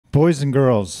Boys and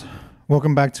girls,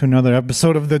 welcome back to another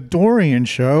episode of the Dorian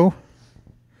Show.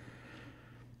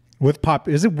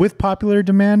 Is it with popular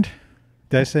demand?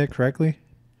 Did I say it correctly?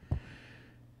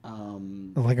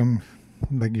 Like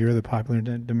you're the popular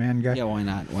demand guy. Yeah, why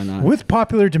not? Why not? With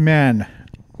popular demand,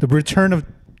 the return of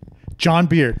John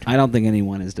Beard. I don't think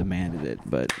anyone has demanded it,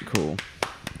 but cool.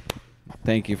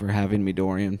 Thank you for having me,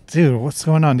 Dorian. Dude, what's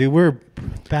going on, dude? We're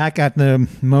back at the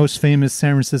most famous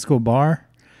San Francisco bar,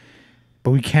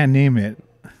 but we can't name it.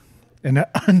 In an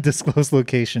undisclosed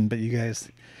location, but you guys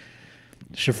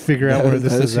should figure out where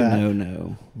this is at.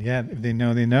 No. Yeah, if they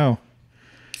know, they know.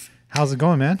 How's it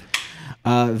going, man?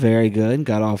 Very good.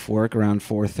 Got off work around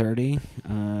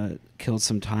 4:30. Killed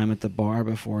some time at the bar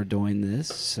before doing this,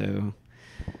 so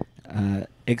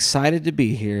excited to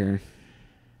be here.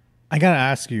 I gotta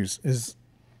ask you: is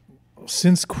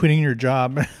since quitting your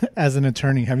job as an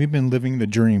attorney, have you been living the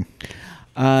dream?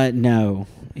 No,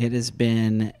 it has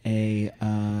been a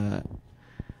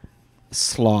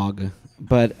slog,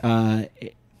 but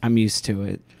I'm used to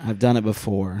it. I've done it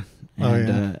before,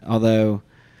 and although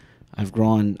I've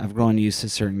grown used to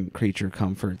certain creature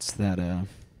comforts that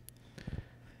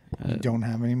you don't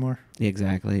have anymore.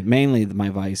 Exactly, mainly my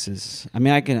vices. I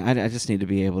mean, I just need to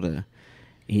be able to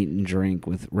eat and drink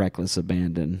with reckless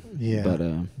abandon. Yeah, but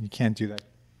you can't do that.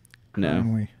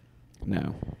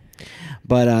 No.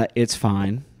 But it's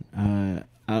fine.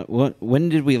 When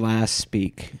did we last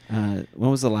speak? When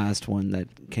was the last one that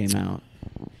came out?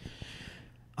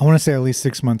 I want to say at least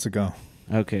 6 months ago.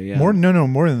 Okay, yeah. More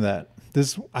than that.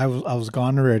 I was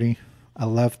gone already. I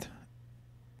left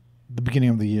the beginning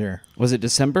of the year. Was it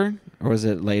December or was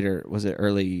it later? Was it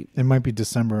early? It might be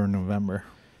December or November.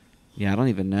 Yeah, I don't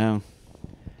even know.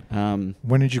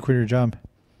 When did you quit your job?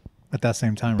 At that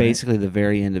same time, basically the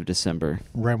very end of December.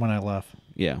 Right when I left.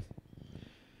 Yeah.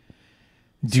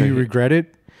 Do you regret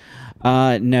it?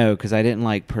 No, because I didn't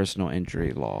like personal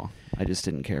injury law. I just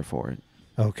didn't care for it.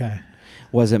 Okay.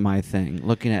 Wasn't my thing.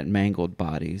 Looking at mangled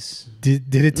bodies.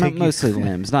 Did it take mostly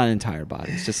limbs, not entire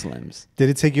bodies, just limbs. Did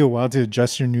it take you a while to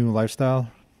adjust your new lifestyle?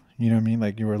 You know what I mean?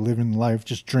 Like you were living life,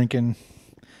 just drinking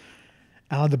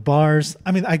out of the bars.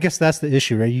 I mean, I guess that's the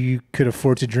issue, right? You could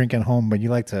afford to drink at home, but you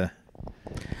like to.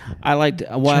 I like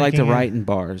to write in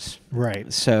bars.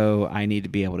 Right. So I need to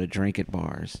be able to drink at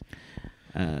bars.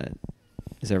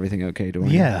 Is everything okay,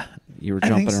 Dorian? Yeah. You were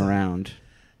jumping around.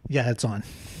 Yeah, it's on.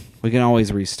 We can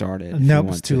always restart it. Nope,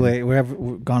 it's too late.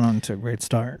 We've gone on to a great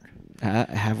start.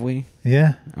 Have we?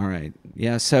 Yeah. All right.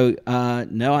 Yeah. So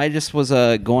no, I just was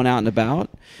going out and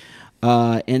about.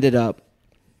 Ended up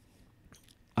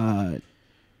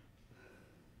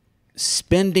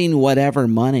spending whatever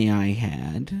money I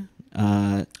had.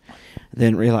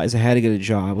 Then realized I had to get a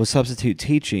job. Was substitute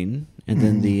teaching, and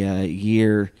then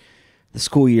the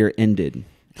school year ended.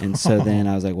 And so then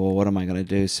I was like, well, what am I going to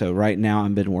do? So right now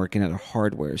I've been working at a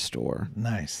hardware store.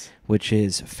 Nice. Which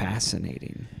is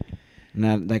fascinating.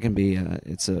 And that can be,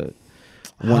 it's a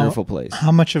wonderful place.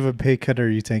 How much of a pay cut are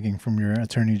you taking from your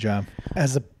attorney job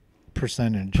as a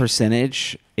percentage?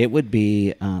 Percentage, it would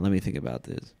be, let me think about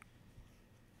this.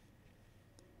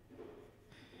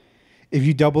 If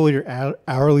you double your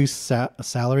hourly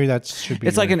salary, that should be...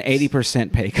 It's like an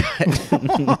 80% pay cut.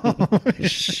 Oh,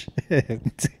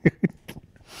 shit, dude.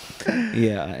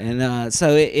 Yeah, and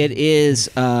so it is...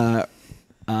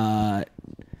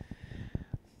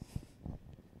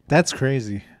 that's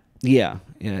crazy. Yeah,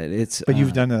 it's... But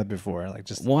you've done that before, like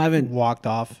just I haven't walked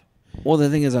off? Well, the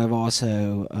thing is, I've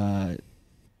also...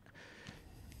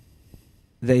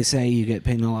 they say you get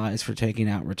penalized for taking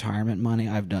out retirement money.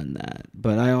 I've done that.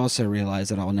 But I also realize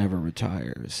that I'll never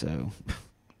retire, so...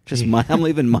 just I'm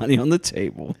leaving money on the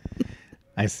table.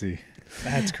 I see.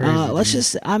 That's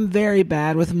crazy. I'm very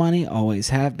bad with money. Always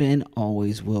have been.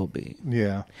 Always will be.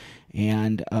 Yeah.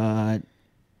 And, but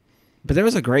there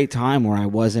was a great time where I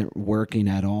wasn't working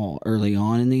at all early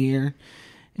on in the year.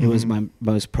 It was my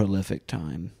most prolific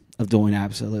time of doing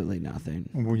absolutely nothing.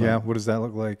 Well, yeah. What does that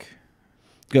look like?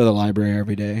 Go to the library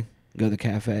every day. Go to the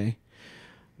cafe.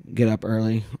 Get up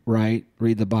early. Write.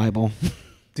 Read the Bible.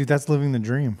 Dude, that's living the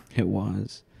dream. It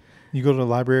was. You go to the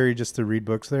library just to read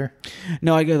books there?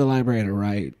 No, I go to the library to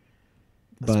write.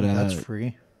 That's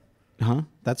free. Huh?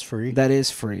 That's free. That is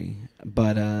free.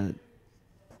 But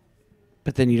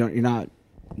then you're not,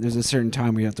 there's a certain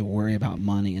time where you have to worry about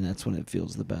money, and that's when it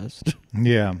feels the best.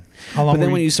 Yeah. How long? But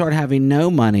then when you start having no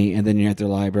money and then you're at the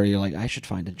library, you're like, I should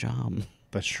find a job.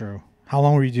 That's true. How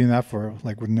long were you doing that for,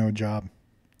 like with no job?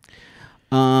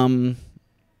 Maybe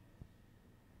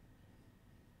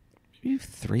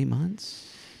 3 months.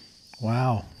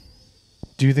 Wow.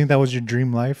 Do you think that was your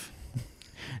dream life?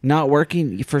 Not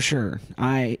working for sure.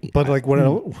 But like,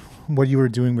 what you were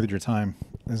doing with your time?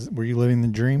 Were you living the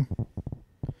dream?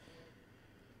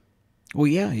 Well,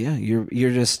 yeah.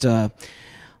 You're just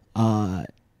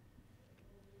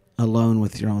alone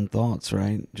with your own thoughts,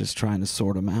 right? Just trying to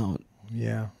sort them out.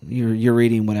 Yeah. You're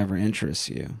reading whatever interests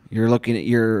you.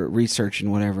 You're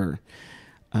researching whatever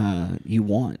you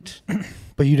want.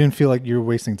 But you didn't feel like you were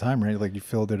wasting time, right? Like you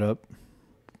filled it up.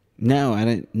 No, I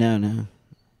didn't. No.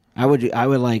 I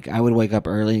would wake up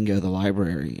early and go to the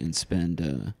library and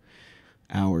spend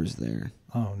hours there.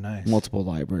 Oh, nice. Multiple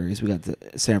libraries. We got the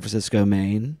San Francisco,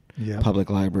 Maine Public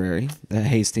Library, the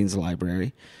Hastings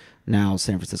Library, now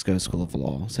San Francisco School of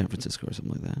Law, San Francisco or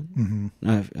something like that.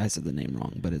 Mm-hmm. I said the name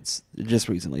wrong, but it just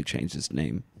recently changed its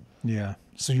name. Yeah.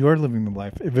 So you are living the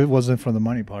life. If it wasn't for the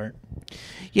money part.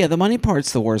 Yeah, the money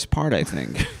part's the worst part, I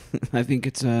think. I think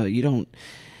it's you don't.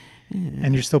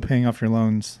 And you're still paying off your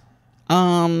loans.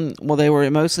 Well, they were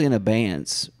mostly in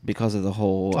abeyance because of the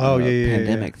whole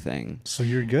pandemic thing. So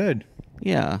you're good.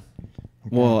 Yeah.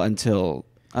 Okay. Well, until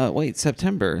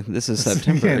September. This is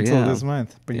September. Until this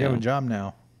month. But you have a job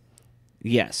now.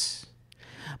 Yes.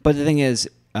 But the thing is,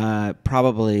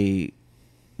 probably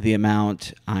the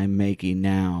amount I'm making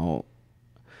now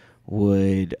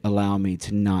would allow me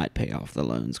to not pay off the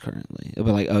loans currently. It'll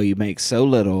be like, oh, you make so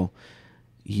little,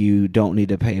 you don't need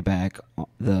to pay back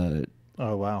the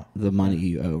money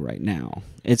you owe right now.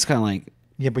 It's kind of like...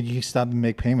 Yeah, but you stop to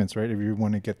make payments, right? If you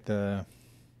want to get the...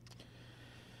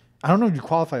 I don't know if you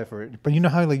qualify for it, but you know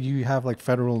how like you have like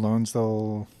federal loans,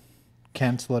 they'll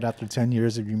cancel it after 10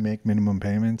 years if you make minimum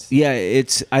payments? Yeah,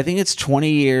 I think it's 20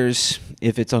 years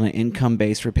if it's on an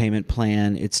income-based repayment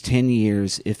plan. It's 10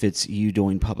 years if it's you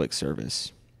doing public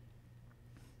service.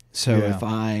 So if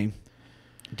I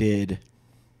did...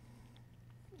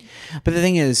 But the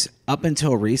thing is, up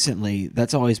until recently,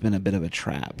 that's always been a bit of a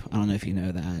trap. I don't know if you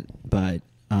know that, but...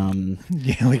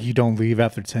 yeah, like you don't leave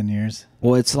after 10 years?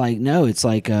 Well, it's like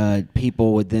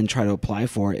people would then try to apply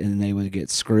for it, and they would get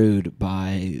screwed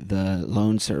by the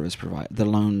loan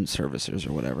servicers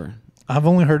or whatever. I've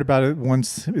only heard about it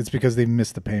once. It's because they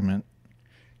missed the payment.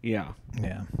 Yeah.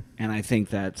 Yeah. And I think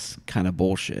that's kind of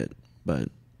bullshit, but...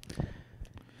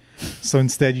 So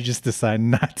instead, you just decide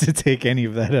not to take any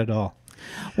of that at all.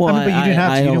 Well, but you didn't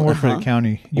have to. You didn't work for the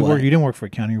county. You didn't work for a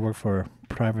county. You worked for a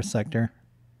private sector.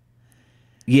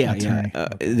 Yeah, attorney.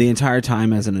 The entire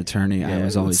time as an attorney, I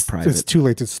was always private. It's too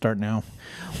late to start now.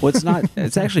 Well, it's not.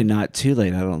 It's actually not too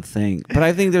late, I don't think. But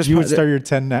I think there's... You would start your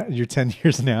 10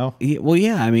 years now? Well,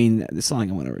 yeah. I mean, it's not like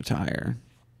I want to retire.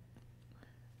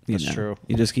 That's true.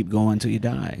 You just keep going until you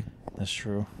die. That's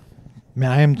true.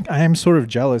 Man, I am sort of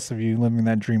jealous of you living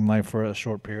that dream life for a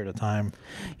short period of time.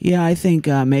 Yeah, I think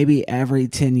maybe every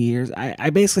 10 years. I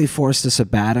basically forced a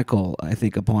sabbatical, I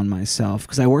think, upon myself.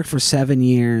 Because I worked for 7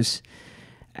 years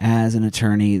as an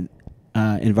attorney,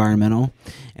 environmental,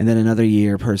 and then another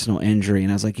year personal injury.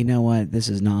 And I was like, you know what? This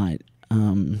is not...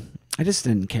 I just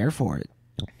didn't care for it.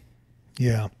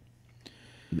 Yeah.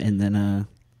 And then...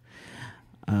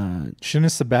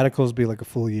 shouldn't sabbaticals be like a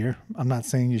full year? I'm not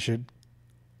saying you should...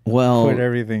 Well, quit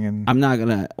everything and... I'm not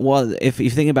gonna. Well, if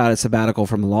you think about it, sabbatical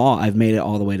from law, I've made it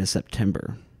all the way to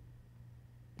September.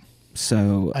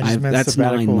 So that's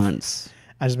 9 months.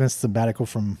 I just meant sabbatical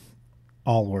from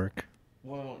all work.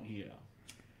 Well, yeah.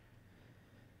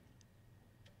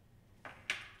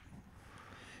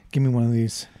 Give me one of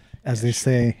these, as they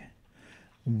say,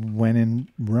 when in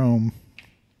Rome.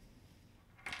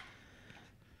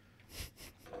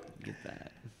 Get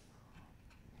that.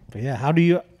 But yeah, how do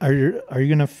you are you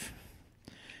gonna?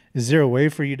 Is there a way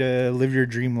for you to live your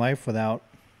dream life without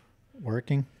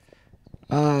working?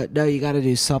 No, you got to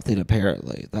do something.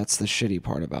 Apparently, that's the shitty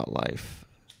part about life.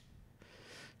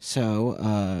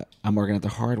 So I'm working at the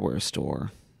hardware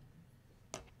store.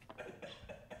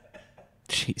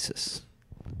 Jesus,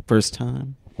 first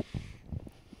time.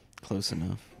 Close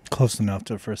enough. Close enough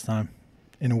to the first time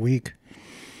in a week.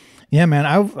 Yeah, man.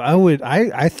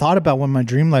 I thought about what my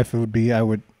dream life would be.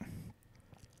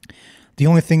 The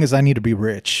only thing is I need to be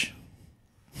rich.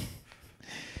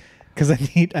 Because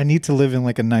I need to live in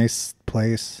like a nice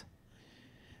place.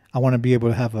 I want to be able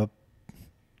to have a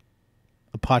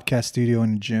podcast studio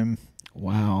and a gym.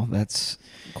 Wow, that's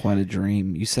quite a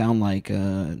dream. You sound like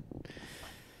I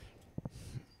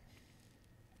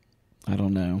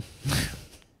don't know.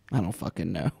 I don't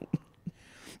fucking know.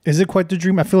 Is it quite the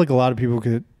dream? I feel like a lot of people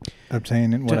could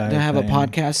obtain it. To have a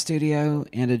podcast studio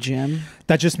and a gym?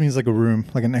 That just means like a room,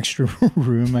 like an extra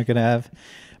room I could have.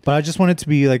 But I just want it to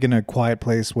be like in a quiet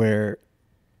place where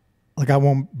like I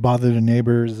won't bother the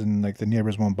neighbors and like the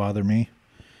neighbors won't bother me.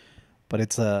 But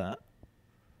it's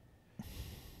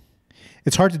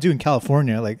It's hard to do in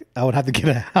California. Like I would have to get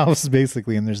a house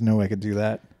basically, and there's no way I could do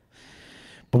that.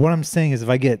 But what I'm saying is if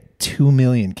I get 2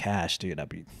 million cash, dude, I'd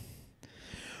be,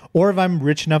 or if I'm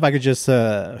rich enough, I could just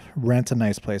rent a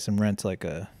nice place and rent like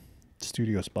a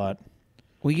studio spot.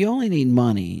 Well, you only need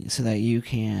money so that you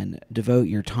can devote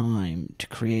your time to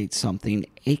create something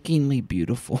achingly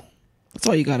beautiful. That's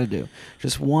all you got to do.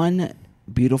 Just one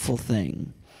beautiful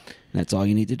thing. That's all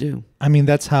you need to do. I mean,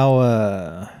 that's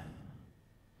how.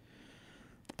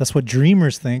 That's what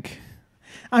dreamers think.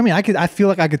 I mean, I feel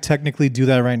like I could technically do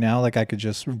that right now. Like I could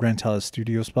just rent out a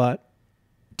studio spot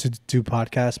to do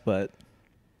podcasts, but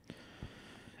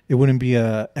it wouldn't be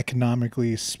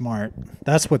economically smart.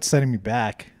 That's what's setting me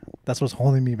back. That's what's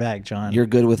holding me back, John. You're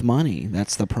good with money.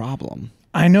 That's the problem.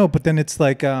 I know, but then it's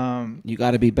like you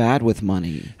got to be bad with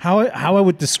money. How I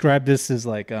would describe this is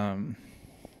like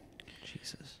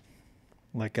Jesus.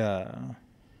 Like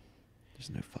there's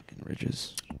no fucking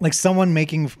ridges. Like someone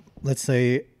making, let's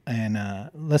say like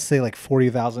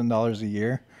 $40,000 a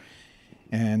year,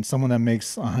 and someone that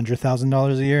makes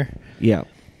 $100,000 a year. Yeah.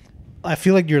 I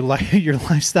feel like your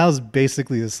lifestyle is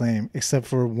basically the same, except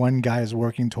for one guy is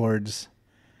working towards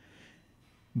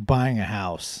buying a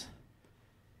house.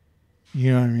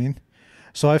 You know what I mean?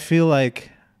 So I feel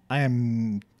like I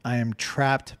am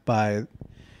trapped by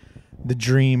the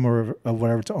dream or of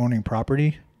whatever to owning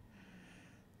property.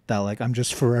 That like I'm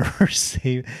just forever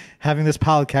having this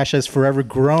pile of cash that's forever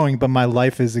growing, but my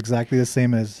life is exactly the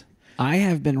same as. I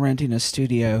have been renting a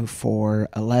studio for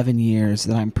 11 years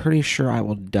that I'm pretty sure I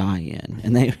will die in,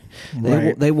 and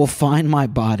they will find my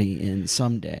body in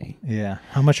someday. Yeah.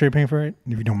 How much are you paying for it,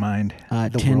 if you don't mind?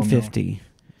 $10.50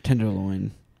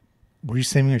 tenderloin. Were you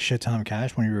saving a shit ton of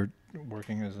cash when you were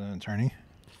working as an attorney?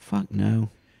 Fuck no.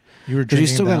 You were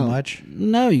drinking that much?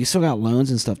 No, you still got loans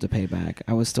and stuff to pay back.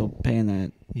 I was still paying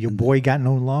that. Your boy got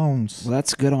no loans. Well,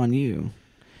 that's good on you.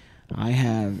 I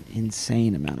have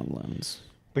insane amount of loans.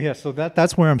 But yeah, so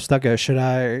that's where I'm stuck at. Should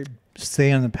I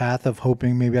stay on the path of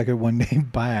hoping maybe I could one day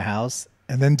buy a house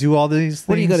and then do all these things?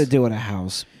 What are you going to do at a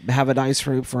house? Have a nice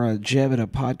room for a gym at a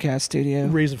podcast studio?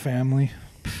 Raise a family.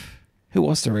 Who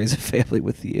wants to raise a family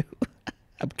with you?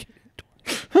 I'm kidding.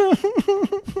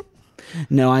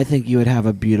 No, I think you would have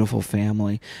a beautiful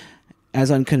family,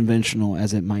 as unconventional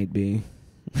as it might be.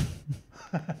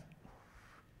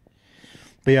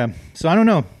 But yeah, so I don't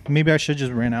know. Maybe I should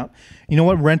just rent out. You know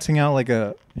what? Renting out like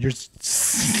you're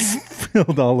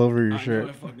filled all over your shirt.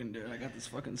 I fucking do. I got this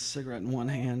fucking cigarette in one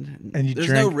hand. And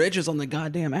there's no ridges on the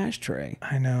goddamn ashtray.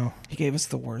 I know. He gave us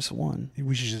the worst one.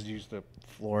 We should just use the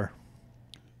floor.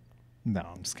 No,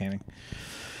 I'm just kidding.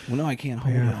 Well, no, I can't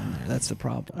hold it on there. That's the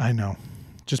problem. I know.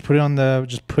 Just put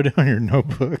it on your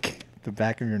notebook, the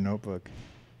back of your notebook.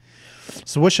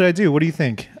 So what should I do? What do you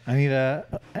think? I need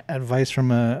advice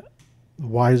from a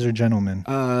wiser gentleman.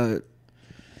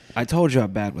 I told you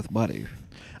I'm bad with money.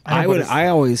 I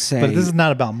always say, but this is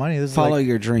not about money. This follow is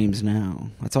your dreams now.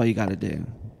 That's all you got to do.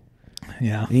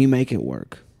 Yeah, and you make it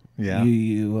work. Yeah,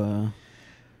 you.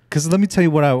 Because let me tell you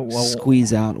what I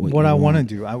squeeze out what I want to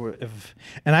do. I would,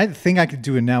 and I think I could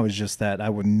do it now. Is just that I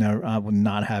would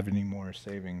not have any more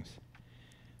savings,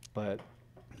 but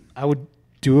I would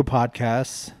do a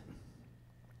podcast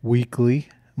weekly,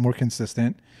 more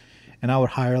consistent, and I would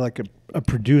hire like a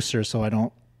producer so I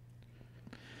don't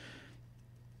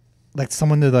like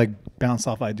someone to like bounce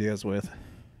off ideas with.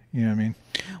 You know what I mean?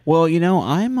 Well,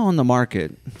 I'm on the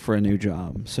market for a new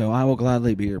job, so I will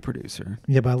gladly be your producer.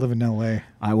 Yeah, but I live in L.A.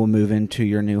 I will move into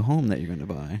your new home that you're going to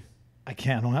buy. I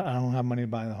can't. I don't have money to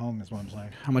buy the home. Is what I'm saying.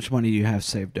 How much money do you have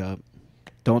saved up?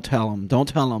 Don't tell them. Don't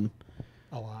tell them.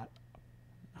 A lot.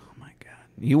 Oh my God!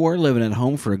 You were living at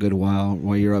home for a good while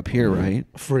you're up here, right?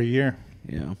 For a year.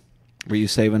 Yeah. Were you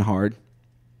saving hard?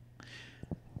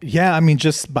 Yeah, I mean,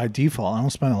 just by default, I don't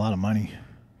spend a lot of money.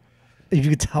 If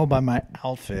you could tell by my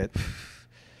outfit,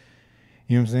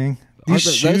 you know what I'm saying?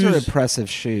 Those are impressive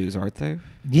shoes, aren't they?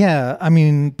 Yeah, I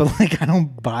mean, but like I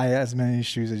don't buy as many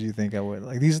shoes as you think I would.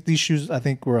 Like these shoes, I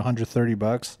think were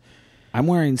 $130. I'm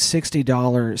wearing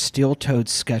 $60 steel-toed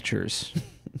Skechers.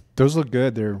 Those look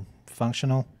good. They're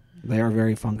functional. They are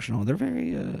very functional. They're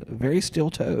very, very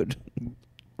steel-toed.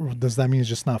 Does that mean it's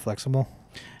just not flexible?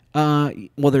 Well,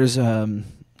 there's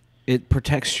it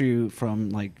protects you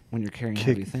from like when you're carrying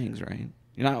heavy things, right?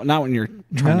 Not when you're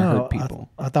trying to hurt people.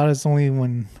 I thought it's only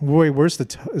when. Wait, where's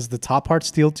is the top part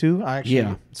steel too?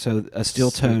 Yeah. So a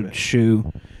steel-toed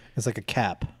shoe. It's like a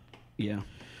cap. Yeah.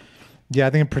 Yeah, I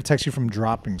think it protects you from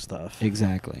dropping stuff.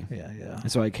 Exactly. Yeah.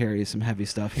 And so I carry some heavy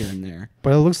stuff here and there.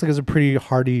 But it looks like it's a pretty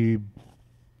hardy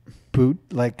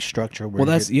boot-like structure. Where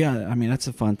Well, I mean, that's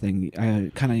a fun thing.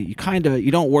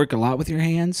 You don't work a lot with your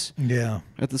hands. Yeah.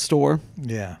 At the store.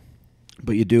 Yeah.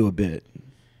 But you do a bit.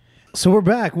 So we're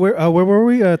back. Where were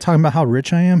we talking about how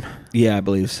rich I am? Yeah, I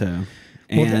believe so.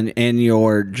 And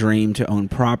your dream to own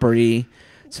property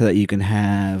so that you can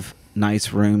have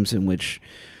nice rooms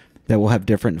that will have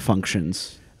different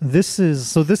functions. This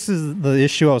is the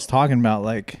issue I was talking about.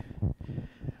 Like,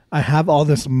 I have all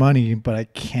this money, but I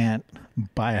can't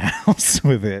buy a house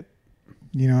with it.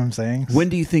 You know what I'm saying? When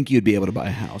do you think you'd be able to buy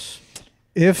a house?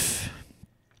 If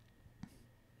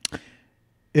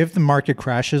the market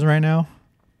crashes right now,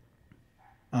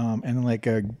 and like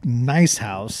a nice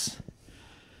house,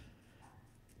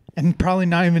 and probably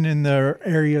not even in the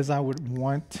areas I would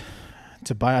want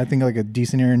to buy. I think like a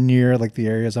decent area near like the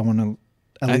areas I want to,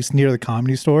 at least near the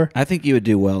Comedy Store. I think you would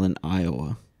do well in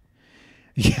Iowa.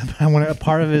 Yeah, but a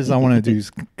part of it is I want to do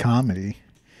comedy,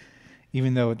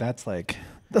 even though that's like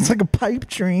a pipe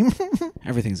dream.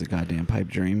 Everything's a goddamn pipe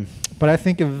dream. But I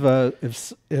think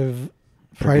if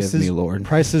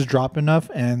prices drop enough,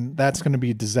 and that's going to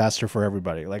be a disaster for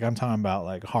everybody. Like, I'm talking about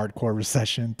like hardcore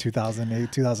recession,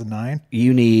 2008, 2009.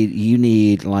 You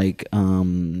need like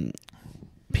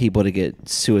people to get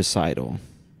suicidal.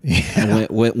 Yeah.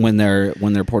 When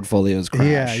their portfolios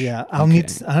crash. Yeah. I'll need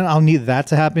that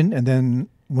to happen, and then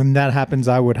when that happens,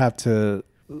 I would have to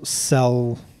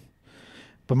sell.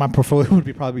 But my portfolio would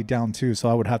be probably down too, so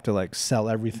I would have to like sell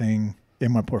everything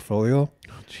in my portfolio.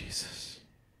 Oh, Jesus.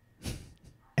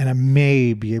 And I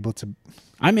may be able to.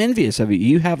 I'm envious of you.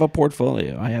 You have a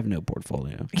portfolio. I have no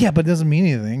portfolio. Yeah, but it doesn't mean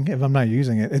anything if I'm not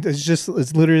using it. It's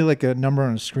literally like a number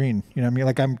on a screen. You know what I mean?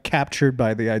 Like, I'm captured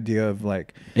by the idea of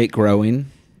like it growing,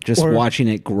 watching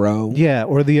it grow. Yeah,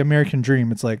 or the American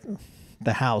dream. It's like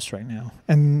the house right now.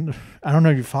 And I don't know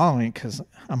if you follow me because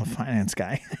I'm a finance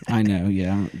guy. I know,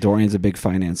 yeah. Dorian's a big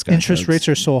finance guy. Interest rates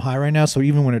are so high right now, so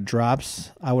even when it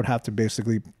drops, I would have to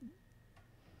basically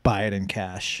buy it in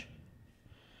cash.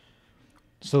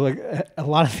 So like a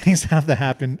lot of things have to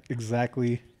happen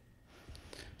exactly.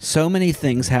 So many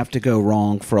things have to go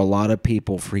wrong for a lot of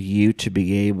people for you to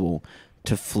be able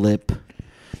to flip,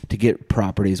 to get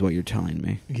property is what you're telling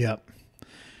me. Yep.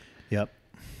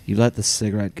 You let the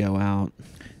cigarette go out.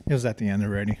 It was at the end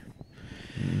already.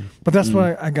 But that's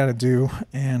what I got to do.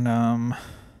 And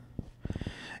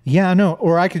yeah, I know.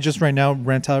 Or I could just right now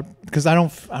rent out, because I'm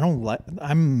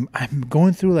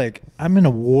going through like, I'm in a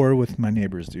war with my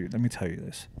neighbors, dude. Let me tell you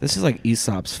this. This is like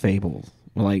Aesop's fable.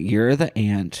 Like, you're the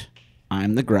ant,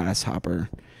 I'm the grasshopper.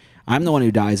 I'm the one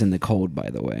who dies in the cold, by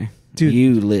the way. Dude,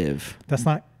 you live. That's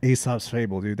not Aesop's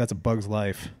fable, dude. That's A Bug's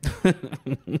Life.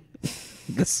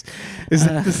 Is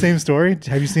it the same story?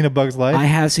 Have you seen A Bug's Life? I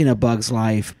have seen A Bug's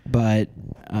Life, but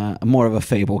I'm more of a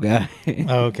fable guy.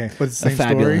 Oh, okay. But it's the same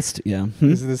fabulist, story? Yeah.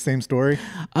 Is it the same story?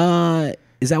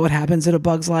 Is that what happens in A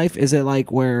Bug's Life? Is it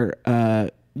like where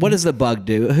what does the bug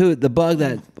do? The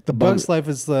Bug's Life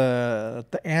is the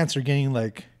ants are getting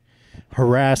like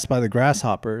harassed by the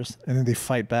grasshoppers, and then they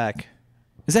fight back.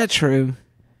 Is that true?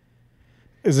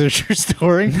 Is it a true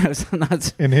story? No, it's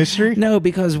not. In history? No,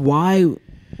 because why?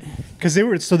 Because they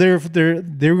were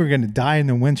going to die in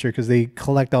the winter because they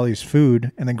collect all these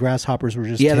food, and the grasshoppers were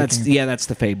just that's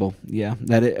the fable. Yeah,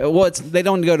 they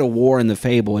don't go to war in the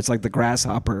fable. It's like the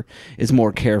grasshopper is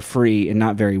more carefree and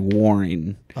not very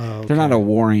warring. Oh, okay. They're not a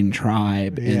warring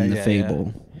tribe in the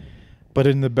fable. Yeah. But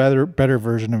in the better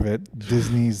version of it,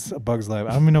 Disney's A Bug's Life.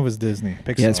 I don't even know if it's Disney.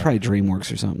 Pixar. Yeah, it's probably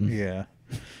DreamWorks or something. Yeah.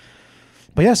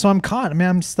 But yeah, so I'm caught. I mean,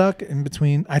 I'm stuck in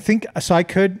between. I think so. I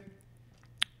could.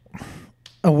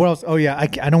 Oh, what else? Oh, yeah.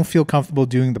 I don't feel comfortable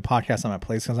doing the podcast on my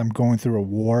place because I'm going through a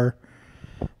war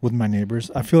with my neighbors.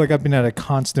 I feel like I've been at a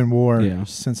constant war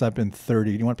since I've been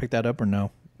 30. Do you want to pick that up or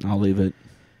no? I'll leave it.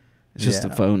 It's just a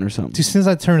phone or something. Dude, since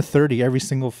I turned 30, every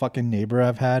single fucking neighbor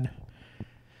I've had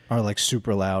are like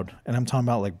super loud. And I'm talking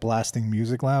about like blasting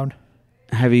music loud.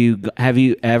 Have you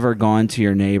ever gone to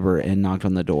your neighbor and knocked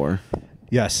on the door?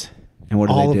 Yes. And what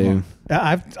do they do?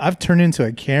 I've turned into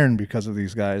a Karen because of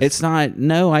these guys. It's not.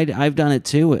 No, I've done it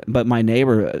too. But my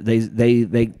neighbor,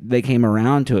 they came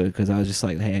around to it because I was just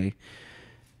like, hey,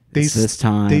 it's this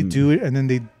time. They do it, and then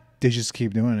they just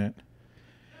keep doing it.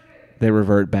 They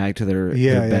revert back to their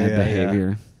bad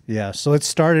behavior. Yeah. So it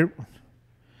started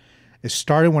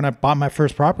when I bought my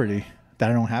first property that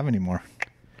I don't have anymore.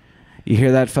 You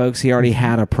hear that, folks? He already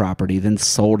had a property, then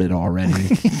sold it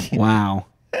already. Wow.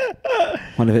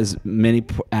 One of his many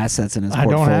assets in his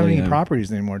portfolio. I don't have any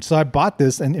properties anymore. So I bought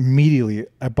this, and immediately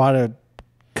I bought a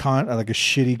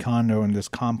shitty condo in this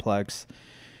complex.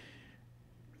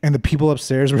 And the people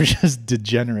upstairs were just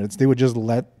degenerates. They would just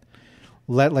let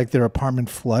like their apartment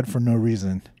flood for no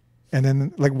reason. and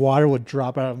then like water would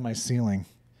drop out of my ceiling.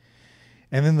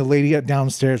 And then the lady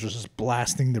downstairs was just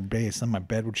blasting their bass, and my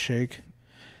bed would shake.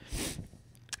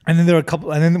 And then there were a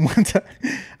couple, and then one time,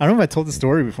 I don't know if I told the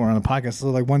story before on the podcast. So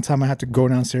like one time I had to go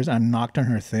downstairs, I knocked on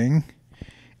her thing,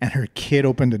 and her kid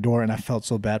opened the door, and I felt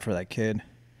so bad for that kid.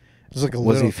 It was like a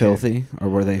Was little he filthy, or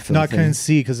were they filthy? No, I couldn't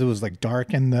see because it was like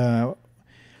dark, and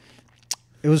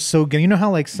it was so good. You know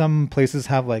how like some places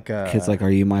have like a Kids like, "Are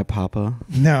you my papa?"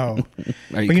 No,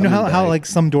 Are but you know how coming back? like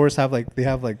some doors have like they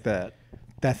have like that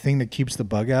thing that keeps the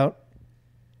bug out.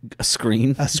 A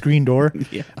screen? A screen door.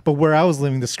 Yeah. But where I was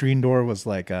living, the screen door was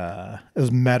like it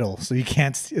was metal, so you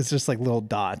can't. It's just like little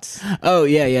dots. Oh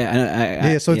yeah.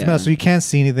 Yeah, so it's metal, so you can't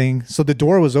see anything. So the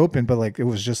door was open, but like it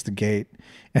was just the gate.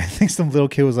 And I think some little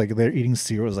kid was like there eating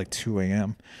cereal. It was like 2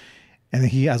 a.m. And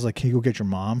then I was like, "Can you go get your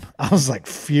mom?" I was like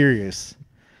furious.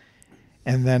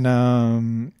 And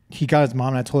then he got his mom,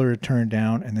 and I told her to turn it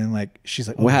down. And then like she's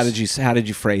like, Well, how did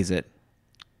you phrase it?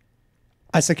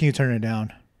 I said, "Can you turn it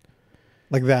down?"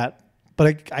 Like that.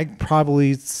 But I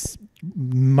probably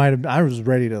might have. I was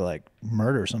ready to like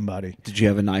murder somebody. Did you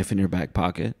have a knife in your back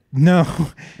pocket? No.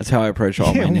 That's how I approach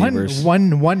all my neighbors.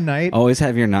 One night, Always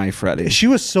have your knife ready. she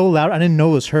was so loud. I didn't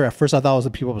know it was her. At first, I thought it was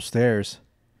the people upstairs.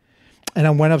 And I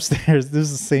went upstairs. This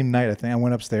is the same night, I think. I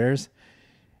went upstairs,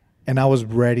 and I was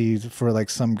ready for like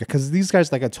because these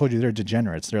guys, like I told you, they're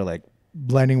degenerates. They're like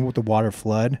blending with the water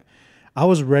flood. I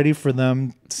was ready for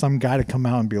some guy to come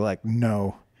out and be like,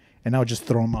 "No." And I would just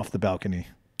throw him off the balcony.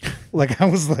 Like I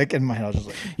was like in my head, I was just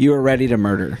like, You were ready to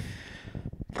murder.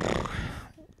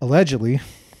 allegedly.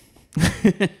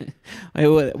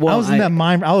 Well, I was in that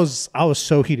mind. I was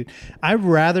so heated. I'd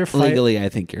rather fight. Legally, I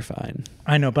think you're fine.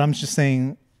 I know, but I'm just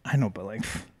saying. I know, but like,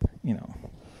 you know,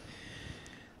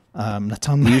 that's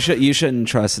on. You shouldn't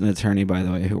trust an attorney, by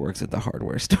the way, who works at the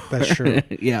hardware store. That's true.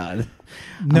 Yeah.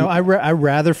 No, I'd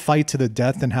rather fight to the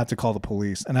death than have to call the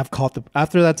police. And I've called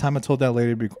after that time, I told that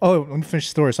lady to be. Oh, let me finish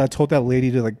the story. So I told that lady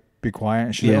to like be quiet,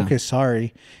 and she's like, "Okay,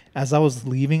 sorry." As I was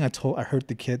leaving, I heard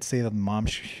the kid say to the mom.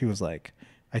 She was like,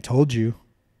 "I told you."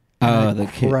 Oh, the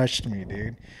kid crushed me,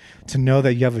 dude. To know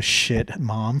that you have a shit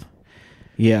mom.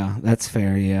 Yeah, that's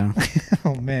fair. Yeah.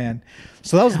 Oh man.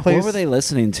 So that was the place. What were they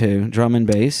listening to? Drum and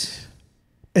bass?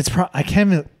 I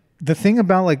can't even. The thing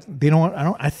about like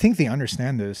I think they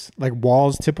understand this. Like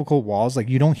typical walls, like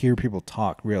you don't hear people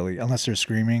talk really unless they're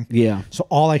screaming. Yeah. So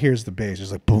all I hear is the bass.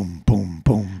 It's like boom, boom,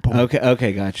 boom, boom.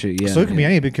 Okay, got you. Yeah. So it could be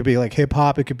anything. It could be like hip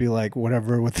hop. It could be like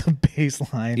whatever with the bass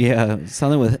line. Yeah,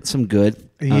 something with some good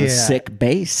sick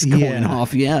bass going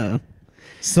off. Yeah.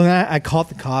 So then I called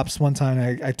the cops one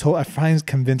time. I finally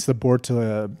convinced the board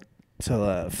to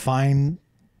fine.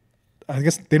 I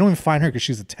guess they don't even fine her because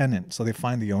she's a tenant, so they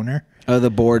fine the owner. Oh, the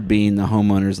board being the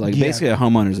homeowners, like basically a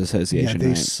homeowners association. Yeah,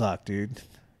 they suck, dude.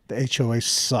 The HOA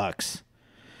sucks.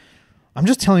 I'm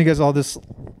just telling you guys all this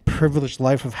privileged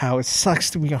life of how it sucks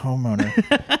to be a homeowner.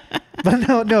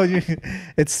 But no,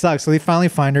 it sucks. So they finally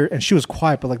find her, and she was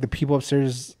quiet, but like the people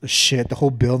upstairs, shit, the whole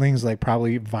building's like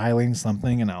probably violating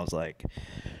something, and I was like,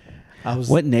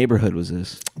 What neighborhood was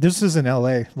this? This is in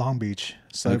LA, Long Beach.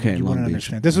 So you wouldn't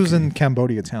understand. This was in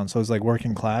Cambodia town, so it was like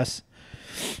working class.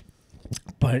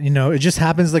 But it just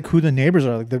happens like who the neighbors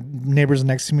are. Like the neighbors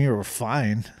next to me were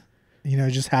fine. It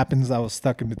just happens I was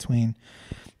stuck in between.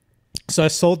 So I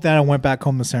sold that and went back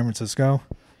home to San Francisco.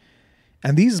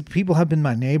 And these people have been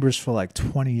my neighbors for like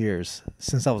 20 years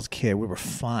since I was a kid. We were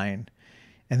fine.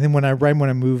 And then when I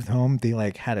moved home, they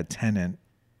like had a tenant.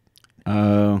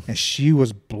 Oh. And she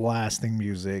was blasting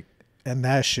music. And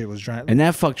that shit was driving. And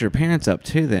that fucked your parents up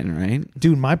too then, right?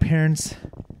 Dude, my parents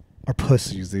are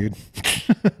pussies, dude.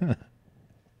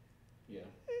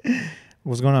 Yeah.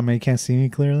 What's going on, man? You can't see me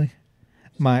clearly?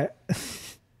 My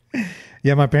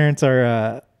parents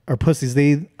are pussies.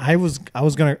 I was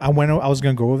gonna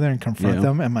go over there and confront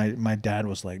them, and my dad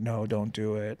was like, "No, don't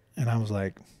do it." And I was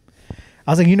like,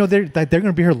 they're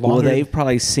gonna be here longer. Well, they've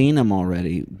probably seen them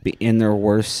already in their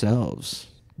worst selves.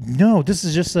 No, this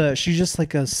is just she's just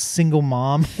like a single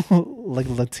mom, like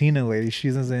Latina lady.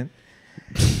 She doesn't.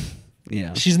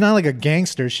 Yeah. She's not like a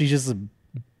gangster. She's just a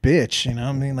bitch. You know what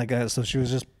I mean? Like, so she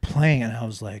was just playing, and I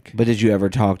was like. But did you ever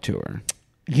talk to her?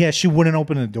 Yeah, she wouldn't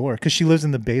open the door because she lives in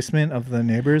the basement of the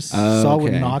neighbors. So I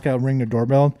would knock out, ring the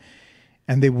doorbell,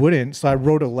 and they wouldn't. So I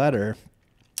wrote a letter,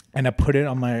 and I put it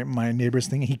on my neighbor's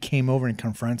thing. And he came over and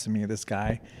confronted me, this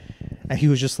guy. And he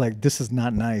was just like, "This is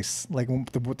not nice." Like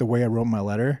the way I wrote my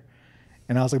letter,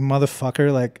 and I was like,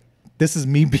 "Motherfucker! Like this is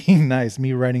me being nice,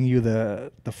 me writing you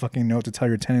the fucking note to tell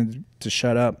your tenant to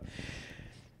shut up."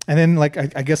 And then like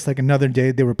I guess like another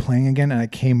day they were playing again, and I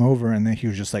came over, and then he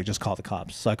was just like, "Just call the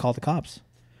cops." So I called the cops.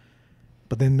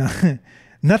 But then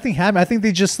Nothing happened. I think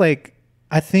they just like,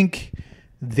 I think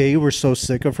they were so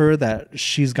sick of her that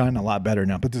she's gotten a lot better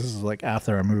now. But this is like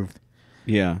after I moved.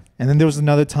 Yeah. And then there was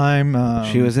another time.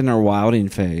 She was in her wilding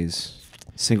phase.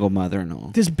 Single mother and all.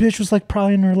 This bitch was like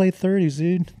probably in her late 30s,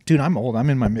 dude. Dude, I'm old. I'm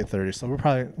in my mid 30s. So we're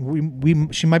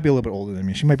probably, she might be a little bit older than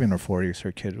me. She might be in her 40s.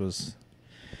 Her kid was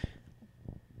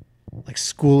like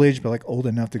school age, but like old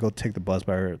enough to go take the bus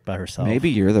by herself. Maybe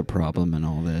you're the problem in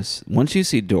all this. Once you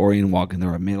see Dorian walk in the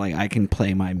room, like, I can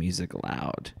play my music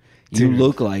loud. You Dude.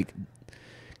 look like,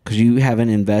 because you haven't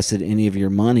invested any of your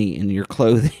money in your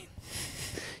clothing,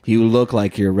 you look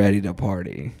like you're ready to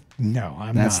party. No,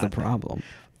 I'm That's not. the problem.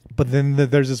 But then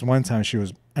there's this one time she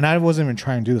was, and I wasn't even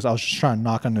trying to do this. I was just trying to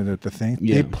knock on the thing.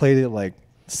 Yeah. They played it like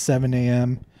 7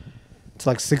 a.m. to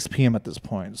like 6 p.m. at this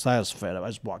point. So I was fed up. I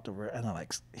just walked over and I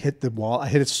like hit the wall. I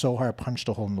hit it so hard, I punched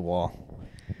a hole in the wall.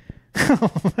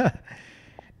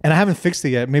 And I haven't fixed it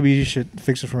yet. Maybe you should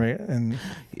fix it for me. And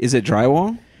Is it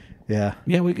drywall? yeah.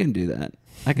 Yeah, we can do that.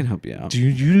 I can help you out.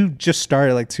 You just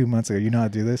started like 2 months ago. You know how to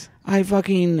do this? I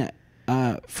fucking,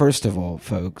 first of all,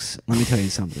 folks, let me tell you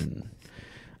something.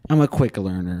 I'm a quick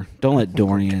learner. Don't let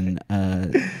Dorian.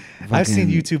 I've seen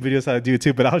YouTube videos how to do it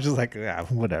too, but I was just like, yeah,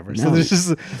 whatever. So No. there's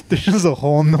just a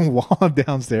hole in the wall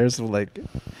downstairs. So like,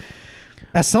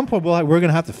 at some point, we're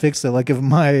gonna have to fix it. Like if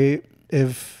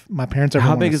my parents ever How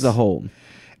want big us- is the hole?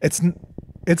 It's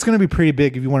gonna be pretty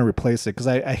big if you want to replace it because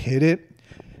I hit it.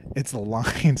 It's a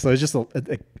line, so it's just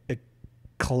it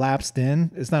collapsed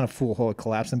in. It's not a full hole; it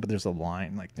collapsed in, but there's a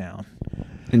line like down.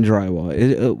 In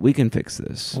drywall. We can fix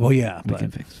this. Well, yeah, We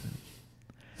can fix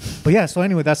it. But yeah, so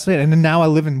anyway, that's it. And then now I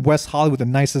live in West Hollywood, the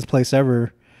nicest place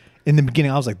ever. In the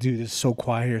beginning, I was like, dude, this is so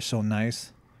quiet here, so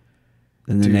nice.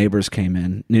 Then the Dude. neighbors came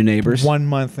in. New neighbors? 1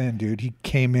 month in, dude, he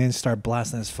came in, started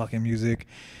blasting his fucking music.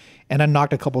 And I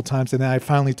knocked a couple times, and then I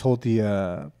finally told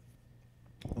the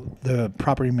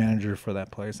property manager for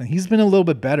that place. And he's been a little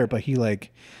bit better, but he's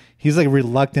like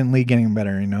reluctantly getting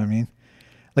better, you know what I mean?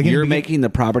 Like in the You're begin- making the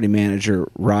property manager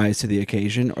rise to the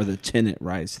occasion, or the tenant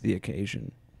rise to the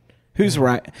occasion? Who's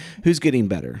right? Who's getting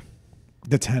better?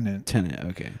 the tenant. Tenant.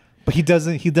 Okay. But he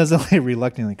doesn't like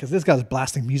reluctantly because this guy's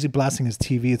blasting music, blasting his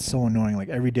TV. It's so annoying. Like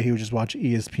every day he would just watch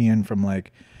ESPN from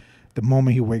like the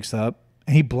moment he wakes up,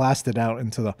 and he blasted out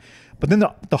into the. But then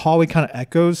the hallway kind of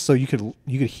echoes, so you could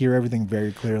hear everything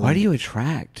very clearly. Why do you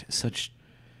attract such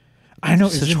I know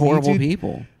such is it me, horrible dude?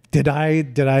 people? Did I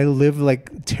live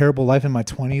like terrible life in my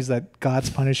 20s that God's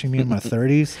punishing me in my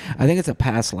 30s? I think it's a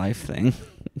past life thing.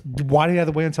 Why do you have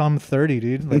to wait until I'm 30,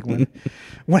 dude? Like when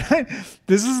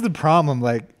this is the problem.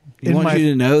 Like He wants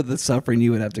you to know the suffering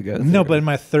you would have to go through. no, but in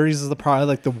my 30s is probably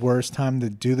like the worst time to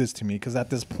do this to me because at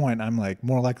this point I'm like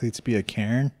more likely to be a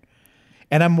Karen,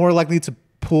 and I'm more likely to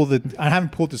I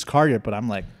haven't pulled this card yet, but I'm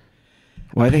like,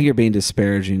 Well, I think you're being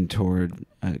disparaging toward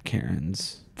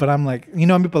Karens. but I'm like, you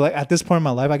know what I mean? But like at this point in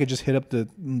my life, I could just hit up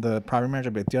the property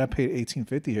manager, but dude, I paid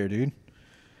 $18.50 here, dude.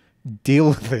 Deal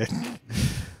with it.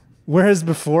 Whereas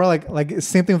before, like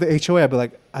same thing with the HOA, I'd be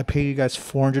like, I pay you guys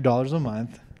 $400 a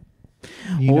month.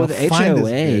 Well, the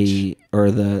HOA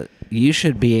or you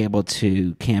should be able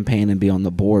to campaign and be on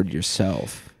the board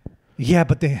yourself. Yeah,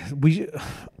 but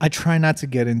I try not to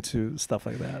get into stuff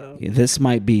like that. This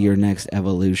might be your next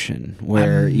evolution,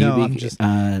 where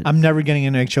I'm never getting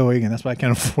into HOA again. That's why I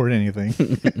can't afford anything.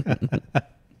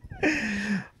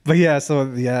 But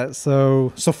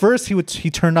so first he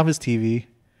turned off his TV,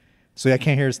 so I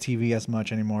can't hear his TV as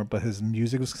much anymore. But his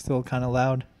music was still kind of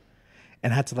loud,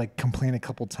 and I had to like complain a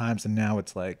couple times. And now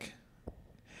it's like,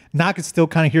 now I can still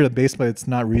kind of hear the bass, but it's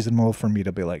not reasonable for me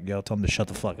to be like, yo, tell him to shut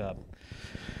the fuck up.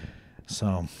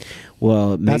 So,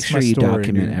 well, make that's sure my you story,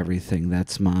 document dude. everything.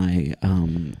 That's my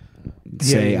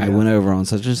Yeah. I went over on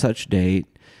such and such date,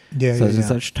 Yeah, such yeah, and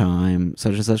such time,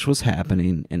 such and such was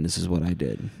happening, and this is what I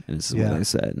did, and this is what I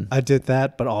said. I did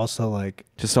that, but also like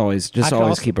Just always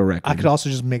keep a record. I could also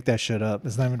just make that shit up.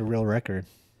 It's not even a real record.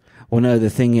 Well, no, the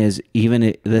thing is, you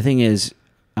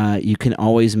can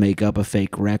always make up a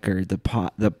fake record.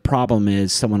 The problem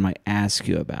is someone might ask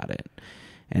you about it,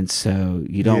 and so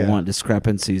you don't want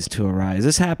discrepancies to arise.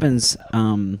 This happens.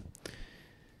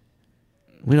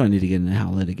 We don't need to get into how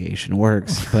litigation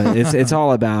works, but it's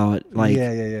all about like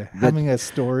having a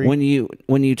story. When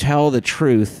you tell the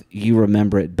truth, you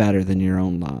remember it better than your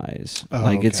own lies.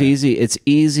 It's okay. easy. It's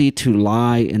easy to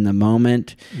lie in the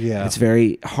moment. Yeah. It's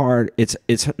very hard. It's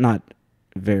not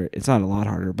a lot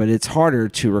harder, but it's harder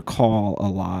to recall a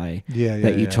lie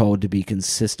that you told to be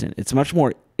consistent. It's much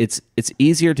more. It's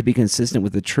easier to be consistent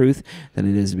with the truth than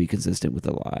it is to be consistent with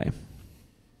a lie.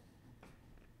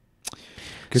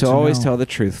 Good So to always know. tell the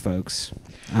truth, folks.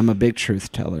 I'm a big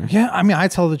truth teller. Yeah, I mean, I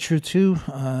tell the truth too.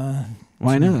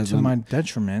 Why not? To my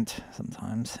detriment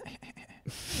sometimes.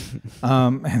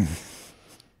 And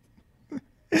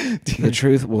the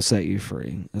truth will set you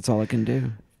free. That's all it can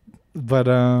do. But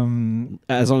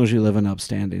as long as you live an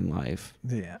upstanding life.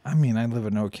 Yeah, I mean, I live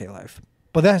an okay life.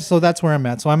 But that's where I'm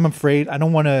at. So I'm afraid I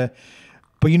don't want to.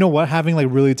 But you know what? Having like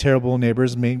really terrible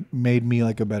neighbors made me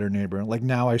like a better neighbor. Like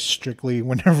now, I strictly,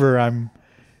 whenever I'm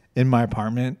in my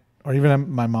apartment or even at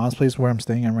my mom's place where I'm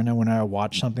staying at right now, when I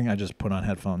watch something, I just put on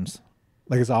headphones.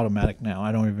 Like it's automatic now.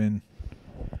 I don't even.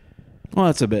 Well,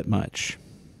 that's a bit much.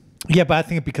 Yeah, but I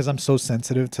think because I'm so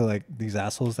sensitive to like these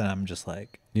assholes that I'm just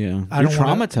like, yeah, I you're don't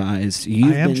traumatized.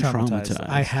 You've been traumatized.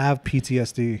 I have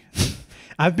PTSD.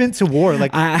 I've been to war.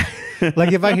 Like,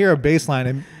 like if I hear a bass line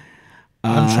and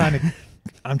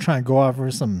I'm trying to go out for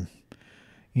some,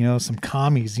 some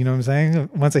commies. You know what I'm saying?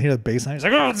 Once I hear the bass line, it's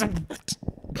like, oh,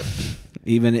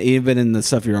 even in the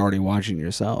stuff you're already watching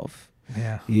yourself.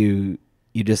 Yeah, you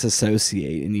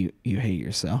disassociate and you hate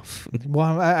yourself.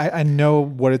 Well, I know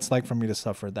what it's like for me to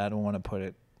suffer that. I don't want to put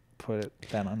it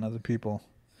that on other people.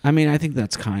 I mean, I think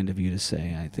that's kind of you to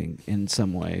say. I think in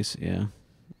some ways, yeah.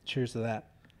 Cheers to that.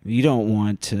 You don't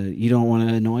want to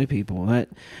annoy people.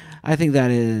 I think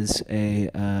that is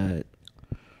a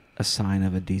sign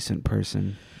of a decent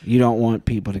person. You don't want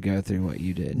people to go through what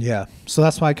you did. Yeah. So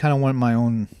that's why I kind of want my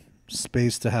own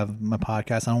space to have my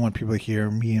podcast. I don't want people to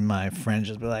hear me and my friends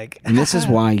just be like. And this is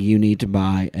why you need to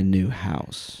buy a new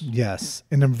house. Yes,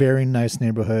 in a very nice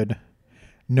neighborhood,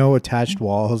 no attached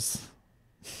walls,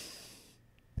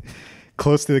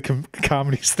 close to the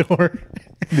comedy store.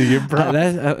 The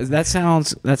Improv.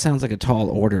 That sounds like a tall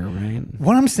order, right?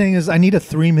 What I'm saying is, I need a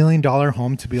 $3 million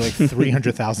home to be like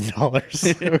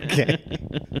 $300,000.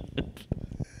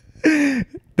 Okay,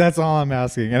 that's all I'm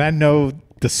asking, and I know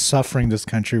the suffering this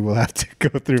country will have to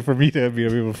go through for me to be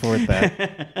able to afford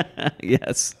that.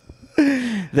 Yes.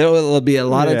 There will be a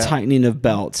lot of tightening of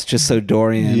belts just so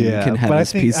Dorian can have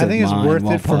his peace of mind. I think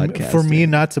it's worth it for me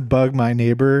not to bug my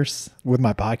neighbors with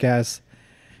my podcast.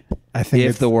 I think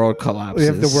if the world collapses,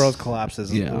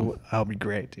 I'll be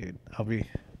great, dude.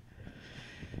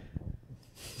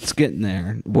 It's getting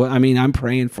there. Well, I mean, I'm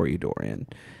praying for you, Dorian,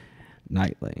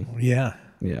 nightly. Yeah.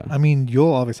 Yeah. I mean,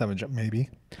 you'll always have a job, maybe.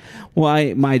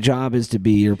 Well, my job is to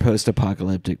be your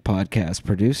post-apocalyptic podcast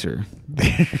producer.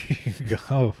 There you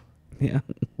go. Yeah.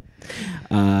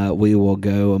 We will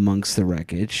go amongst the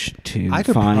wreckage to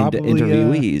find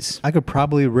interviewees. I could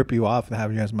probably rip you off and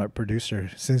have you as my producer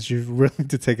since you're willing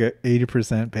to take a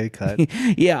 80% pay cut.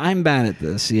 Yeah, I'm bad at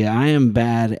this. Yeah, I am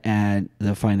bad at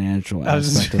the financial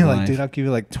aspect of life. Dude, I'll give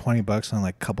you like $20 on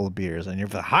like a couple of beers and you're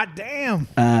like, hot damn.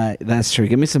 That's true.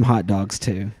 Give me some hot dogs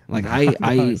too. Like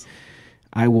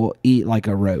I will eat like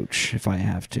a roach if I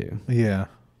have to. Yeah.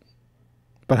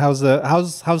 But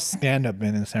how's stand-up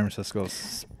been in San Francisco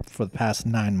for the past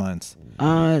 9 months?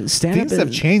 Things have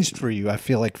changed for you, I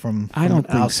feel like, from an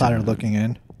outsider looking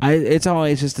in. It's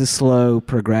always just a slow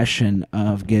progression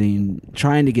of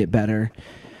trying to get better,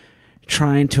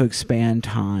 trying to expand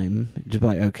time. Just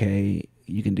like, okay,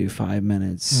 you can do 5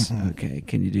 minutes. Mm-hmm. Okay,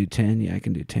 can you do 10? Yeah, I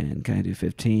can do 10. Can I do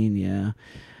 15? Yeah,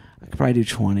 I could probably do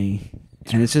 20.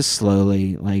 And it's just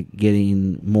slowly like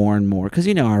getting more and more because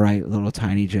I write little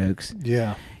tiny jokes.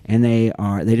 Yeah, and you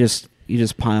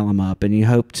just pile them up and you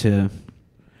hope to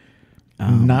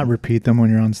not repeat them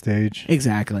when you're on stage.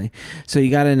 Exactly. So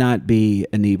you got to not be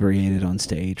inebriated on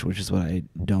stage, which is what I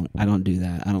don't do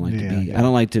that. I don't like to be. Yeah. I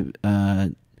don't like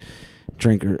to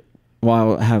drink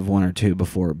I'll have one or two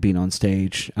before being on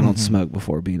stage. I don't smoke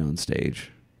before being on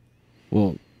stage.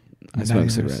 Well, I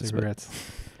smoke cigarettes.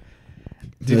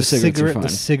 Dude, the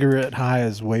cigarette high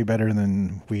is way better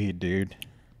than weed, dude.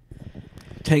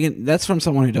 That's from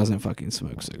someone who doesn't fucking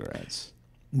smoke cigarettes.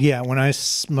 Yeah, when I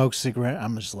smoke cigarette,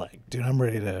 I'm just like, dude, I'm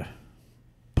ready to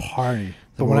party.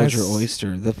 The world's your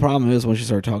oyster. The problem is once you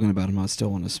start talking about them, I still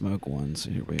want to smoke one. So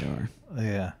here we are.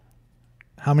 Yeah.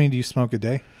 How many do you smoke a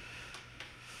day?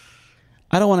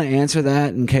 I don't want to answer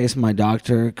that in case my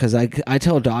doctor, because I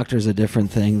tell doctors a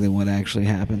different thing than what actually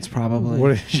happens probably.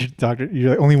 What is your doctor?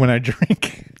 You're like, only when I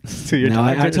drink. To your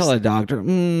I tell a doctor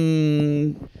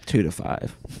 2 to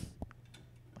 5.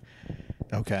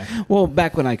 Okay. Well,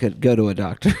 back when I could go to a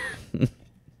doctor.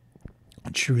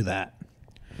 True that.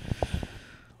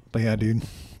 But yeah, dude.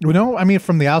 I mean,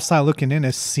 from the outside looking in,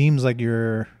 it seems like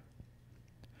you're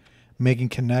making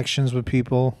connections with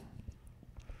people.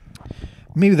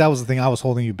 Maybe that was the thing I was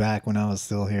holding you back when I was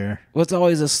still here. Well, it's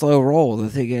always a slow roll. The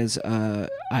thing is,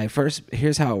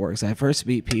 here's how it works. I first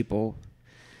meet people.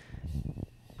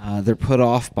 They're put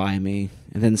off by me,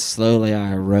 and then slowly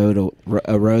I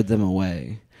erode them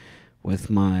away with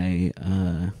my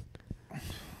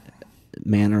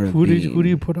manner of Who being. do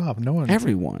you put off? No one.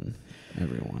 Everyone.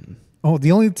 Oh,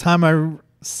 the only time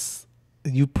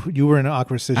you were in an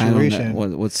awkward I don't situation.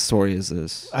 know. What story is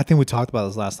this? I think we talked about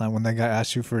this last time when that guy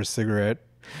asked you for a cigarette.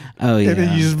 Oh yeah. And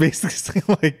then you just basically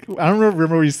like, I don't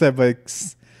remember what you said,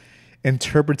 but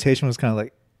interpretation was kind of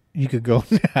like, you could go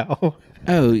now.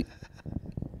 Oh,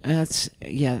 that's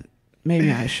yeah.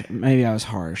 Maybe I was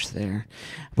harsh there.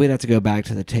 We'd have to go back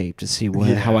to the tape to see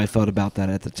how I felt about that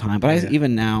at the time. But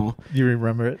even now, you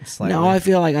remember it slightly. No, I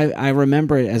feel like I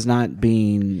remember it as not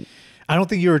being. I don't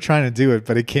think you were trying to do it,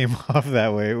 but it came off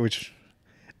that way, which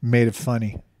made it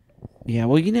funny. Yeah,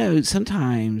 well,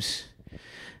 sometimes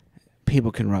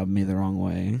people can rub me the wrong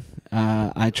way.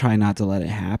 I try not to let it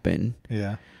happen.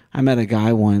 Yeah. I met a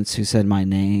guy once who said my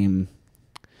name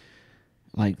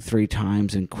like 3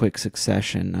 times in quick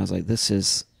succession. I was like,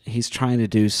 he's trying to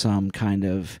do some kind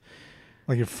of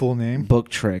like your full name book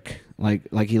trick.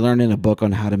 Like he learned in a book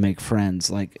on how to make friends,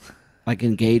 like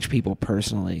engage people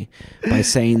personally by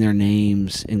saying their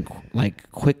names in like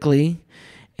quickly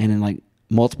and in like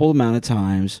multiple amount of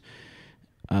times,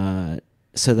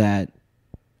 so that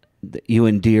you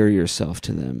endear yourself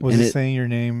to them. Was it saying your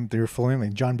name, their full name,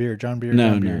 like John Beer?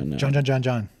 No.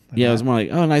 John. Yeah, it was more like,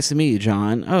 oh, nice to meet you,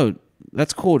 John. Oh,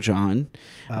 that's cool, John.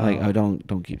 Like, oh,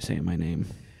 don't keep saying my name.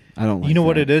 I don't like You know that.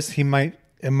 what it is? It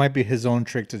might be his own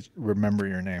trick to remember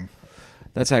your name.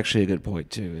 That's actually a good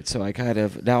point, too. So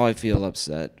now I feel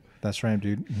upset. That's right,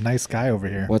 dude. Nice guy over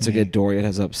here. What's a good Dorian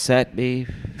has upset me.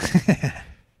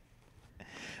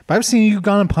 But I've seen you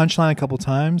gone on Punchline a couple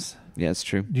times. Yeah, it's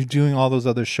true. You're doing all those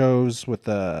other shows with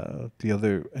the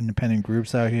other independent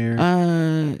groups out here.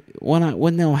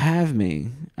 When they'll have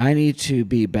me, I need to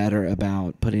be better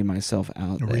about putting myself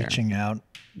out there. Reaching out.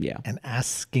 Yeah. And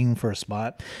asking for a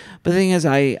spot. But the thing is,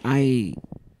 I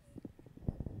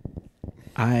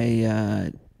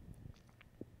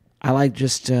like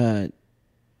just there's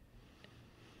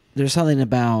something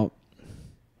about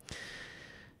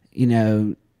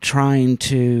trying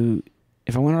to,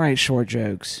 if I want to write short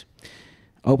jokes,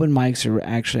 open mics are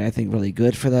actually, I think, really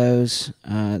good for those.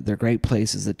 They're great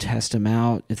places to test them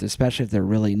out, especially if they're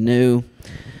really new.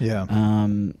 Yeah.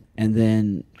 And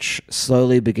then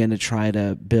slowly begin to try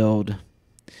to build.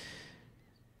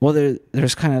 Well,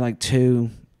 there's kind of like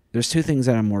there's two things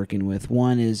that I'm working with.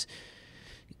 One is,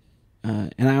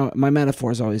 my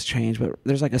metaphors always change, but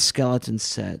there's like a skeleton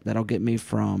set that'll get me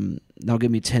 10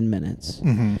 minutes.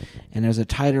 Mm-hmm. And there's a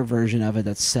tighter version of it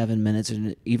that's 7 minutes, and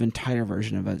an even tighter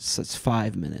version of it that's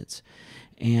 5 minutes.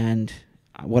 And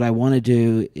what I want to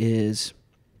do is,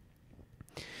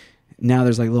 now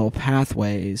there's like little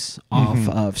pathways off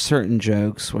of certain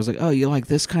jokes where it's like, oh, you like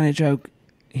this kind of joke?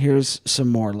 Here's some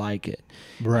more like it.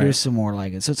 Right. Here's some more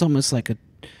like it. So it's almost like a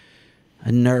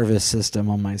nervous system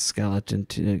on my skeleton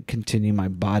to continue my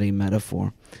body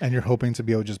metaphor. And you're hoping to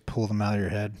be able to just pull them out of your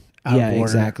head? Yeah,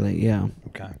 exactly. Yeah.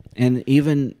 Okay. And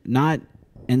even not,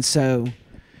 and so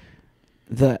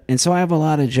I have a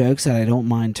lot of jokes that I don't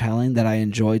mind telling, that I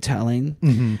enjoy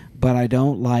telling, but I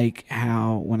don't like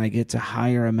how when I get to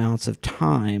higher amounts of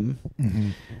time,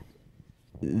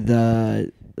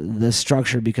 the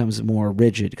structure becomes more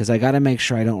rigid because I got to make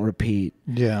sure I don't repeat.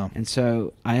 Yeah. And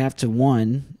so I have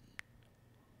to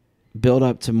build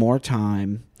up to more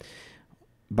time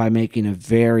by making a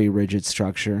very rigid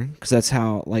structure, because that's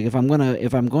how, like, if I'm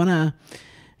gonna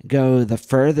go the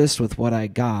furthest with what I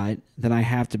got, then I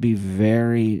have to be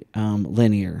very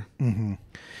linear.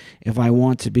 If I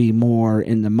want to be more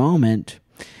in the moment,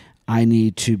 I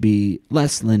need to be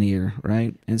less linear,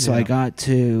 right? And so I got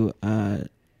to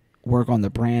work on the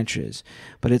branches,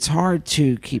 but it's hard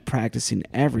to keep practicing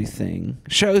everything.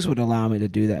 Shows would allow me to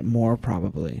do that more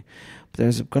probably, but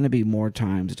there's going to be more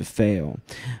times to fail.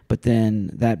 But then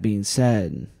that being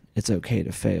said, it's okay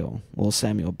to fail. Well,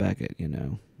 Samuel Beckett,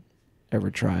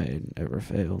 ever tried, ever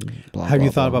failed. Blah, Have blah,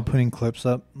 you thought blah. about putting clips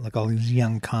up, like all these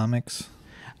young comics?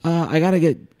 I got to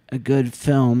get a good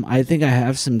film. I think I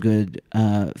have some good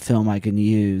film I can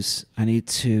use. I need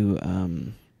to...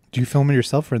 do you film it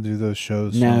yourself or do those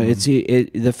shows? No,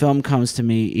 the film comes to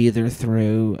me either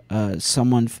through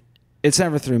someone. It's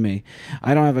never through me.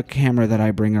 I don't have a camera that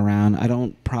I bring around. I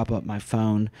don't prop up my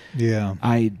phone. Yeah.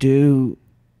 I do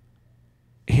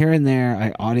here and there.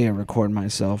 I audio record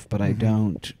myself, but I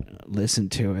don't listen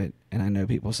to it. And I know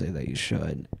people say that you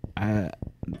should. I'm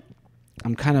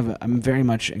very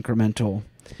much incremental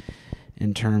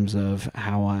in terms of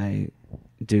how I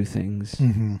do things.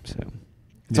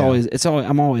 So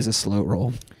I'm always a slow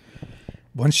roll.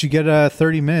 Once you get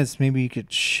 30 minutes, maybe you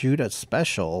could shoot a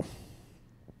special.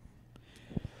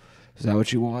 Is that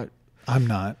what you want? I'm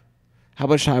not. How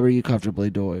much time are you comfortably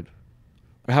doing?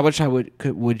 How much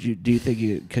do you think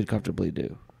you could comfortably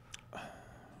do?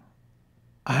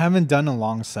 I haven't done a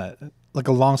long set. Like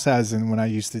a long set as in when I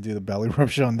used to do the belly rub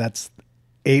show, and that's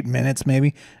 8 minutes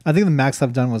maybe. I think the max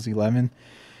I've done was 11.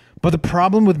 But the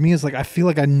problem with me is like I feel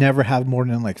like I never have more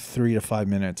than like 3 to 5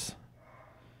 minutes.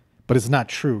 But it's not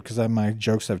true because my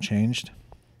jokes have changed.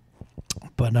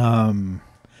 But I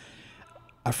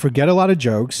forget a lot of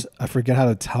jokes. I forget how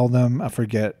to tell them. I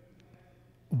forget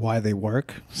why they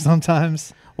work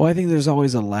sometimes. Well, I think there's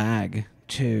always a lag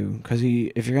too, because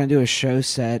if you're gonna do a show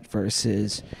set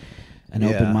versus an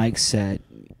open mic set,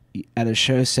 at a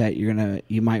show set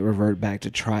you might revert back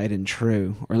to tried and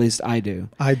true, or at least I do.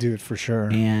 I do it for sure.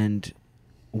 And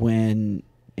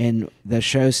the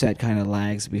show set kind of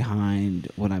lags behind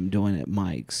what I'm doing at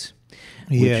mics,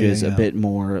 which is a bit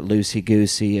more loosey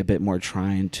goosey, a bit more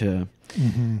trying to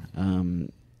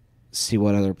see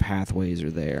what other pathways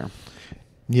are there.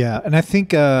 Yeah, and I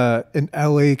think in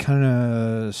LA kind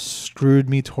of screwed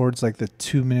me towards like the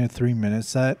 2 minute, 3 minute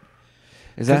set.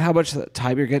 Is that how much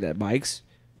time you're getting at mics?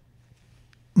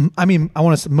 I mean, I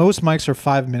want to. Most mics are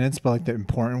 5 minutes, but like the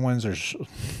important ones are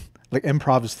like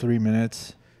improv is 3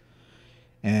 minutes,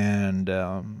 and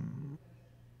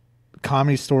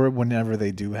Comedy Store whenever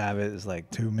they do have it is like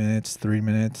 2 minutes, 3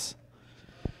 minutes.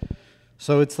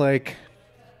 So it's like.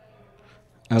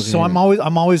 Okay. So I'm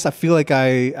always. I feel like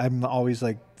I'm always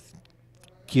like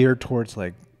geared towards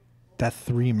like that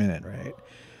 3 minute, right?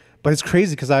 But it's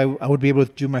crazy because I would be able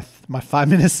to do my 5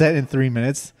 minute set in 3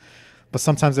 minutes, but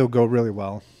sometimes it will go really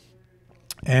well.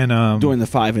 And doing the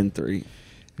 5 and 3.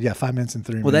 Yeah, 5 minutes and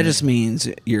 3 minutes. Well, that just means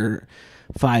your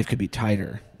 5 could be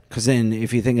tighter. Because then,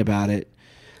 if you think about it,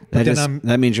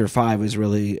 that means your 5 is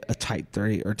really a tight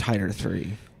 3 or tighter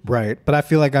 3. Right, but I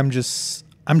feel like I'm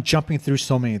jumping through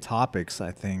so many topics.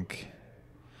 I think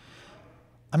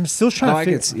I'm still trying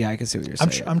to figure. I can see what you're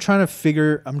saying. I'm trying to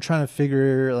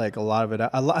figure like a lot of it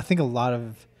out. I think a lot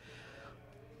of.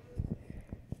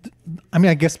 I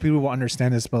mean, I guess people will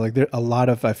understand this, but like there a lot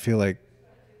of I feel like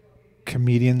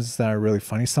comedians that are really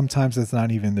funny. Sometimes it's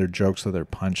not even their jokes or their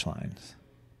punchlines.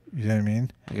 You know what I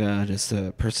mean? Like just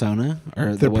a persona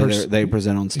or the way they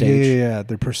present on stage. Yeah,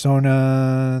 their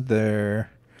persona.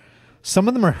 Some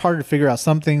of them are hard to figure out.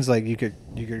 Some things like you could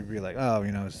be like, oh,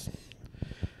 you know, it's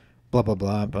blah blah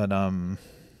blah. But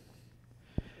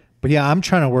yeah, I'm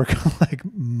trying to work on like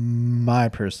my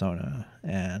persona,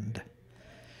 and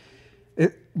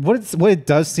what it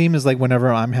does seem is like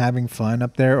whenever I'm having fun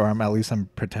up there, or I'm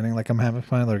pretending like I'm having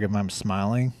fun, like if I'm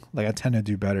smiling, like I tend to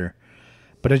do better.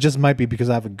 But it just might be because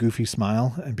I have a goofy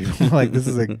smile and people are like, this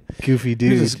is a goofy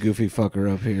dude. Who's this goofy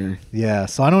fucker up here? Yeah.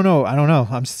 So I don't know.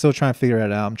 I'm still trying to figure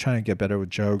it out. I'm trying to get better with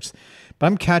jokes. But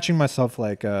I'm catching myself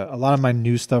like a lot of my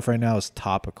new stuff right now is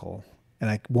topical.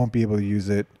 And I won't be able to use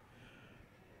it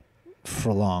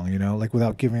for long, you know, like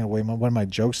without giving away what my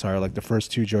jokes are. Like the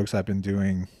first 2 jokes I've been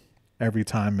doing every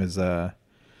time is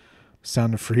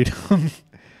Sound of Freedom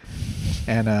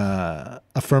and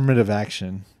affirmative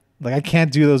action. Like I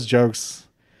can't do those jokes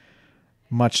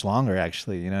much longer,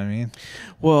 actually. You know what I mean?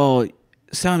 Well,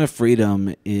 Sound of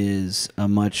Freedom is a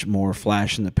much more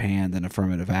flash in the pan than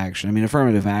affirmative action. I mean,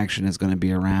 affirmative action is going to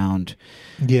be around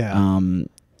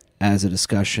as a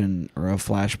discussion or a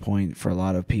flashpoint for a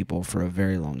lot of people for a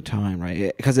very long time,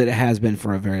 right? Because it has been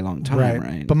for a very long time,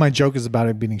 right? But my joke is about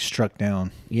it being struck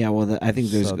down. Yeah, well, I think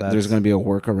there's going to be a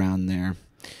workaround there.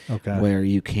 Okay. Where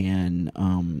you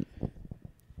can,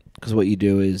 because what you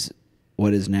do is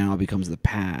what is now becomes the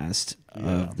past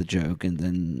of the joke, and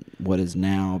then what is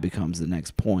now becomes the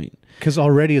next point. Because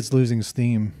already it's losing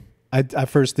steam. I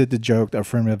first did the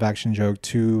affirmative action joke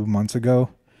 2 months ago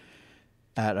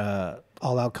at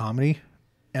All Out Comedy,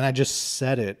 and I just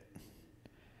said it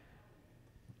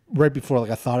right before, like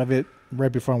I thought of it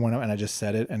right before I went up, and I just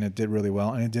said it, and it did really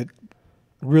well. And it did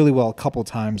really well a couple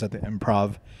times at the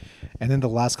Improv, and then the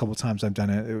last couple times I've done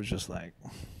it, it was just like,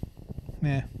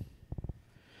 meh.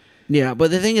 Yeah,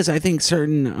 but the thing is, I think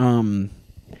certain,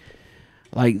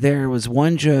 like there was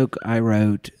one joke I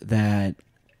wrote that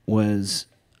was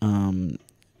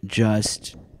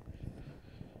just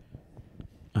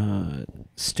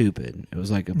stupid. It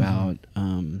was like about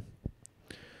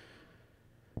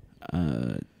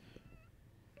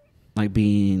like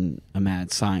being a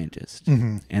mad scientist,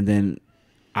 and then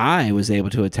I was able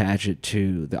to attach it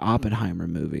to the Oppenheimer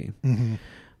movie,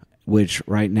 which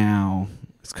right now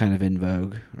is kind of in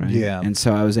vogue, right? Yeah. And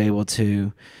so I was able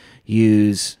to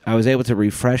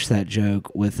refresh that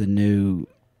joke with a new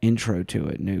intro to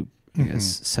it, I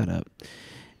guess, setup.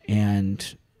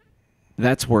 And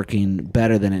that's working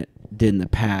better than it did in the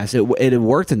past. It had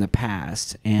worked in the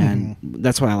past, and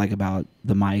that's what I like about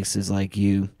the mics is like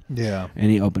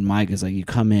any open mic is like you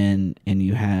come in and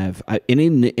you have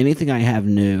anything I have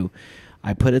new,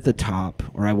 I put at the top,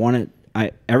 or I want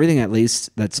it. Everything at least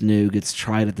that's new gets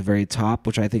tried at the very top,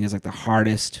 which I think is like the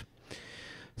hardest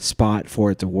spot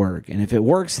for it to work. And if it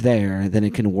works there, then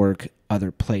it can work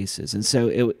other places. And so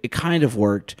it kind of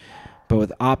worked, but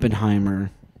with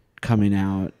Oppenheimer coming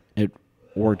out, it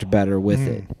worked better with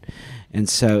it. And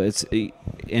so it's,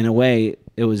 in a way,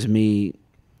 it was me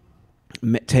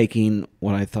taking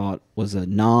what I thought was a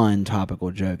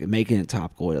non-topical joke and making it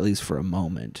topical, at least for a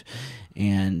moment.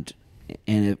 And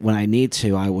when I need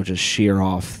to, I will just shear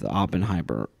off the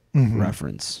Oppenheimer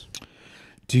reference.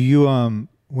 Do you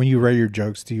when you write your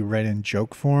jokes, do you write in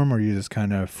joke form, or you just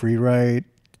kind of free write?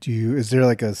 Is there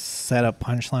like a setup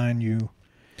punchline?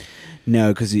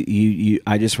 No, because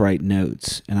I just write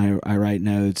notes, and I write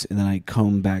notes, and then I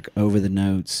comb back over the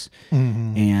notes,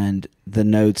 and the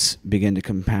notes begin to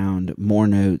compound more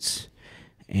notes,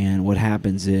 and what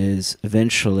happens is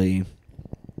eventually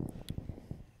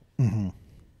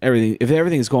if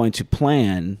everything is going to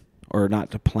plan, or not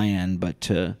to plan, but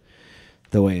to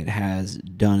the way it has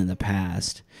done in the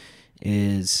past,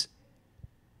 is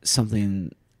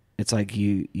something. It's like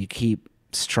you keep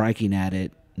striking at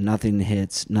it. Nothing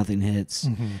hits.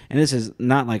 And this is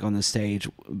not like on the stage,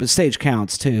 but stage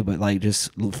counts too, but like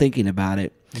just thinking about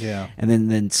it. Yeah. And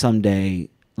then someday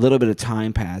a little bit of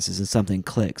time passes and something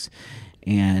clicks,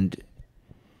 and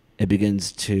it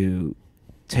begins to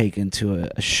take into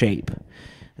a shape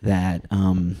that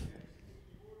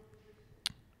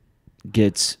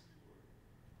gets,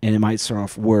 and it might start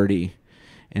off wordy,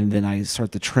 and then I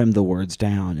start to trim the words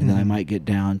down, and then I might get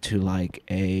down to like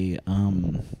a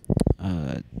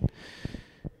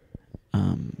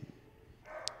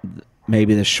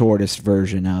maybe the shortest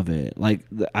version of it. Like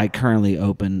I currently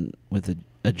open with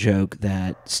a joke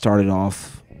that started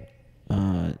off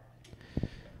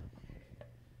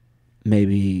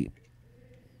maybe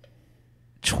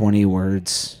 20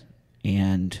 words,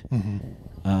 and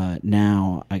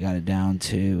now I got it down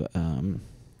to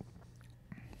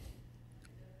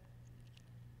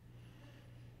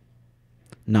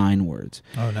 9 words.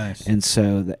 Oh, nice. And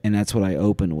so, and that's what I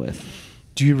open with.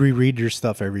 Do you reread your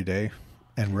stuff every day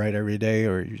and write every day,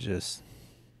 or you just...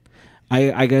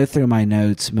 I go through my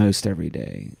notes most every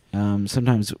day.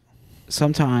 Sometimes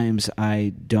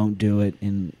I don't do it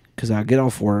because I'll get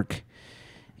off work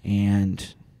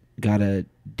and gotta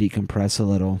decompress a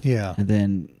little. Yeah. And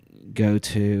then go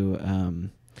to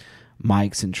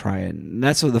mics and try it. And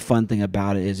that's what the fun thing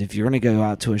about it is, if you're going to go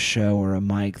out to a show or a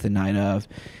mic the night of,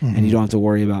 and you don't have to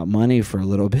worry about money for a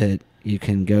little bit, you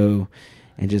can go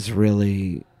and just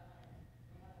really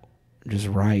just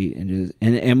write and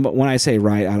when I say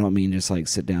write, I don't mean just like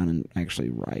sit down and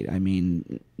actually write. I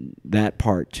mean that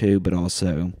part too, but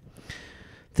also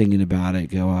thinking about it,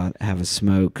 go out, have a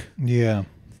smoke. Yeah.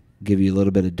 Give you a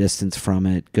little bit of distance from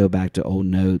it, go back to old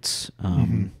notes.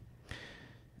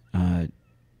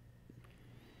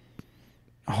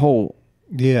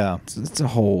 It's a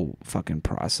whole fucking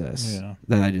process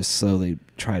that I just slowly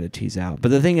try to tease out. But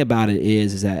the thing about it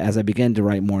is that as I begin to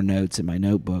write more notes in my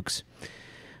notebooks,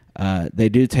 they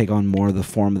do take on more of the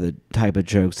form of the type of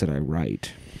jokes that I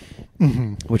write,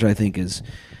 which I think is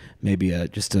maybe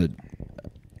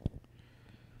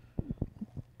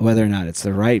whether or not it's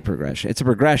the right progression. It's a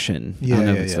progression. I don't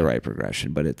know if it's the right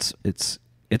progression, but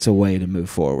it's a way to move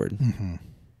forward.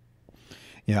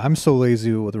 Yeah, I'm so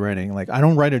lazy with writing. Like, I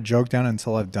don't write a joke down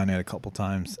until I've done it a couple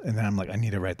times, and then I'm like, I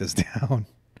need to write this down.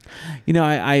 You know,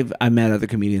 I met other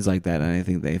comedians like that, and I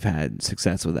think they've had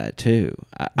success with that too.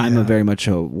 I'm a very much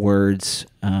a words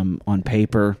on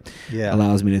paper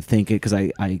allows me to think it, because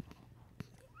I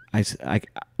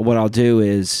what I'll do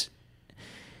is,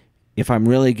 if I'm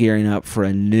really gearing up for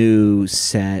a new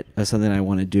set of something I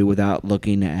want to do without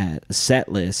looking at a set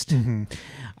list,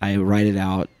 I write it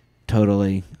out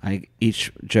totally.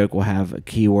 Each joke will have a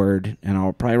keyword, and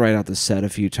I'll probably write out the set a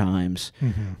few times,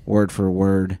 word for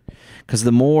word. Because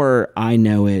the more I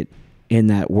know it in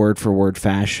that word for word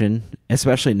fashion,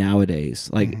 especially nowadays,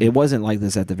 like it wasn't like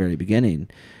this at the very beginning,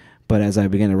 but as I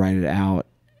began to write it out,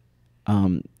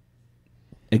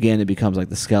 again, it becomes like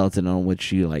the skeleton on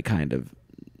which you like kind of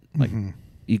like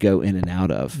you go in and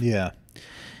out of. Yeah.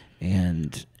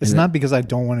 And it's not because I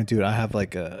don't want to do it. I have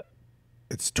like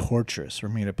it's torturous for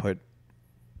me to put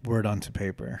word onto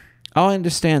paper. Oh, I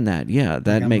understand that. Yeah,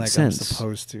 that makes sense. I'm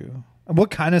supposed to.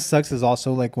 What kind of sucks is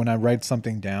also like when I write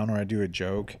something down or I do a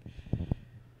joke,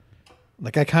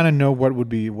 like I kind of know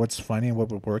what's funny and what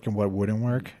would work and what wouldn't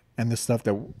work, and the stuff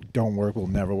that don't work will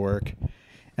never work.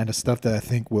 and the stuff that I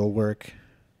think will work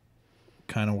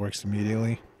kind of works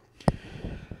immediately.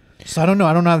 So I don't know.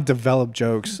 I don't know how to develop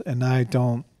jokes, and I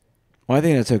don't. Well, I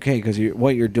think that's okay because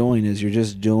what you're doing is you're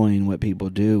just doing what people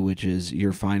do, which is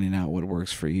you're finding out what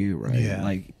works for you, right? Yeah.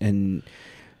 Like, and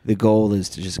the goal is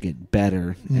to just get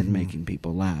better at making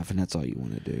people laugh, and that's all you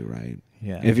want to do, right?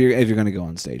 Yeah. If you're going to go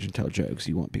on stage and tell jokes,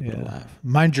 you want people to laugh.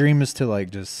 My dream is to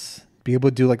like just be able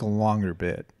to do like a longer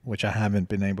bit, which I haven't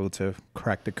been able to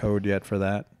crack the code yet for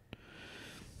that.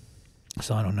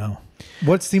 So I don't know.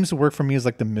 What seems to work for me is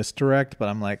like the misdirect, but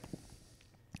I'm like,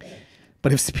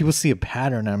 but if people see a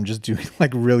pattern, I'm just doing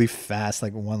like really fast,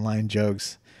 like one line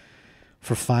jokes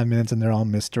for 5 minutes and they're all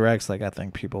misdirects. Like I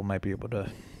think people might be able to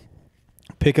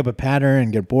pick up a pattern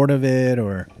and get bored of it,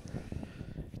 or,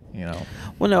 you know.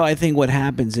 Well, no, I think what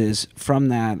happens is from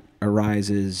that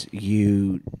arises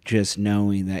you just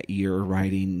knowing that you're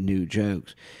writing new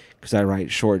jokes. Because I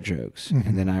write short jokes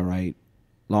and then I write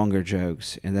longer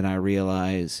jokes, and then I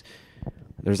realize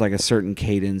there's like a certain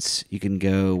cadence you can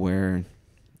go where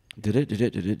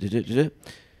and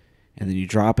then you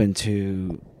drop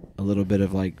into a little bit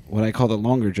of like what I call the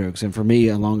longer jokes. And for me,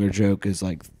 a longer joke is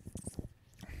like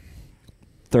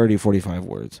 30, 45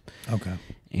 words. Okay.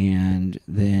 And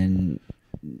then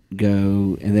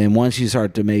once you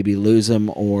start to maybe lose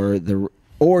them, or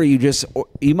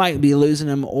you might be losing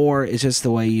them, or it's just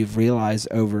the way you've realized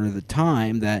over the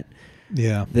time that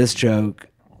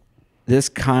this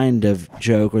kind of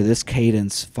joke or this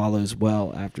cadence follows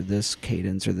well after this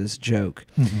cadence or this joke,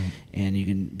 and you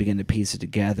can begin to piece it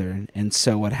together. And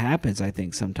so what happens, I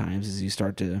think, sometimes is you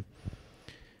start to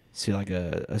see like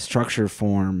a structure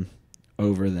form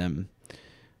over them,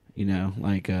 you know,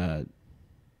 like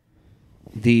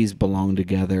these belong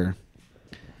together.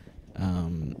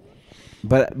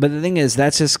 But the thing is,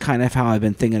 that's just kind of how I've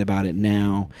been thinking about it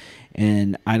now,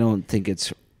 and I don't think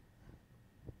it's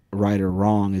right or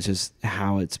wrong. It's just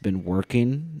how it's been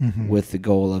working with the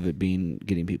goal of it being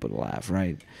getting people to laugh,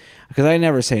 right? Because I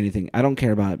never say anything. I don't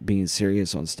care about being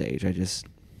serious on stage. I just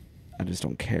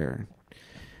don't care.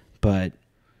 But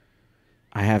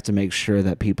I have to make sure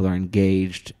that people are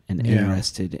engaged and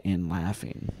interested in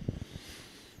laughing.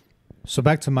 So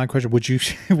back to my question: would you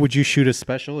shoot a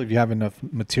special if you have enough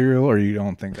material, or you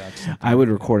don't think that's something? I would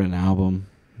record an album.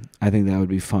 I think that would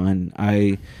be fun.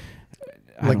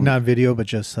 Like not video, but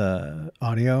just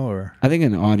audio, or I think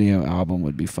an audio album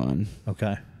would be fun.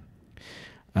 Okay.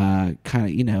 Kind of,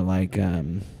 you know, like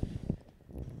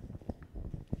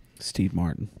Steve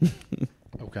Martin.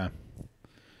 Okay.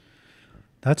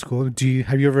 That's cool.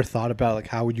 Have you ever thought about like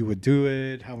how you would do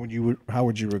it? How would you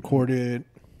record it?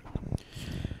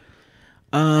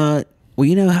 Well,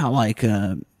 you know how like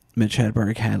Mitch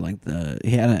Hedberg had like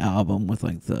he had an album with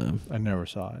like I never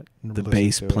saw it. The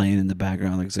bass playing in the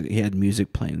background. Like he had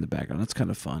music playing in the background. That's kind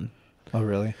of fun. Oh,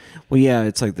 really? Well, yeah.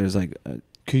 It's like there's like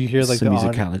could you hear like some the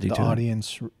musicality the to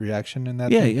audience reaction in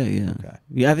that? Yeah, thing? yeah. Okay.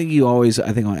 Yeah, I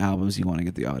think on albums you want to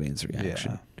get the audience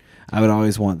reaction. Yeah. I would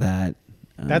always want that.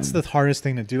 That's the hardest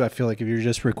thing to do. I feel like if you're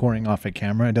just recording off a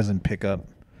camera, it doesn't pick up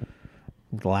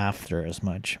laughter as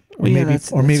much, or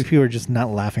maybe people are just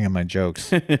not laughing at my jokes.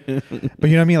 But you know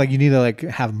what I mean? Like you need to like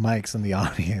have mics in the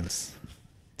audience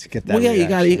to get that. Well, yeah,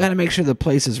 reaction. you got to make sure the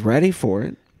place is ready for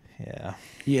it. Yeah.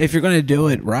 If you're going to do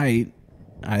it right,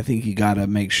 I think you got to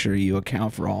make sure you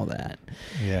account for all that.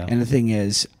 Yeah. And the thing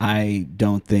is, I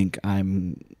don't think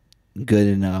I'm good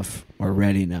enough or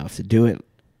ready enough to do it.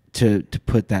 To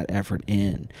put that effort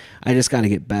in, I just got to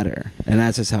get better, and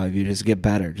that's just how I view it. Just get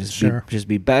better, just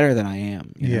be better than I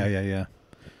am. You know?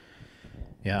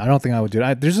 Yeah. I don't think I would do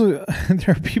it. There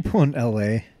are people in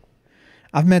LA.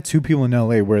 I've met 2 people in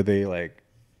LA where they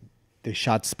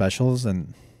shot specials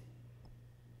and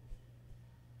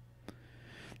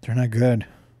they're not good.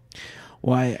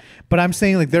 Why? But I'm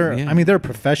saying like there are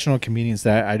professional comedians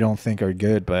that I don't think are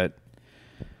good, but.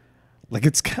 Like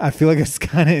I feel like it's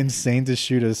kind of insane to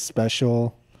shoot a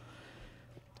special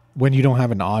when you don't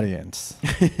have an audience.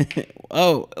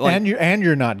 Oh, like, and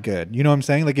you're not good. You know what I'm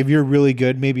saying? Like if you're really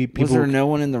good, maybe people. Was there no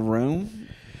one in the room?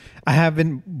 I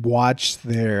haven't watched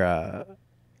their. I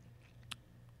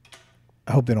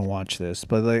hope they don't watch this,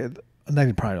 but they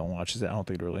probably don't watch this. I don't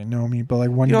think they really know me. But like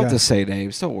one, you don't have to say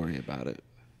names. Don't worry about it.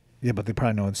 Yeah, but they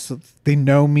probably know. They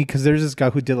know me because there's this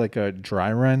guy who did like a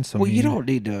dry run. So you don't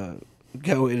need to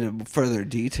go into further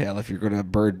detail if you're going to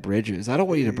burn bridges. I don't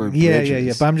want you to burn bridges.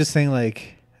 Yeah. But I'm just saying,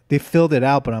 like, they filled it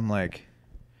out, but I'm like,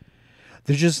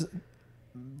 it's just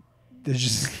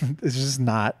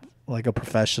not like a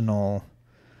professional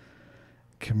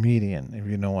comedian, if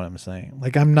you know what I'm saying.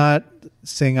 Like, I'm not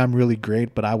saying I'm really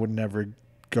great, but I would never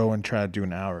go and try to do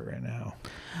an hour right now.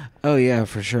 Oh yeah,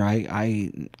 for sure. I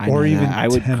Or know even that. I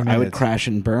would 10 I would minutes. crash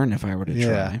and burn if I were to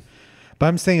try. But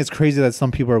I'm saying it's crazy that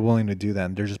some people are willing to do that.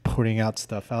 And they're just putting out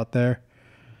stuff out there.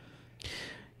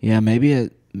 Yeah, maybe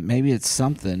it's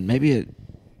something. I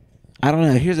don't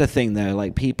know. Here's the thing though,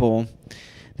 like people,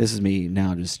 this is me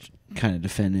now just kind of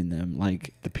defending them.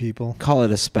 Like The people. call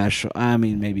it a special. I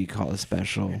mean, maybe call it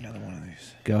special. Another one of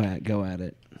these. Go at it.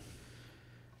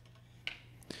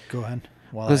 Go ahead.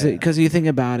 Because you think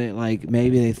about it, like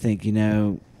maybe they think,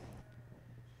 I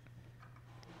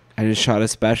just shot a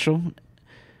special.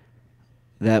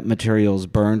 That material's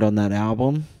burned on that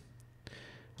album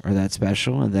or that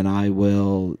special, and then I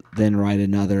will then write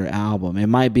another album. It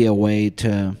might be a way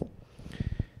to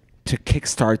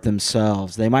kickstart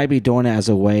themselves. They might be doing it as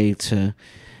a way to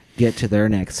get to their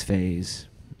next phase.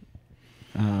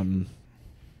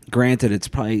 Granted,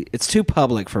 it's too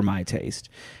public for my taste,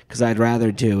 because I'd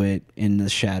rather do it in the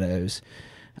shadows,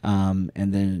 and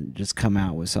then just come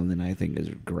out with something I think is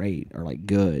great or like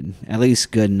good, at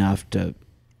least good enough to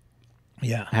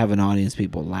have an audience,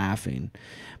 people laughing.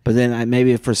 But then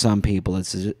maybe for some people,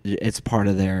 it's part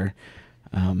of their,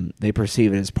 they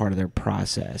perceive it as part of their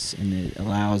process, and it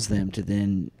allows them to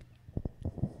then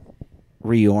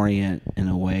reorient in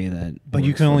a way that. But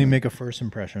you can only make a first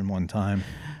impression one time.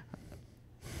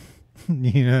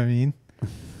 You know what I mean?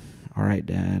 All right,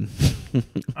 Dad.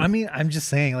 I mean, I'm just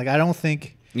saying, like, I don't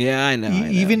think. Yeah, I know.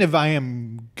 Even if I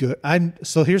am good,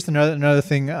 so here's another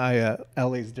thing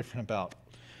LA is different about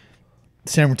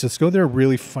San Francisco. They're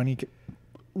really funny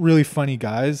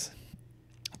guys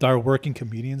that are working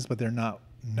comedians, but they're not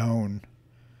known.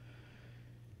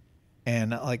 And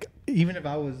like, even if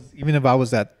I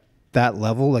was at that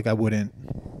level, like I wouldn't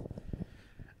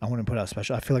put out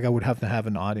special. I feel like I would have to have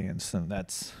an audience, and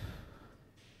that's.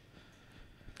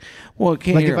 Well, like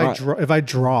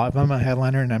if I'm a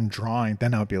headliner and I'm drawing,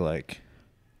 then I would be like,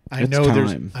 I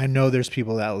know there's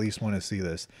people that at least want to see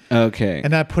this. Okay.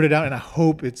 And I put it out and I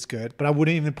hope it's good, but I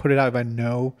wouldn't even put it out if I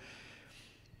know,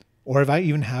 or if I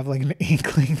even have like an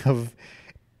inkling of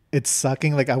it's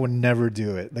sucking. Like I would never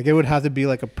do it. Like it would have to be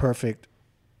like a perfect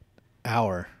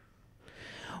hour.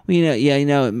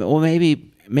 Well, well,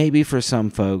 maybe for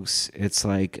some folks it's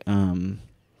like,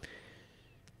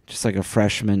 just like a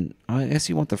freshman. I guess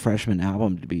you want the freshman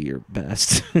album to be your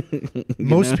best.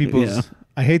 Most people's,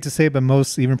 I hate to say it, but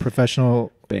most even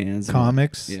professional bands,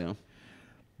 comics,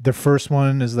 the first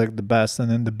one is like the best,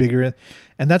 and then the bigger,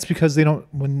 and that's because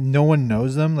when no one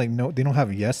knows them, like they don't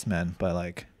have yes men, but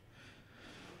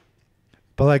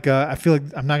I feel like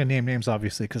I'm not gonna name names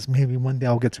obviously, because maybe one day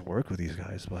I'll get to work with these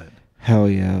guys, but hell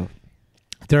yeah,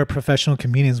 there are professional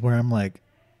comedians where I'm like,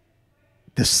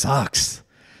 this sucks.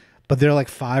 But they're like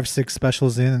 5-6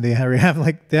 specials in, and they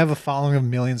have a following of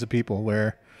millions of people.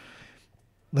 Where,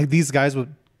 like, these guys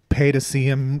would pay to see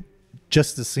him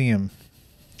just to see him.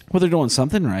 Well, they're doing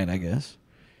something right, I guess.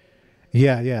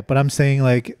 Yeah. But I'm saying,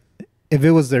 like, if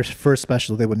it was their first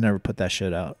special, they would never put that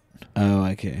shit out. Oh,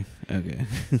 okay.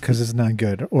 Because it's not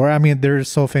good. Or I mean, they're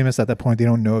so famous at that point, they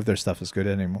don't know if their stuff is good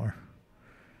anymore.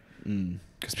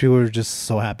 Because people are just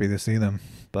so happy to see them,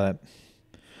 but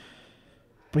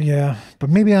yeah, but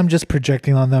maybe I'm just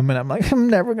projecting on them, and I'm like, I'm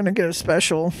never gonna get a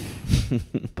special.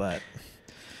 but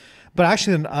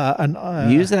actually,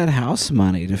 use that house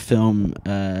money to film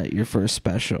your first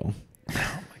special.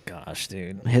 Oh my gosh,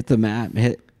 dude! Hit the map,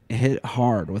 hit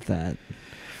hard with that.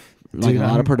 Like dude, a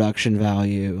lot of production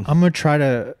value. I'm gonna try.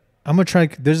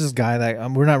 There's this guy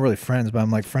that we're not really friends, but I'm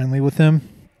like friendly with him.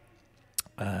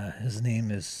 His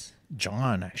name is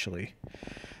John, actually.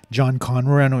 John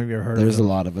Conroy. I don't know if you've ever heard of him. There's a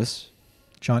lot of us.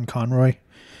 John Conroy,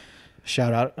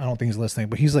 shout out. I don't think he's listening,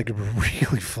 but he's like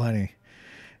really funny.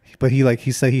 But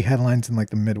he said he headlines in like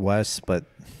the Midwest, but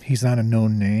he's not a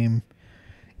known name,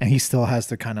 and he still has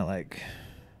to kind of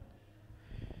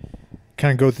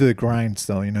go through the grind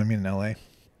still. You know what I mean? In LA.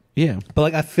 Yeah. But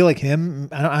like I feel like him.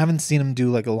 I haven't seen him do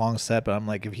like a long set, but I'm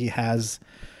like, if he has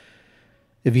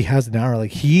an hour, like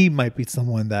he might be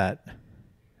someone that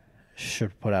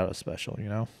should put out a special. You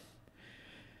know.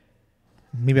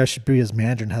 Maybe I should be his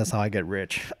manager, and that's how I get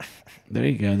rich. There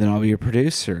you go. Then I'll be your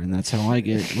producer, and that's how I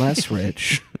get less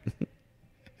rich.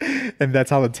 And that's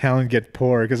how the talent get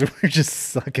poor, because we're just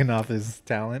sucking off his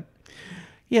talent.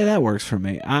 Yeah, that works for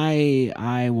me.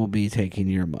 I will be taking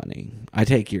your money. I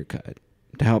take your cut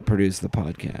to help produce the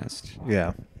podcast.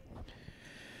 Yeah.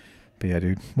 But yeah,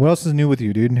 dude. What else is new with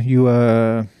you, dude?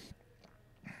 You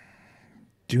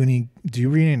do you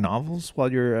read any novels while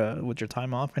you're with your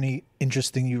time off? Anything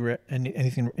interesting you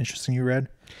read?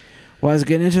 Well, I was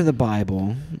getting into the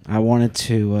Bible. I wanted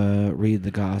to read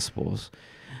the Gospels.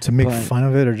 To make But fun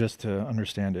of it or just to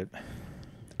understand it?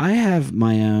 I have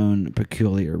my own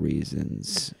peculiar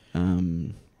reasons.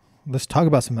 Let's talk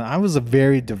about something. I was a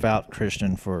very devout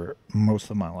Christian for most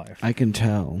of my life. I can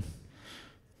tell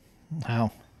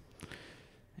How?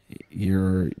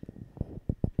 your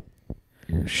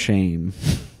shame.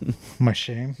 My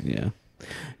shame? Yeah.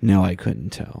 No, I couldn't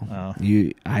tell. Oh.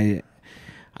 I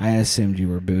assumed you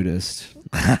were Buddhist.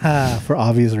 For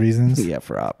obvious reasons? Yeah,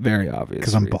 for very obvious.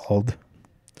 Because I'm bald?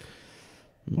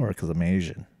 Or because I'm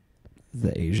Asian?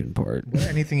 The Asian part.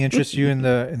 Anything interest you in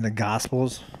the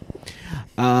Gospels?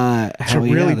 To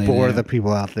really bore the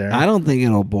people out there. I don't think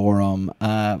it'll bore them,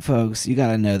 folks. You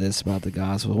got to know this about the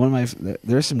Gospel.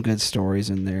 There's some good stories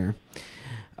in there.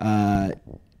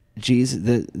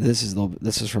 Jesus,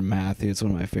 this is from Matthew. It's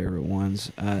one of my favorite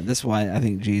ones. This is why I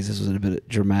think Jesus was a bit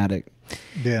dramatic.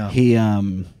 Yeah.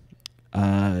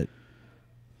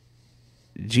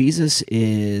 Jesus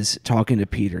is talking to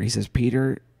Peter. He says,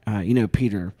 Peter,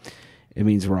 Peter, it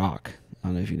means rock. I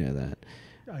don't know if you know that.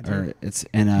 I do.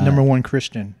 Or number one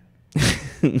Christian.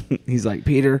 He's like,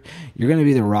 Peter, you're going to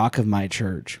be the rock of my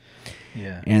church.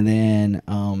 Yeah. And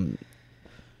then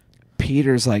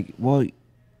Peter's like, well,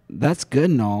 that's good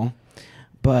and all,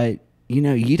 but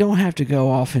you don't have to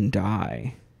go off and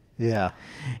die. Yeah.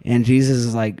 And Jesus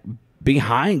is like,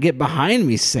 get behind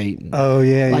me, Satan. Oh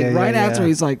yeah. Like yeah, right yeah, after yeah.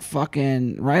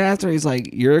 he's like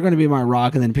you're going to be my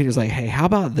rock. And then Peter's like, hey, how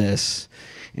about this?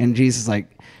 And Jesus is like,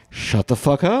 shut the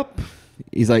fuck up.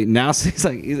 He's like,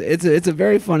 it's a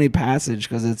very funny passage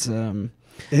because it's, it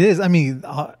is. I mean,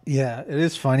 yeah, it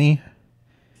is funny.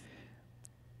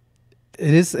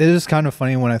 It is kind of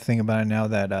funny when I think about it now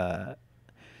that,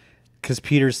 because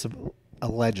Peter's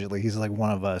allegedly, he's like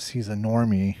one of us. He's a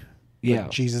normie. Yeah.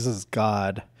 Jesus is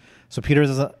God. So Peter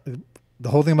is the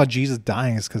whole thing about Jesus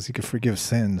dying is because he could forgive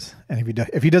sins. And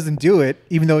if he doesn't do it,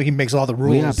 even though he makes all the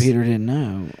rules. Well, yeah, Peter didn't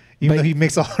know. Even though he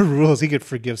makes all the rules, he could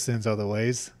forgive sins other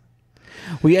ways.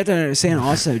 Well, you have to understand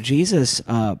also, Jesus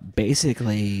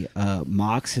basically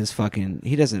mocks his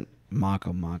he doesn't mock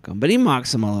him, but he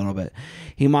mocks him a little bit.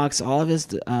 He mocks all of his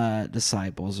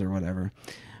disciples or whatever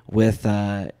with,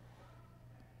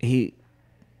 he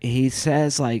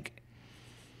says like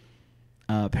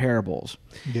parables.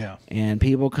 Yeah. And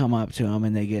people come up to him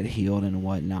and they get healed and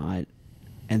whatnot.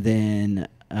 And then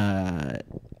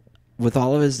with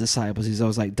all of his disciples, he's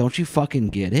always like, don't you fucking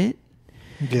get it?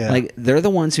 Yeah. Like they're the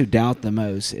ones who doubt the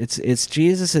most. It's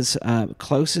Jesus's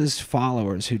closest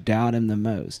followers who doubt him the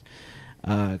most,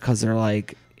 because they're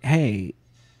like, "Hey,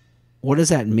 what does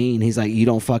that mean?" He's like, "You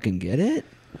don't fucking get it."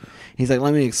 He's like,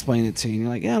 "Let me explain it to you." And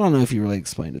you're like, "Yeah, I don't know if you really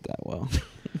explained it that well."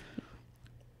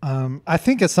 I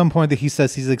think at some point that he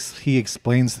says he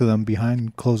explains to them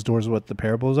behind closed doors what the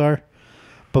parables are.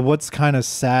 But what's kind of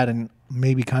sad and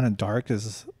maybe kind of dark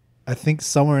is, I think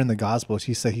somewhere in the Gospels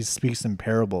he said he speaks in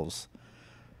parables.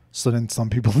 So then some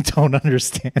people don't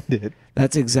understand it.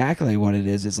 That's exactly what it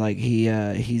is. It's like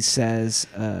he says,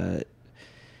 and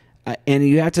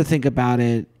you have to think about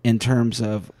it in terms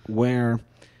of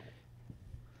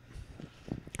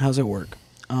how's it work?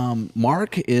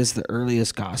 Mark is the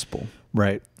earliest gospel.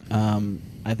 Right.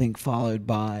 I think followed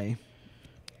by,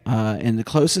 and the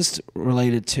closest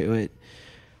related to it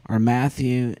are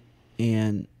Matthew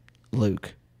and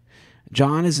Luke.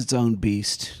 John is its own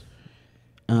beast.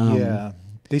 Yeah.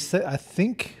 They say, I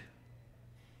think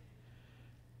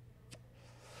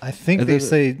they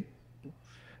say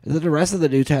the rest of the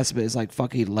New Testament is like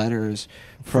fucking letters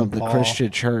from the Paul. Christian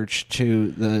church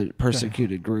to the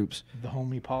persecuted groups. The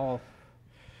homie Paul.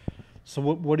 So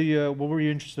what were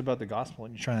you interested about the gospel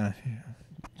and you're trying to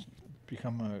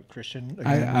become a Christian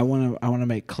again? I want to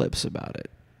make clips about it.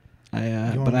 But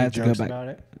I have to go back. About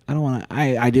it? I don't want to.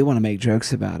 I do want to make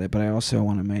jokes about it, but I also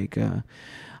want to make.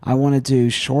 I want to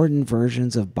do shortened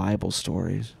versions of Bible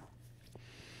stories.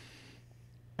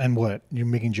 And what you're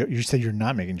making jokes? You said you're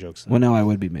not making jokes. Well, no, I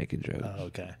would be making jokes. Oh,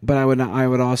 okay. But I would not. I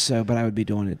would also. But I would be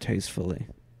doing it tastefully.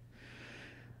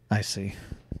 I see.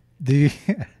 This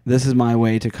is my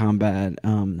way to combat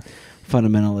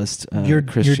fundamentalist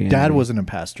Christianity. Your dad wasn't a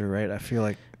pastor, right? I feel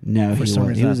like no,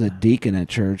 he was a deacon at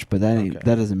church, but that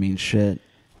doesn't mean shit.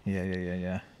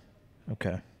 Yeah.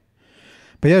 Okay.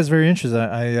 But yeah, it's very interesting.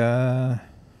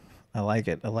 I like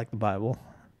it. I like the Bible.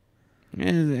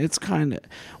 It's kind of,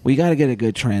 we got to get a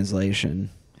good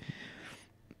translation.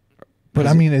 But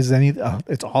I mean,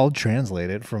 it's all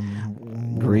translated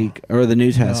from Greek, or the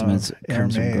New Testament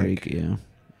comes from Aramaic. Greek. Yeah.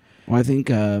 Well, I think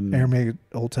Aramaic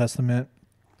Old Testament.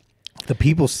 The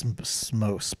people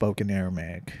spoke in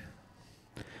Aramaic.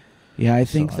 Yeah, I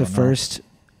think So, the first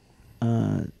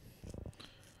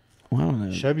Well, I don't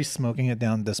know. Should I be smoking it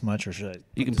down this much, or should I?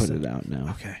 You can put it out now.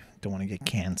 Okay. Don't want to get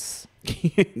cancer.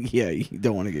 Yeah, you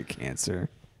don't want to get cancer.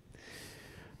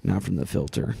 Not from the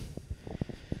filter.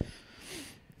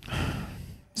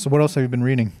 So what else have you been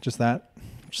reading? Just that?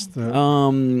 Just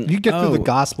the. You get through the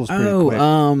Gospels pretty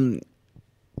quick.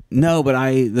 No, but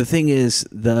the thing is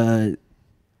the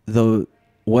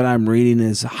what I'm reading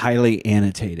is highly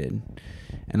annotated,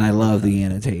 and I love the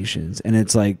annotations, and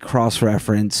it's like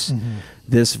cross-reference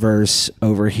this verse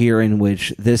over here in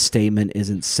which this statement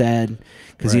isn't said,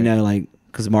 because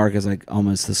because Mark is like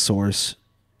almost the source,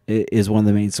 is one of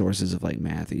the main sources of like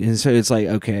Matthew, and so it's like,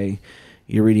 okay,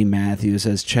 you're reading Matthew, it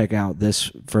says check out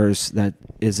this verse that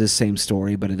is this same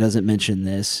story, but it doesn't mention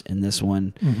this in this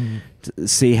one. To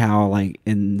see how like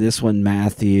in this one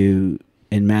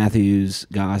in Matthew's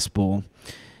gospel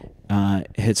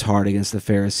hits hard against the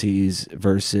Pharisees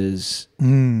versus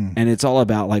and it's all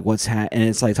about like and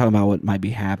it's like talking about what might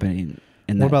be happening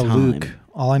in that time. What about Luke?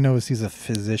 All I know is he's a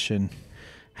physician.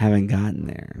 Haven't gotten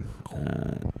there.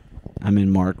 I'm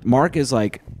in Mark. Mark is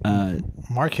like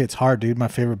Mark hits hard, dude. My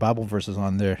favorite Bible verse is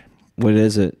on there. What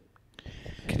is it?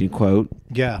 Can you quote?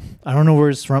 Yeah, I don't know where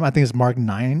it's from. I think it's Mark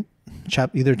 9. I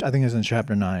think it's in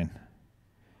chapter 9.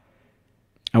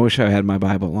 I wish I had my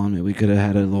Bible on me. We could have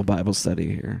had a little Bible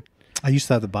study here. I used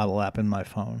to have the Bible app in my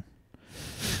phone.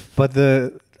 But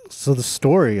the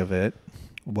story of it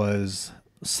was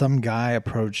some guy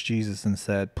approached Jesus and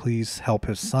said, please help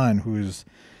his son,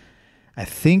 I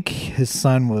think his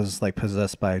son was like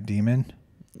possessed by a demon.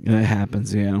 That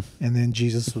happens, yeah. And then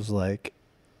Jesus was like,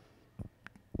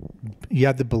 you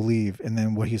have to believe. And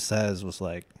then what he says was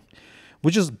like,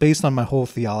 which is based on my whole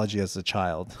theology as a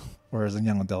child or as a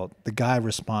young adult. The guy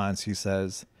responds, he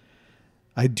says,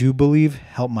 I do believe,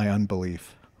 help my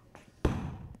unbelief.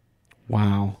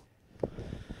 Wow.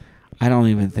 I don't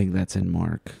even think that's in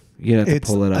Mark. You have to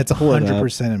pull it up. It's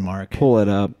 100% in Mark. Pull it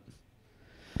up.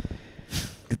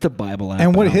 Get the Bible app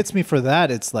And what out. hits me for that,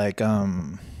 it's like,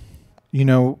 I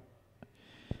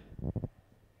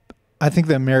think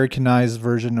the Americanized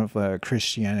version of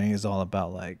Christianity is all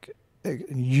about like, right?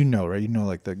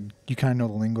 Like you kind of know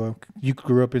the lingo. You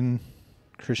grew up in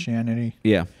Christianity.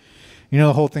 Yeah. You know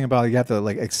the whole thing about you have to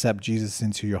like accept Jesus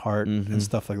into your heart and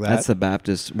stuff like that. That's the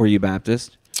Baptist. Were you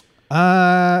Baptist?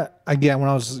 Again, when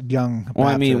I was young. Well,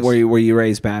 Baptist. I mean, were you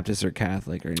raised Baptist or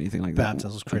Catholic or anything like that?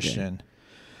 Baptist was Christian.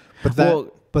 Okay.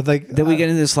 But did we get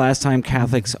into this last time?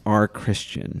 Catholics are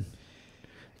Christian.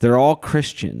 They're all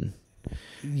Christian.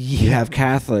 Yeah. You have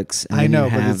Catholics and then you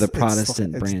have the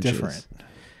Protestant branches. It's different.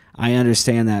 I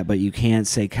understand that, but you can't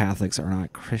say Catholics are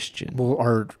not Christian. Well,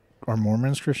 are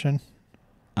Mormons Christian?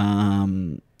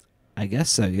 I guess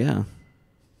so, yeah.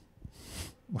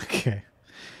 Okay.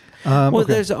 Okay.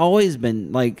 There's always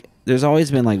been like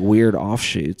weird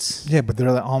offshoots. Yeah, but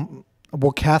they're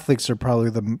Catholics are probably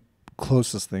the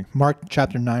closest thing. Mark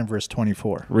chapter 9 verse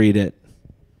 24. Read it.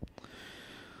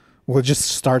 Well, it just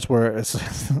starts where it's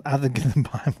I have to get the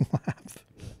Bible app.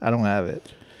 I don't have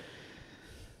it.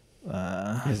 You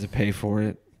have to pay for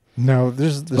it. No,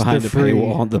 there's behind the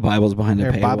paywall. The Bible's behind the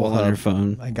paywall on your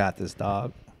phone. I got this,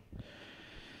 dog.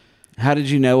 How did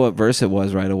you know what verse it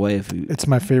was right away? It's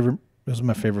my favorite. It was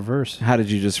my favorite verse. How did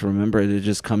you just remember it? Did it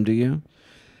just come to you?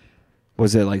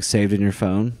 Was it like saved in your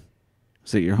phone?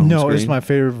 Was it your home screen? No, it's my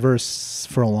favorite verse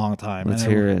for a long time. Let's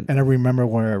hear it. And I remember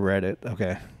where I read it.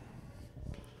 Okay.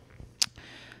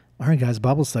 All right, guys,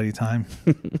 Bible study time.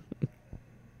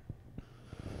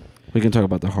 We can talk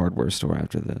about the hardware store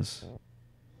after this.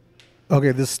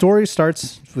 Okay, the story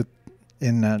starts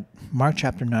in Mark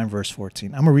chapter 9, verse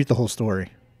 14. I'm going to read the whole story.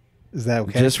 Is that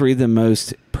okay? Just read the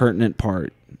most pertinent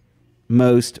part.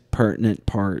 Most pertinent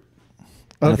part.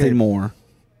 Okay. Nothing more.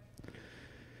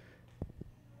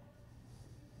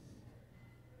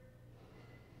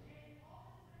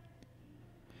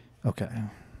 Okay.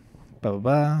 Blah, blah,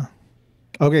 blah.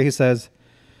 Okay, he says,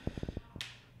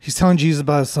 he's telling Jesus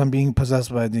about his son being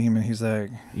possessed by a demon. He's like,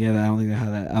 yeah, I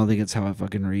don't think it's how it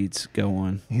fucking reads. Go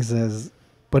on. He says,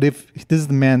 this is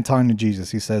the man talking to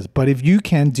Jesus. He says, but if you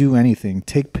can do anything,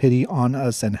 take pity on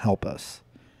us and help us.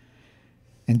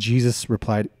 And Jesus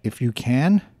replied, if you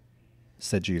can,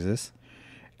 said Jesus,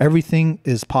 everything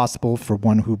is possible for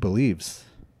one who believes.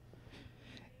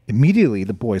 Immediately,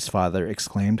 the boy's father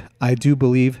exclaimed, I do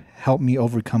believe, help me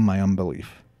overcome my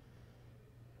unbelief.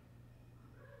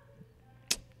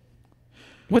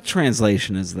 What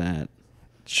translation is that?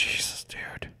 Jesus,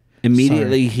 dude.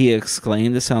 Immediately he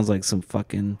exclaimed. This sounds like some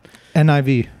fucking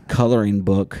NIV coloring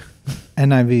book.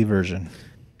 NIV version.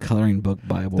 Coloring book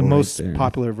Bible. The most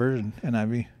popular version,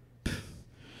 NIV.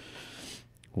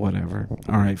 Whatever.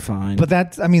 All right, fine. But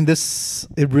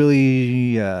it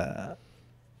really, and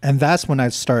that's when I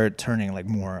started turning like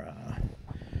more,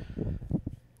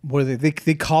 what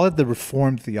they call it the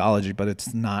Reformed theology, but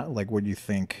it's not like what you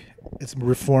think. It's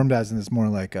Reformed as in it's more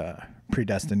like a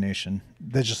predestination.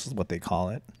 That's just what they call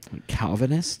it.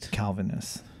 Calvinist?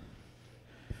 Calvinist.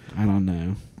 I don't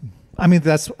know.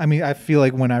 I feel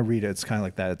like when I read it, it's kind of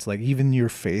like that. It's like even your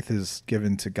faith is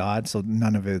given to God, so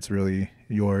none of it's really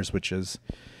yours, which is...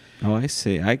 Oh, I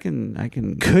see. I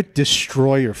can... Could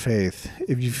destroy your faith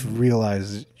if you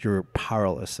realize you're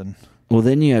powerless. And well,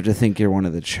 then you have to think you're one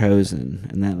of the chosen,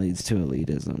 and that leads to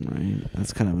elitism, right?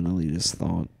 That's kind of an elitist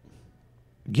thought.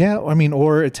 Yeah,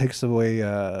 or it takes away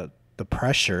the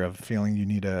pressure of feeling you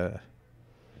need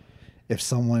if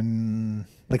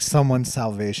someone's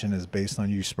salvation is based on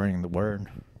you spreading the word.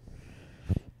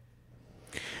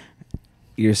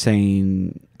 You're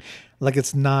saying like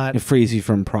it's not... It frees you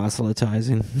from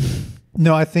proselytizing?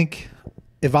 No, I think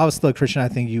if I was still a Christian, I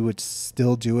think you would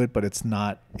still do it, but it's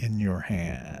not in your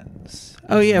hands.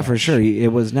 Oh yeah, for sure.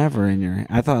 It was never in your...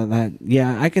 I thought that...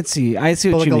 Yeah, I see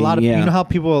what you mean. A lot of, yeah. You know how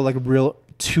people are like real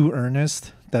too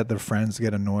earnest that their friends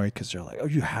get annoyed because they're like, oh,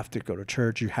 you have to go to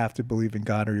church, you have to believe in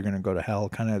God or you're going to go to hell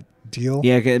kind of deal.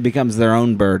 Yeah, it becomes their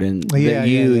own burden.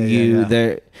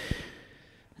 Yeah.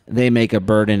 They make a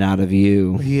burden out of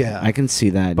you. Yeah. I can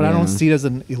see that. But I don't see it as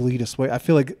an elitist way. I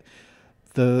feel like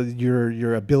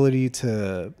your ability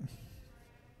to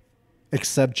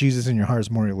accept Jesus in your heart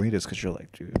is more elitist because you're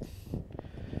like, dude,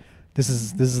 this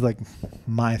is like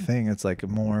my thing. It's like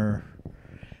more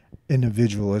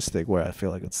individualistic where I feel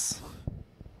like it's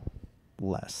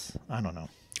less. I don't know.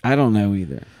 I don't know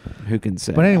either. Who can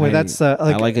say? But anyway,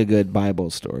 I like a good Bible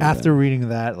story. After reading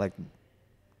that, like,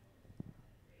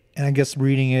 and I guess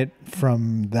reading it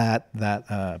from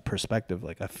that perspective,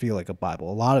 like I feel like a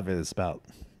Bible. A lot of it is about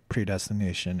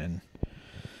predestination and.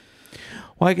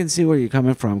 Well, I can see where you're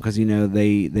coming from because they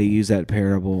use that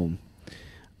parable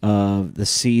of the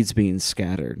seeds being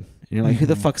scattered. And you're like, who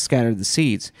the fuck scattered the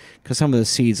seeds? Because some of the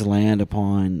seeds land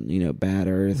upon, bad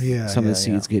earth. Yeah, some of the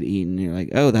seeds get eaten. And you're like,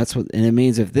 oh, that's what... And it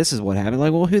means if this is what happened,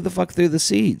 like, well, who the fuck threw the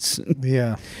seeds?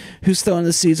 Yeah. Who's throwing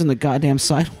the seeds on the goddamn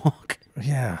sidewalk?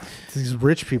 Yeah. These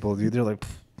rich people, dude, they're like,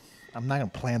 I'm not going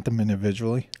to plant them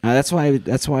individually. That's why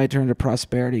I turned to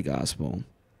prosperity gospel.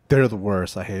 They're the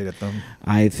worst. I hated them.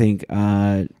 I think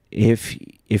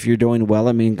if you're doing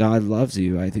well, God loves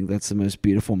you. I think that's the most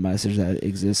beautiful message that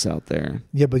exists out there.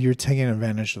 Yeah, but you're taking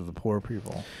advantage of the poor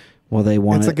people. Well, they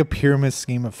want... It's like a pyramid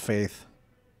scheme of faith.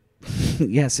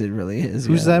 Yes, it really is.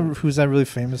 Who's that really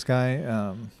famous guy?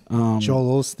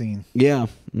 Joel Osteen. Yeah.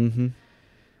 Mm-hmm.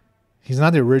 He's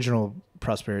not the original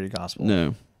prosperity gospel.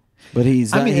 No. But he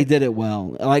did it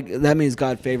well. Like, that means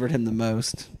God favored him the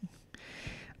most.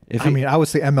 I would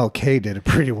say MLK did it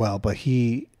pretty well, but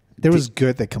there was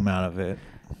good that come out of it.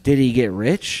 Did he get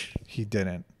rich? He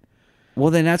didn't.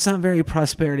 Well, then that's not very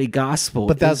prosperity gospel,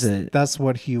 but is it? That's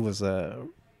what he was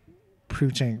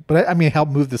preaching. But it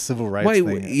helped move the civil rights thing.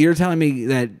 Wait, you're telling me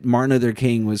that Martin Luther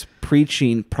King was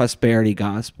preaching prosperity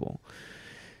gospel?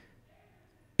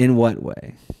 In what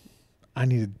way? I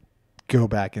need to go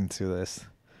back into this.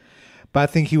 But I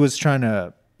think he was trying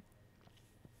to...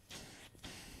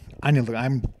 I don't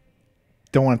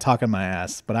want to talk on my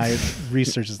ass, but I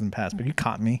researched this in the past, but you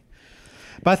caught me.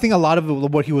 But I think a lot of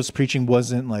what he was preaching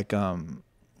wasn't like,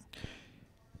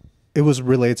 it was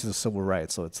related to the civil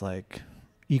rights. So it's like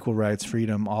equal rights,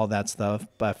 freedom, all that stuff.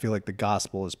 But I feel like the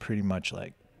gospel is pretty much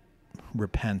like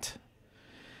repent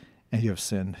and you have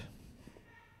sinned.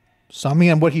 So,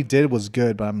 what he did was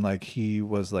good, but I'm like, he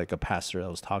was like a pastor that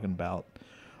was talking about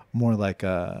more like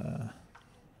a...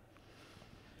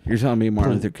 You're telling me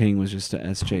Martin Luther King was just a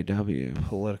SJW.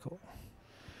 Political.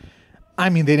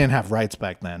 They didn't have rights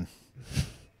back then.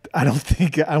 I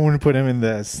wouldn't put him in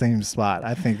the same spot.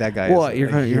 I think that guy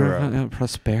is you're a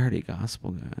prosperity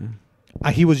gospel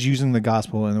guy. He was using the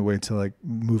gospel in a way to like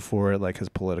move forward like his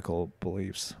political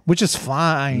beliefs, which is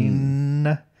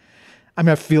fine.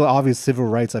 I feel obvious civil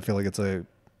rights. I feel like it's a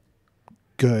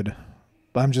good,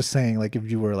 but I'm just saying like if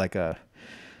you were like a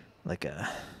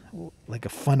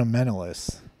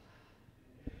fundamentalist.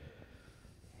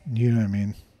 You know what I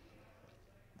mean?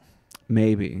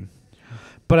 Maybe.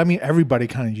 But everybody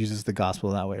kind of uses the gospel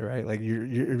that way, right? Like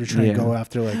you're trying to go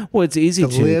after like... Well, it's easy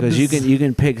to because you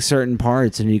can pick certain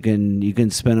parts and you can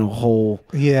spin a whole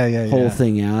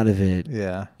thing out of it.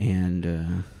 Yeah.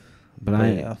 And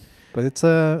but it's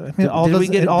all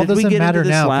doesn't matter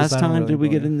now. Last time, did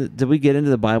we get into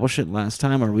the Bible shit last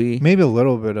time? Are we... Maybe a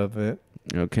little bit of it.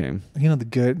 Okay. You know, the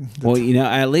good. Well,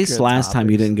 at least good last time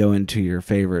you topics. didn't go into your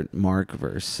favorite Mark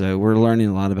verse, so we're learning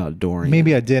a lot about Dorian.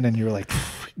 Maybe I did, and you were like,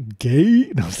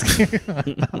 gay? No, I'm just kidding.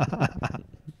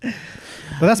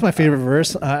 But that's my favorite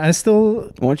verse. I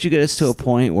still... Why don't you get us to a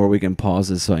point where we can pause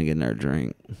this so I can get another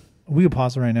drink? We can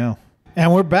pause it right now.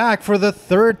 And we're back for the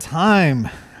third time.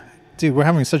 Dude, we're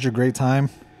having such a great time.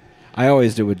 I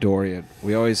always do with Dorian.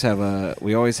 We always have a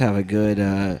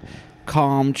good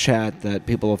calm chat that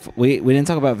people we didn't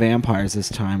talk about vampires this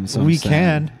time, so We I'm sad.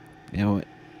 can. You know,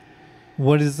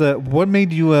 What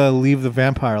made you leave the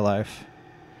vampire life?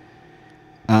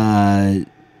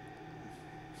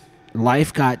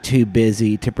 life got too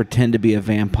busy to pretend to be a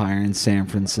vampire in San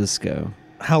Francisco.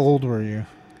 How old were you?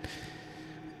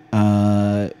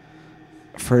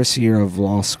 First year of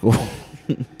law school.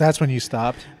 That's when you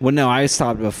stopped? Well, no, I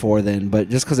stopped before then, but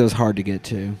just because it was hard to get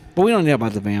to. But we don't know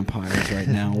about the vampires right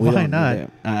now. Why not?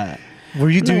 Were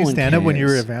you doing stand-up when you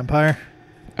were a vampire?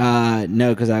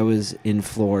 No, because I was in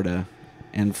Florida.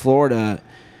 In Florida,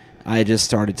 I just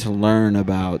started to learn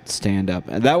about stand-up.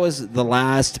 And that was the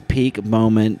last peak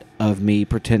moment of me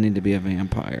pretending to be a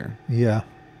vampire. Yeah.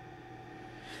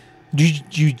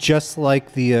 You just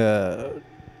like the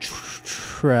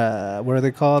what are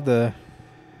they called? The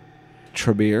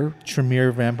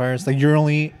Tremere vampires? Like you're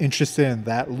only interested in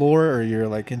that lore, or you're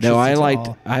like interested? No,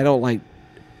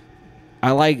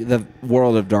 I like the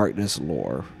World of Darkness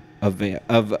lore of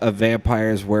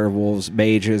vampires, werewolves,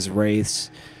 mages,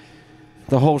 wraiths,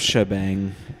 the whole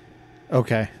shebang.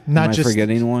 Okay, Am I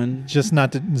forgetting one? Just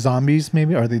not the zombies,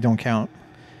 maybe, or they don't count.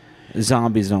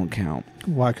 Zombies don't count.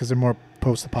 Why? Because they're more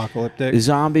post-apocalyptic.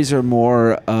 Zombies are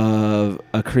more of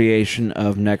a creation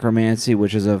of necromancy,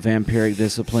 which is a vampiric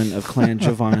discipline of Clan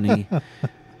Giovanni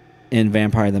in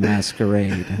Vampire the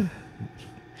Masquerade.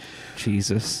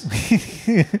 Jesus.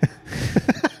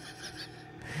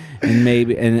 And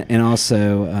maybe and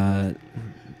also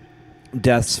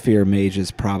Death Sphere mages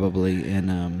probably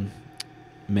in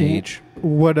Mage.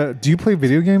 What do you play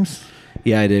video games?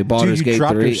 Yeah, I do. Baldur's Dude, you Gate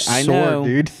dropped 3. your sword, I know,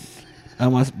 dude. Oh,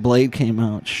 my blade came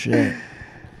out. Shit.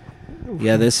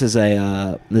 Yeah, this is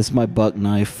my buck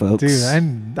knife, folks. Dude, I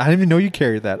didn't even know you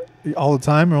carried that all the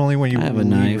time, or only when you I have a leave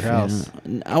knife. your house.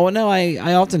 Yeah. Oh no,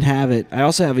 I often have it. I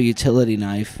also have a utility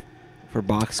knife for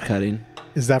box cutting.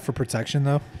 Is that for protection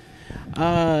though?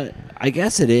 I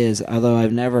guess it is, although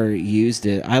I've never used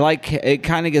it. I like it.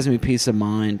 Kind of gives me peace of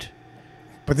mind.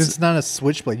 But it's not a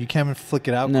switchblade. You can't even flick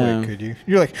it out No. quick, could you?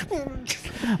 You're like,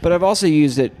 But I've also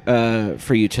used it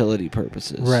for utility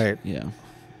purposes. Right. Yeah.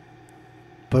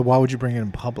 but why would you bring it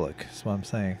in public? That's what I'm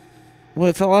saying. Well,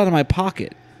 it fell out of my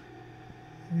pocket.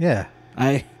 Yeah.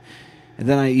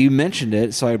 You mentioned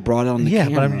it, so I brought it on the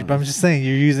camera. but I'm just saying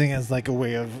you're using it as like a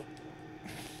way of.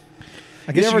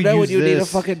 I guess never you know use when you need a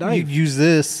this. fucking knife. You use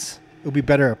this. It would be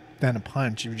better than a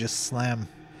punch. You would just slam.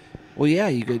 Well, yeah,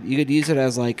 you could use it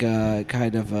as like a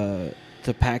kind of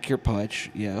to pack your punch,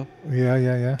 yeah.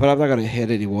 Yeah. But I'm not gonna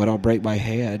hit anyone. I'll break my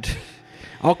hand.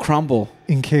 I'll crumble.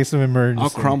 In case of emergency. I'll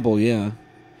crumble, yeah.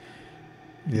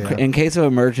 Yeah. In case of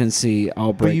emergency,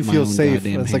 I'll break. But you my feel own safe.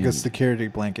 goddamn It's like a hand. security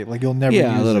blanket. Like you'll never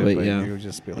Yeah, use a little it, bit, but yeah. you'll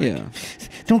just be like, Yeah.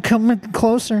 don't come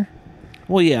closer.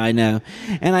 Well, yeah, I know.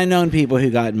 And I've known people who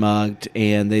got mugged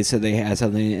and they said they had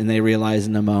something and they realized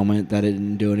in the moment that it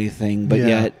didn't do anything. But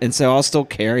yet, and so I'll still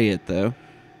carry it though.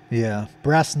 Yeah.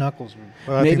 Brass knuckles.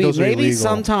 I think Maybe those are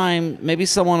illegal. maybe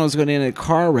someone was going to get in a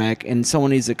car wreck and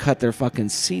someone needs to cut their fucking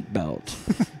seatbelt.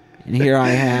 And here I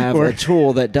have a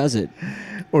tool that does it.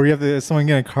 Or you have someone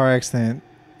get in a car accident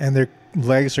and their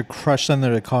legs are crushed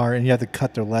under the car and you have to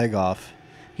cut their leg off.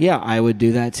 Yeah, I would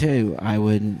do that too. I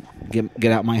would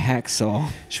get out my hacksaw.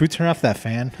 Should we turn off that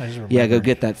fan? I just remembered. Yeah, go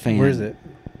get that fan. Where is it?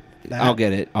 I'll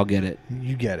get it.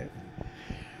 You get it.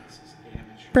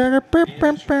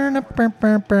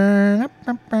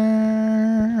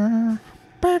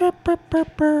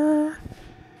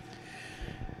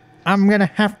 I'm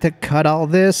gonna have to cut all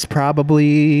this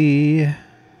probably.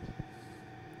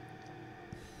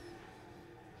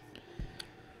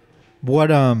 What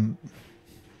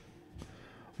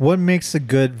makes a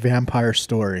good vampire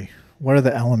story? What are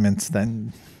the elements that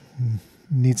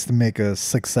needs to make a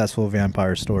successful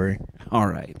vampire story? All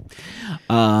right.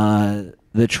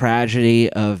 The tragedy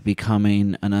of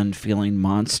becoming an unfeeling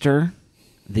monster.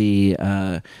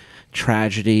 The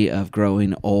tragedy of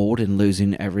growing old and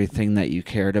losing everything that you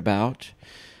cared about.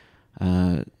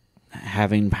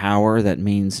 Having power that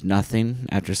means nothing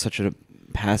after such a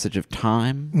passage of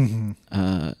time.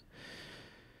 Mm-hmm.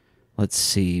 Let's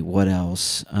see, what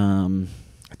else?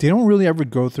 They don't really ever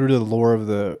go through the lore of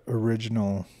the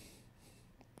original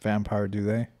vampire, do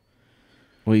they?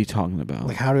 What are you talking about?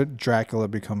 Like, how did Dracula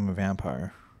become a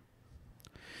vampire?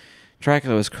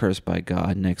 Dracula was cursed by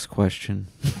God. Next question.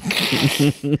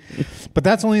 But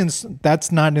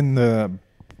that's not in the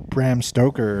Bram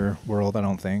Stoker world, I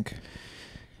don't think.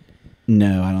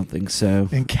 No, I don't think so.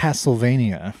 In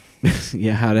Castlevania.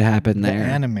 Yeah, how'd it happen there? The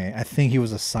anime. I think he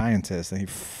was a scientist and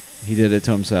He did it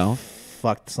to himself?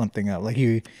 fucked something up. Like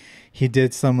he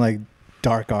did some like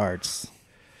dark arts.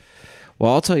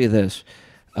 Well, I'll tell you this.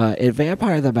 In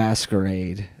Vampire the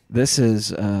Masquerade, this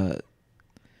is...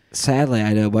 sadly,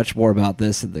 I know much more about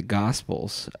this in the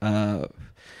Gospels.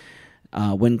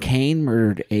 When Cain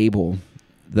murdered Abel,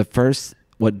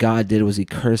 what God did was he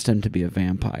cursed him to be a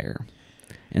vampire.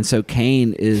 And so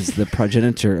Cain is the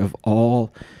progenitor of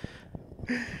all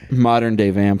modern day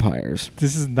vampires.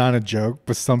 This is not a joke,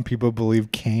 but some people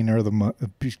believe Cain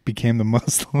became the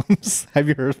Muslims. Have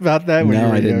you heard about that?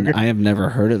 No, I didn't. Younger? I have never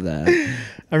heard of that.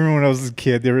 I remember when I was a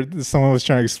kid, someone was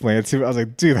trying to explain it to me. I was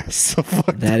like, "Dude, that's so fucked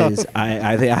up." That is,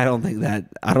 I don't think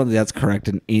that's correct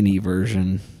in any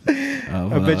version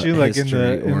of I bet you, like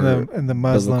in the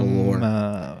Muslim,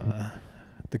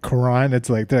 the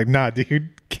Quran, they're like, "Nah, dude,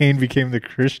 Cain became the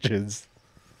Christians."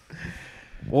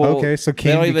 Well, okay, so Cain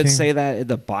they don't even say that in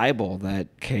the Bible that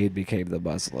Cain became the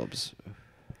Muslims.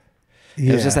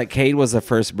 Yeah. It was just that Cain was the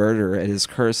first murderer, and his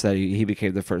curse that he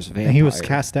became the first vampire. And he was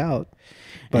cast out.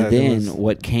 And then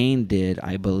what Cain did,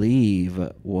 I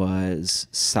believe, was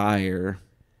sire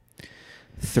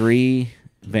 3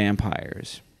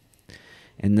 vampires.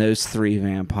 And those 3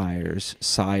 vampires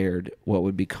sired what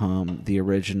would become the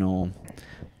original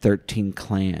 13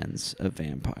 clans of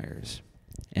vampires.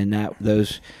 And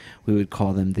those, we would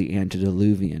call them the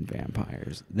antediluvian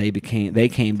vampires. They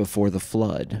came before the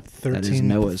flood. 13, that is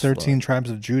Noah's 13 flood. tribes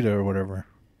of Judah or whatever.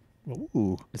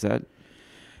 Ooh. Is it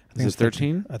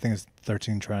 13? I think it's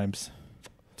 13 tribes.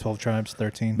 12 tribes,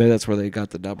 13. Maybe that's where they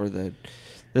got the number.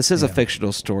 This is a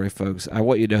fictional story, folks. I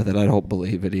want you to know that I don't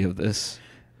believe any of this.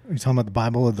 Are you talking about the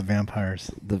Bible or the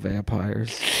vampires? The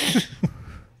vampires.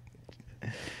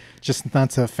 Just not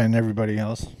to offend everybody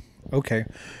else. Okay.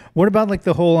 What about like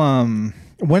the whole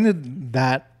when did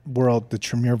that world, the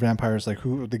Tremere vampires, like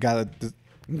who the guy that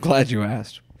I'm glad you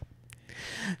asked.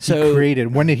 So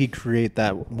created, when did he create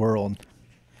that world?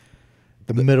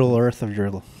 The Middle Earth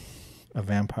of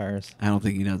vampires. I don't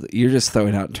think you know that. You're just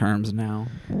throwing out terms now.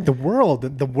 The world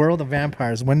of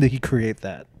vampires, when did he create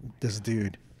that? This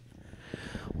dude.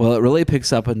 Well, it really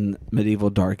picks up in medieval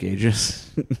Dark Ages.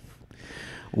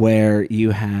 Where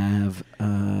you have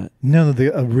no,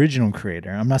 the original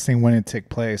creator. I'm not saying when it took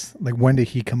place. Like, when did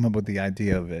he come up with the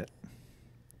idea of it?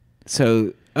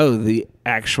 So, the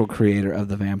actual creator of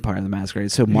the Vampire the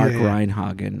Masquerade. So Mark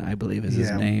Reinhagen, I believe, is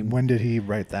his name. When did he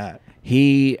write that?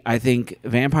 I think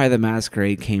Vampire the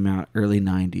Masquerade came out early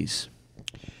 90s.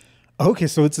 Okay,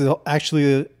 so it's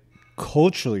actually,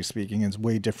 culturally speaking, it's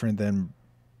way different than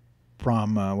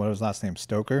Bram, what was his last name?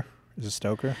 Stoker? Is it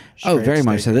Stoker? Very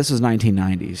much so. This was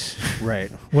 1990s. Right.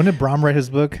 When did Bram write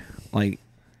his book? Like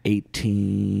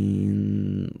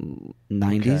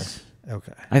 1890s.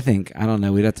 Okay. I think. I don't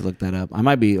know. We'd have to look that up. I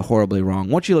might be horribly wrong.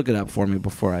 Why don't you look it up for me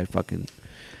before I fucking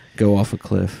go off a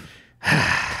cliff?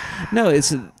 No,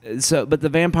 but the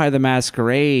Vampire the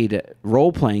Masquerade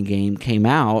role-playing game came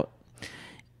out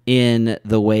in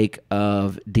the wake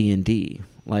of D&D.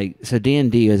 So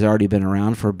D&D has already been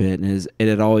around for a bit, and it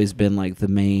had always been like the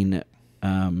main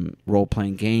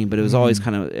role-playing game, but it was always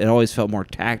it always felt more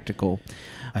tactical,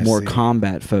 more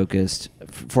combat focused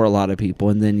for a lot of people.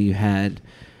 And then you had,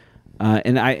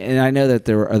 and I know that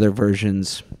there were other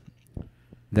versions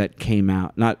that came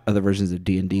out, not other versions of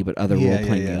D&D, but other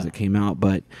role-playing games that came out.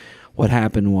 But what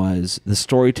happened was the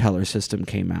storyteller system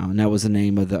came out, and that was the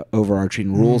name of the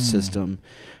overarching rule system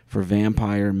for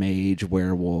vampire, mage,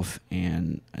 werewolf,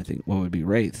 and I think what would be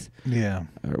wraith. Yeah.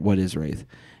 Or what is wraith?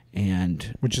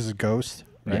 And which is a ghost,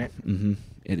 right? Yeah,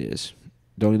 it is.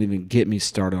 Don't even get me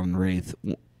started on wraith.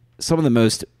 Some of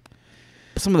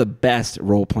the best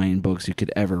role-playing books you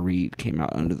could ever read came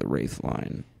out under the wraith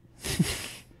line.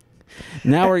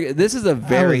 Now this is a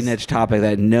very niche topic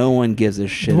that no one gives a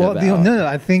shit about. No,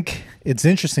 I think it's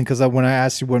interesting because when I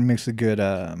asked you what makes a good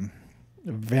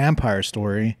vampire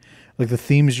story, like the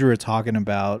themes you were talking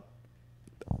about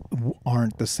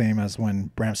aren't the same as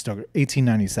when Bram Stoker,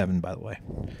 1897, by the way.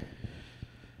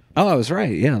 Oh, I was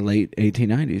right. Yeah, late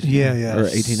 1890s. Yeah. Or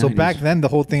 1890s. So back then, the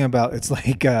whole thing about it's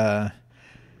like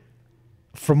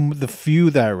from the few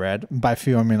that I read, by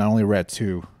few I mean I only read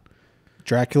 2,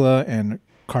 Dracula and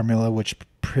Carmilla, which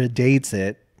predates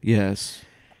it. Yes.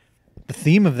 The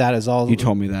theme of that is all. You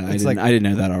told me that. I didn't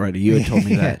know that already. You had told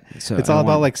me that. So it's all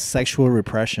about like sexual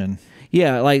repression.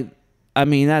 Yeah, I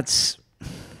mean that's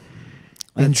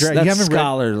And That's, you that's haven't read-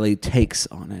 scholarly takes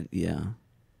on it. Yeah.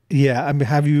 Yeah, I mean,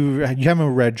 you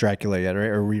haven't read Dracula yet, right?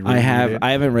 Or I have.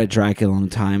 I haven't read Dracula in a long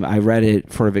time. I read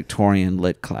it for a Victorian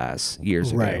lit class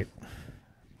years ago. Right.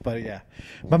 But yeah,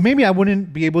 but maybe I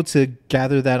wouldn't be able to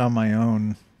gather that on my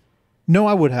own. No,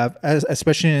 I would have,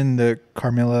 especially in the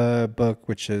Carmilla book,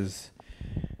 which is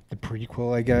the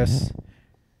prequel, I guess.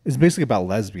 It's basically about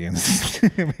lesbians.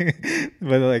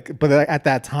 but at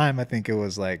that time, I think it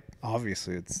was like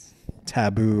obviously it's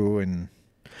taboo and.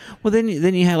 Well, then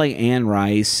you had like Anne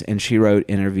Rice, and she wrote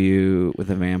Interview with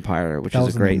a Vampire, which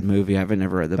is a great movie. I haven't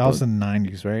never read the book. That was in the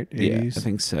 90s, right? 80s? Yeah, I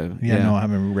think so. Yeah, no, I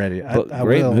haven't read it. I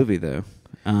great will. movie though.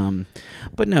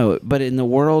 But in the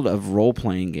world of role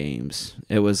playing games,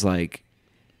 it was like,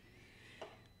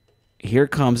 here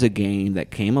comes a game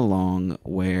that came along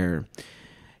where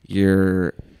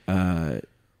you're, and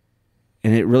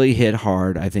it really hit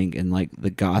hard, I think, in like the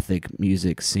gothic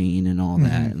music scene and all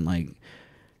that, and like,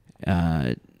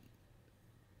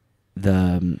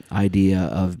 the idea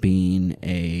of being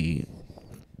a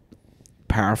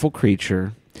powerful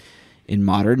creature in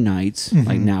modern nights,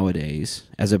 like nowadays,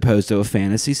 as opposed to a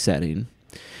fantasy setting.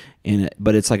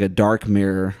 But it's like a dark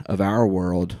mirror of our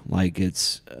world. Like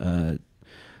it's the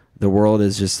world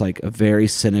is just like a very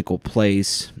cynical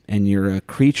place, and you're a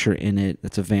creature in it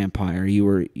that's a vampire.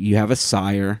 You have a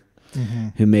sire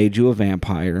who made you a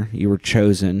vampire. You were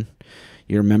chosen.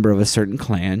 You're a member of a certain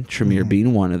clan, Tremere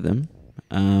being one of them.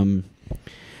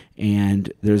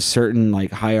 And there's certain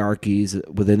like hierarchies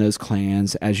within those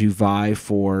clans as you vie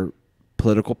for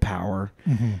political power,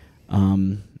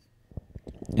 in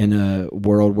a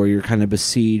world where you're kind of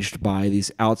besieged by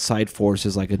these outside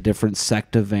forces, like a different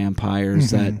sect of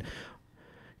vampires oh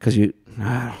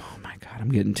my God,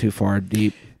 I'm getting too far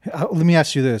deep. Let me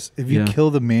ask you this. If you kill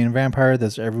the main vampire,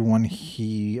 does everyone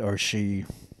he or she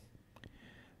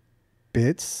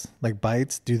bites,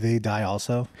 do they die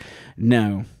also?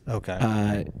 No.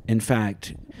 Okay. In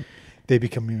fact, they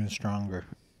become even stronger.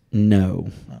 No.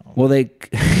 Oh. Well,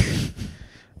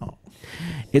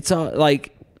 it's all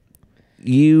like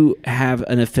you have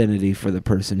an affinity for the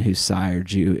person who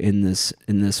sired you in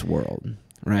this world,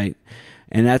 right?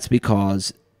 And that's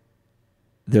because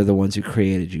they're the ones who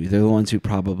created you. They're the ones who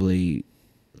probably,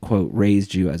 quote,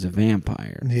 raised you as a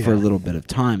vampire for a little bit of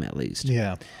time at least.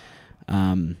 Yeah.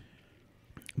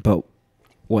 But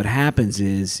what happens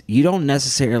is you don't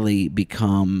necessarily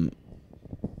become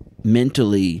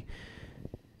mentally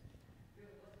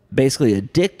basically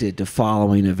addicted to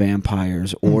following a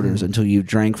vampire's orders until you've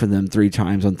drank from them 3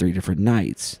 times on 3 different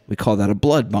nights. We call that a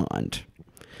blood bond.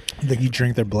 Like you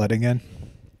drink their blood again?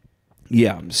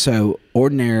 Yeah. So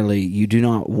ordinarily you do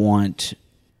not want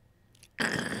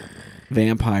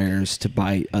vampires to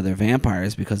bite other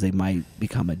vampires because they might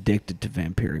become addicted to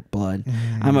vampiric blood.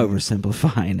 I'm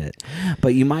oversimplifying it.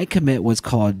 But you might commit what's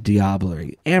called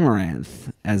diablerie,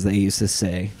 amaranth, as they used to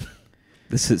say.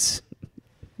 This is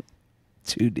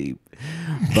too deep.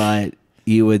 But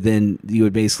you would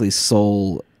basically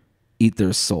eat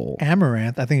their soul.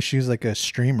 Amaranth, I think she was like a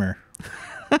streamer.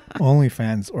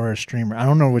 OnlyFans or a streamer. I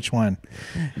don't know which one.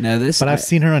 No, but I've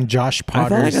seen her on Josh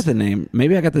Potter's. I thought I got the name.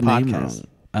 Maybe I got the name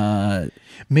wrong.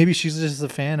 Maybe she's just a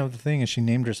fan of the thing and she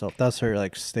named herself. That's her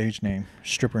like stage name,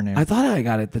 stripper name. I thought I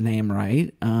got the name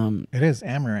right. It is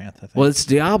Amaranth, I think. Well, it's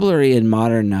diablerie in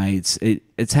modern nights.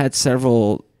 It's had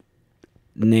several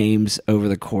names over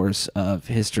the course of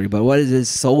history, but what is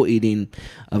soul eating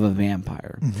of a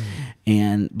vampire?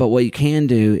 But what you can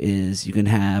do is you can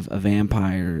have a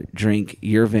vampire drink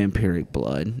your vampiric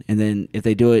blood, and then if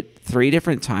they do it 3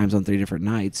 different times on 3 different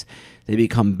nights, they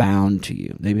become bound to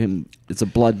you. It's a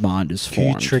blood bond is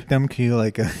formed. Can you trick them? Can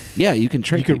you yeah, you can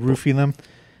trick. You could roofie them.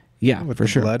 Yeah, with for the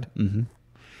sure. Blood. In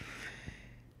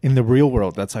the real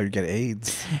world, that's how you get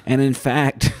AIDS. And in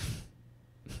fact,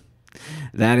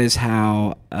 that is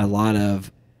how a lot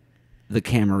of the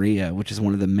Camarilla, which is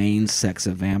one of the main sects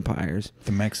of vampires.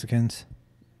 The Mexicans?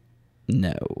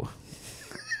 No.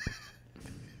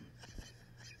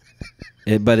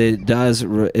 But it does.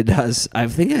 I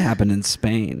think it happened in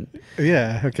Spain.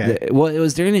 Yeah, okay. Well, it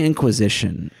was during the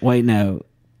Inquisition. Wait, no.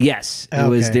 Yes, it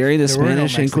was during the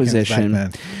Spanish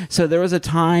Inquisition. So there was a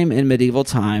time in medieval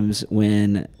times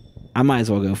when, I might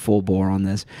as well go full bore on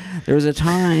this. There was a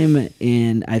time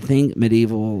in, I think,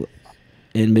 medieval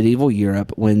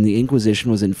Europe when the Inquisition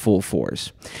was in full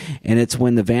force. And it's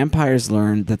when the vampires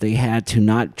learned that they had to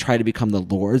not try to become the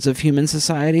lords of human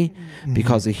society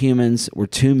because the humans were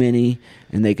too many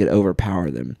and they could overpower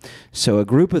them. So a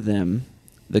group of them,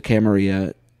 the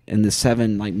Camarilla, and the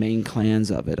 7 main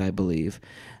clans of it, I believe,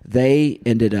 they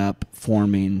ended up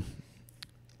forming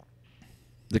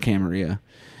the Camarilla,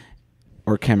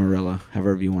 or Camarilla,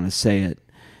 however you want to say it.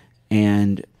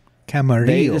 And Camarillo.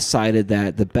 they decided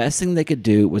that the best thing they could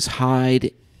do was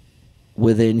hide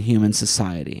within human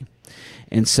society.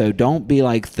 And so don't be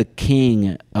like the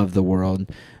king of the world.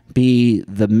 Be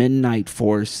the midnight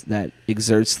force that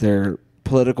exerts their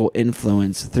political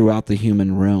influence throughout the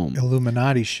human realm.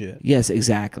 Illuminati shit. Yes,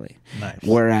 exactly. Nice.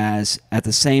 Whereas at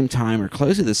the same time, or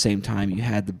close to the same time, you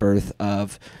had the birth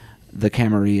of the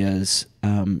Camarilla's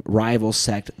rival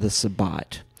sect, the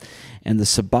Sabbat. And the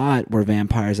Sabbat were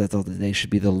vampires that thought that they should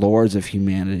be the lords of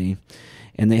humanity.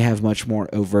 And they have much more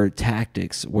overt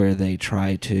tactics where they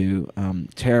try to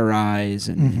terrorize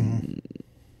and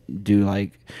do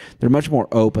like... They're much more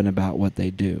open about what they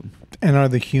do. And are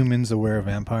the humans aware of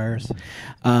vampires?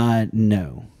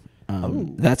 No.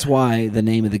 That's why the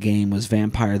name of the game was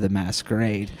Vampire the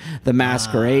Masquerade. The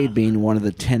Masquerade being one of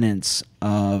the tenets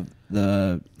of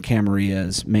the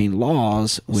Camarilla's main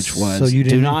laws, which was So you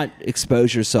do didn't- not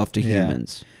expose yourself to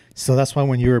humans. So that's why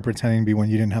when you were pretending to be one,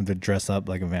 you didn't have to dress up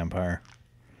like a vampire.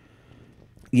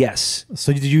 Yes.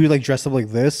 So did you like dress up like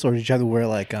this, or did you have to wear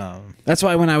like That's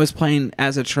why when I was playing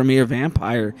as a Tremere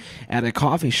vampire at a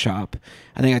coffee shop,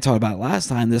 I think I talked about it last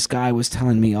time, this guy was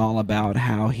telling me all about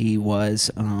how he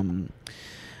was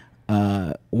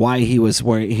why he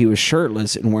was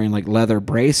shirtless and wearing like leather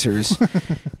bracers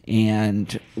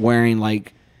and wearing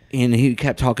like, and he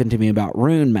kept talking to me about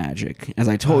rune magic. As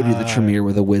I told you, the Tremere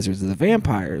were the wizards of the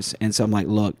vampires. And so I'm like,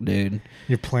 look, dude,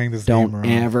 you're playing this game don't wrong.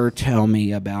 ever tell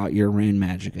me about your rune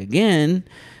magic again,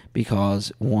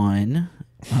 because one,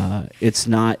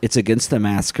 it's against the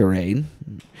masquerade,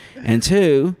 and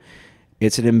two,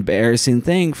 it's an embarrassing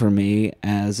thing for me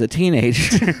as a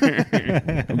teenager.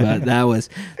 But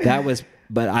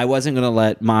but I wasn't going to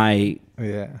let my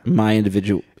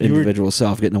individual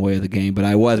self get in the way of the game, but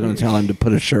I was going to tell him to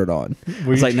put a shirt on.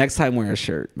 It's like, next time wear a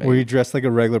shirt. Maybe. Were you dressed like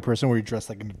a regular person? Or were you dressed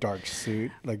like in a dark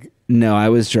suit? Like No, I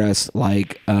was dressed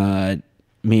like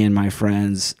me and my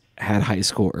friends had high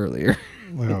school earlier.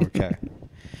 Okay.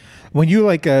 When you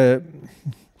like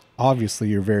obviously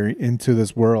you're very into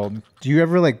this world. Do you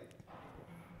ever like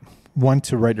want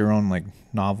to write your own like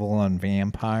novel on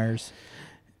vampires?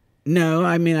 No,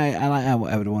 I mean I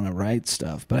would want to write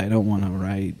stuff, but I don't want to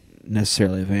write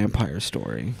necessarily a vampire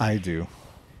story. I do.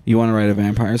 You want to write a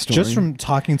vampire story? Just from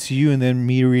talking to you and then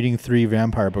me reading 3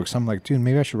 vampire books, I'm like, dude,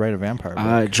 maybe I should write a vampire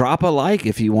book. Drop a like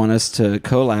if you want us to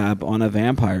collab on a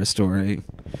vampire story.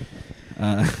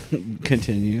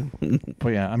 Continue. But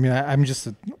yeah, I mean, I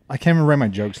can't even write my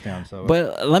jokes down. So,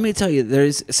 but let me tell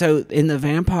you, so in the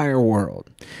vampire world,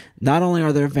 not only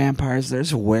are there vampires,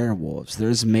 there's werewolves,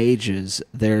 there's mages,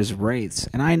 there's wraiths,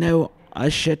 and I know a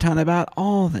shit ton about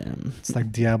all of them. It's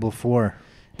like Diablo 4.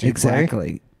 Do you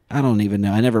Exactly. play? I don't even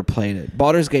know. I never played it.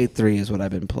 Baldur's Gate 3 is what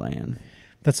I've been playing.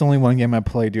 That's the only one game I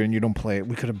play, dude, and you don't play it.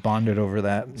 We could have bonded over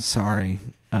that. Sorry.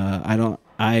 I don't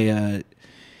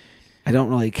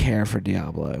really care for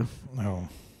Diablo. Oh.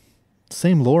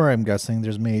 Same lore, I'm guessing.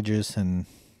 There's mages and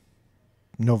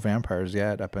no vampires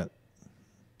yet. I bet.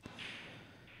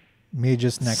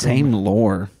 Mages, Same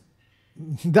lore.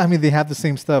 I mean, they have the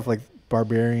same stuff, like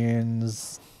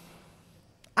barbarians.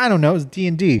 I don't know. It's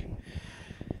D&D.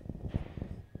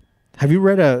 Have you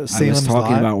read Salem's I was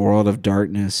talking Lot? about World of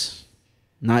Darkness,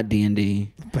 not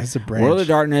D&D. It's a branch. World of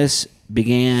Darkness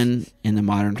began in the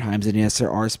modern times, and yes,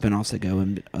 there are spinoffs that go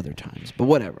in other times, but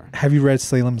whatever. Have you read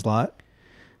Salem's Lot?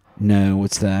 No,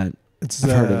 what's that? It's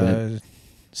I've heard of it.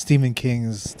 Stephen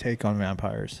King's take on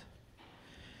vampires.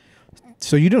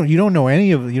 So you don't know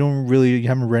any of you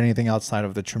haven't read anything outside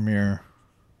of the Tremere,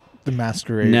 the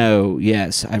Masquerade. No,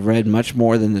 yes, I've read much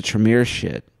more than the Tremere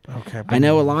shit. Okay, I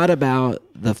know a lot about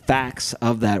the facts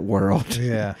of that world.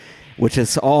 Yeah, which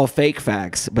is all fake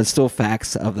facts, but still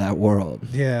facts of that world.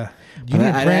 yeah. I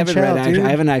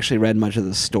haven't actually read much of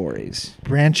the stories.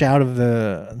 Branch out of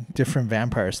the different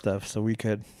vampire stuff, so we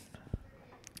could.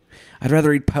 I'd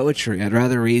rather read poetry. I'd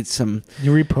rather read some.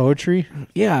 You read poetry?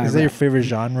 Yeah. Is that your favorite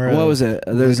genre? What was it?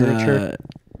 There's literature?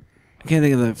 I can't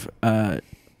think of the.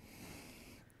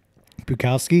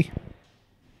 Bukowski.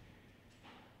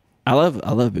 I love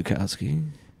Bukowski.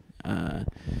 I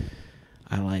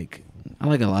like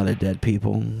a lot of dead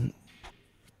people.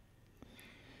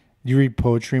 You read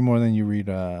poetry more than you read,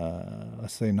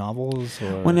 let's say, novels,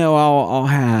 or? Well, no, I'll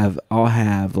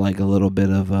have like a little bit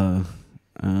of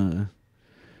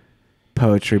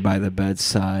poetry by the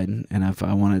bedside, and if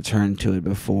I want to turn to it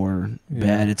before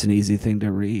bed, it's an easy thing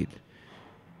to read.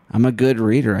 I'm a good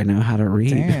reader. I know how to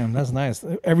read. Damn, that's nice.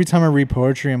 Every time I read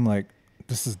poetry, I'm like,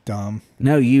 this is dumb.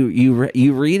 No, you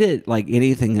read it like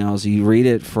anything else. You read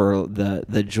it for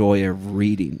the joy of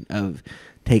reading, of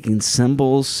taking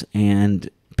symbols and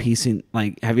piecing,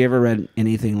 like, have you ever read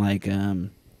anything like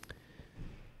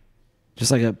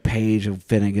just like a page of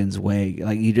Finnegan's Wake?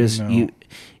 Like you just No.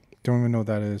 Don't even know what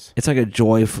that is. it's like a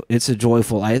joyful. It's a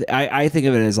joyful. I think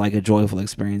of it as like a joyful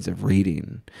experience of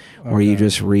reading, where you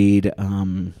just read.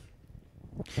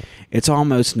 It's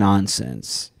almost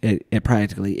nonsense. It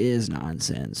practically is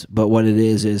nonsense. But what it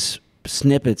is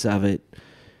snippets of it.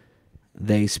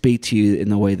 They speak to you in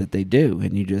the way that they do,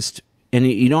 and you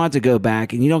don't have to go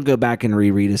back, and you don't go back and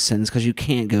reread a sentence, because you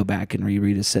can't go back and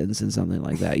reread a sentence in something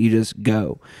like that. You just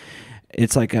go.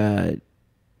 It's like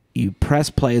you press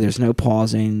play. There's no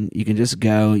pausing. You can just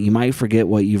go. You might forget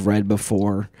what you've read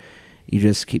before. You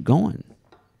just keep going.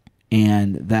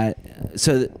 And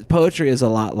so poetry is a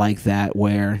lot like that,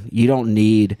 where you don't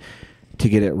need to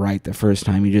get it right the first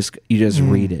time. You just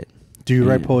read it. Do you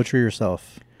write poetry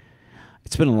yourself?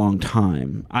 It's been a long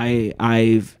time.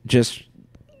 I've just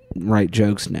write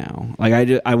jokes now.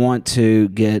 Like I want to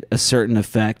get a certain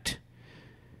effect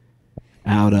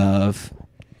out of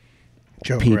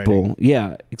Joke people. writing.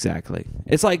 Yeah, exactly.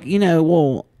 It's like,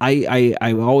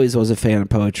 I always was a fan of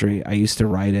poetry. I used to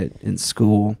write it in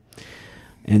school.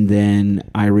 And then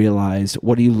I realized,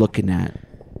 what are you looking at?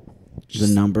 The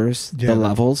numbers? The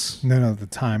levels? No, the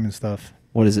time and stuff.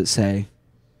 What does it say?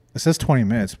 It says 20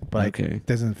 minutes, but Okay. it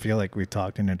doesn't feel like we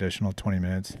talked an additional 20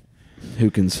 minutes. Who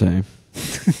can say?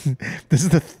 This is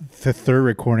the third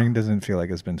recording. Doesn't feel like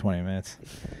it's been 20 minutes.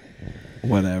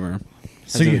 Whatever.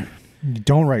 So you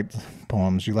don't write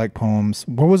poems. You like poems.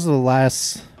 What was the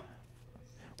last...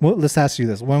 Well, let's ask you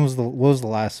this. What was the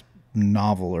last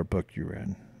novel or book you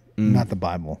read? Not the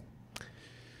Bible.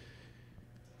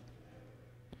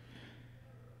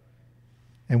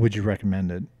 And would you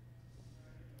recommend it?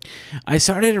 I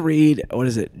started to read, what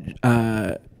is it?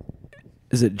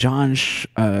 Is it John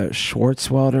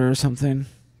Schwartzwelder or something?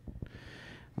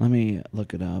 Let me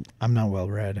look it up. I'm not well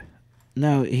read.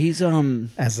 No, he's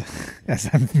as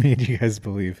I've made you guys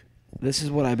believe. This is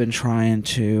what I've been trying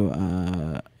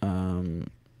to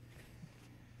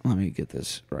let me get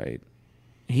this right.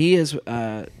 He's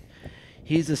a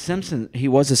Simpson. He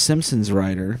was a Simpsons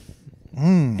writer,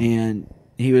 and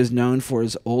he was known for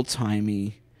his old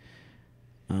timey.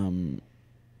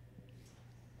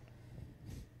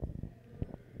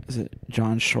 Is it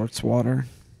John Schwartzwelder?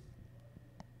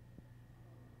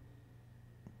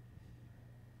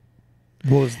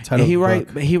 What was the title of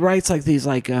the book? He writes like these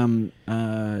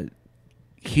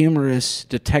humorous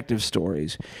detective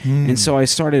stories, and so I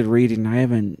started reading. I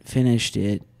haven't finished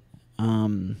it,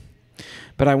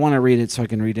 but I want to read it so I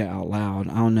can read it out loud.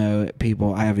 I don't know,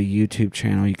 people. I have a YouTube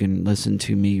channel. You can listen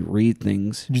to me read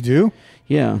things. You do?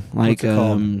 Yeah, like What's it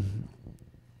called?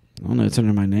 I don't know. It's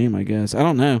under my name, I guess. I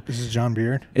don't know. This is John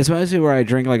Beard. It's mostly where I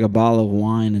drink like a bottle of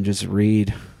wine and just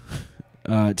read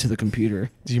to the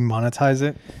computer. Do you monetize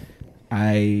it?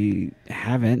 I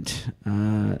haven't,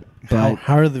 but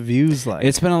how are the views like?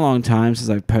 it's been a long time since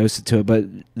I've posted to it. But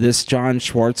this John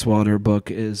Schwartzwelder book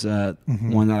is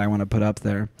one that I want to put up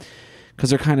there because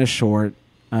they're kind of short,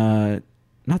 not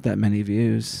that many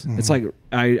views. It's like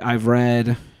I've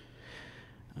read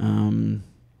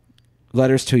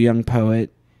Letters to a Young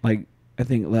Poet. Like I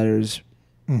think letters,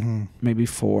 maybe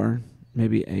 4,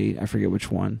 maybe 8. I forget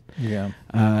which one. Yeah.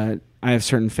 I have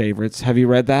certain favorites. Have you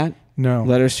read that? No.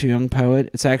 Letters to a Young Poet.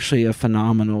 It's actually a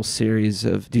phenomenal series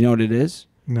of... Do you know what it is?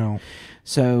 No.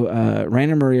 So,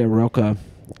 Rainer Maria Rilke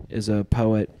is a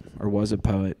poet, or was a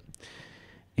poet,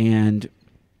 and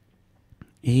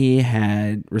he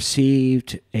had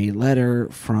received a letter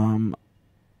from,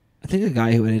 I think, a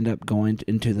guy who would end up going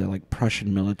into the like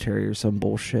Prussian military or some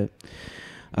bullshit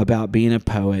about being a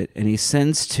poet, and he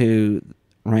sends to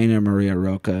Rainer Maria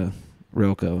Rilke,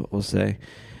 we'll say,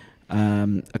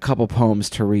 a couple poems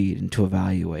to read and to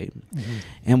evaluate.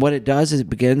 And what it does is it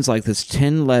begins like this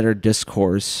 10-letter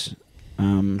discourse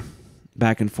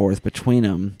back and forth between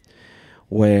them,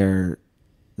 where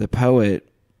the poet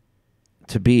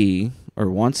to be, or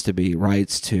wants to be,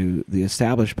 writes to the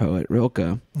established poet,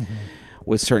 Rilke,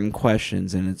 with certain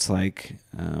questions. And it's like,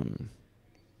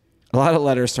 a lot of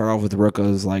letters start off with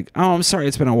Rilke's like, oh, I'm sorry,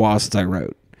 it's been a while since I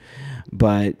wrote.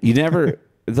 But you never...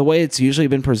 The way it's usually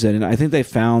been presented, I think they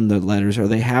found the letters, or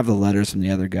they have the letters from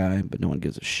the other guy, but no one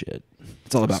gives a shit.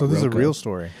 It's all about So this is a Rilke. real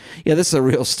story. Yeah, this is a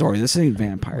real story. This ain't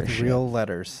vampire With shit. real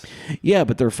letters. Yeah,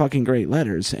 but they're fucking great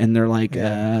letters, and they're like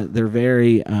they're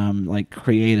very like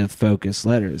creative, focused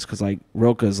letters. Because like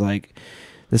Rilke's like,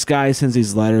 this guy sends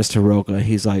these letters to Rilke.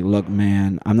 He's like, look,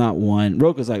 man, I'm not one.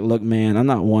 Rilke's like, look, man, I'm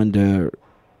not one to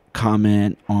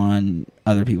comment on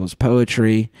other people's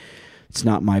poetry. It's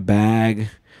not my bag.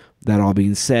 That all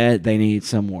being said, they need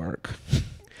some work.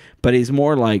 But he's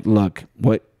more like, look,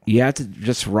 what you have to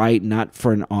just write not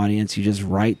for an audience. You just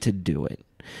write to do it.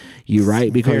 You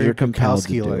write because Very you're compelled to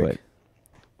do Bukowski-like. it.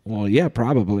 Well, yeah,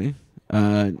 probably.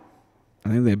 I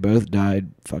think they both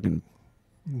died fucking...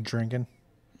 Drinking.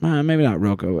 Maybe not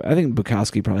Rilke. I think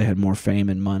Bukowski probably had more fame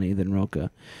and money than Rilke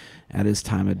at his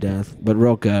time of death. But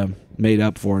Rilke made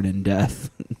up for it in death.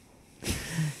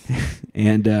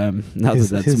 And not that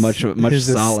that's much his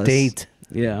solace. estate.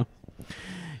 Yeah.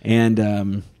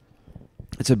 And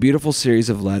it's a beautiful series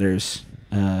of letters.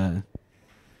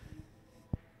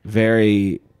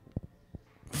 Very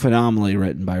phenomenally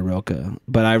written by Rilke.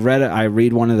 But I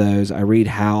read one of those. I read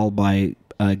Howl by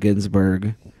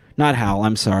Ginsberg. Not Howl,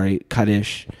 I'm sorry.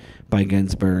 Kaddish by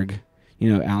Ginsberg.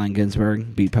 You know Allen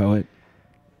Ginsberg, beat poet?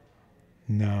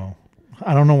 No.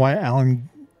 I don't know why Allen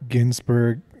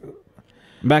Ginsberg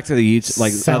Back to the YouTube,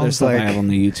 like other sounds stuff I like- have on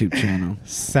the YouTube channel.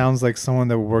 sounds like someone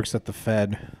that works at the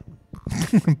Fed.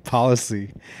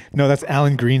 Policy. No, that's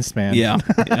Alan Greenspan. Yeah.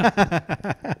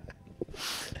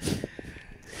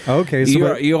 Okay,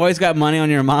 so You always got money on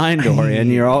your mind,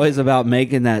 Dorian. You're always about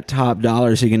making that top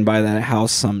dollar so you can buy that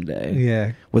house someday.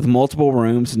 yeah, With multiple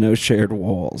rooms, no shared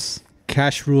walls.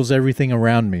 cash rules everything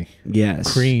around me.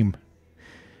 Yes. Cream.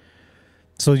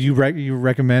 So you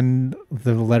recommend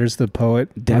the Letters to the Poet?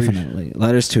 Definitely.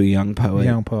 Letters to a Young Poet.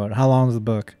 Young Poet. How long is the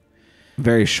book?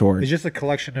 Very short. It's just a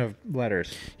collection of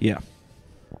letters. Yeah.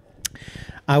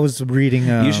 I was reading.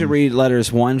 You should read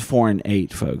letters 1, 4, and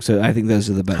 8, folks. So I think those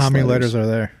are the best. How many letters are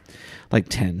there? Like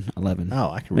 10, 11.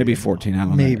 Oh, I can read maybe them 14. I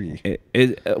don't Maybe.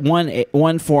 know.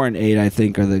 1, 4, and 8, I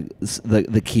think, are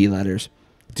the key letters.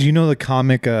 Do you know the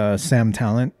comic Sam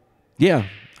Talent? Yeah,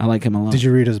 I like him a lot. Did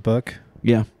you read his book?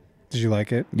 Yeah, Did you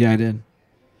like it? yeah, I did.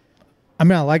 I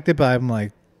mean, I liked it, but I'm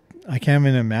like, I can't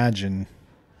even imagine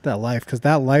that life, because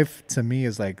that life to me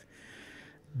is like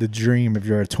the dream if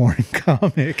you're a touring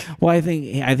comic. Well, I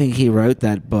think he wrote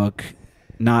that book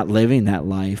not living that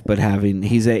life, but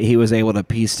he was able to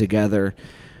piece together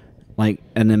like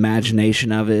an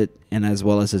imagination of it, and as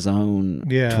well as his own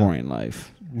touring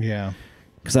life. Yeah.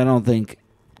 Because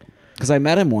I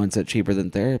met him once at Cheaper Than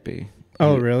Therapy.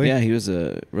 Oh, really? Yeah, he was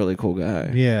a really cool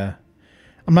guy. Yeah.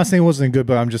 I'm not saying it wasn't good,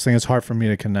 but I'm just saying it's hard for me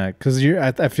to connect, because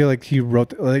I feel like he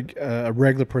wrote, like a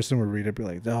regular person would read it, be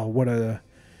like, oh, what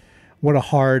a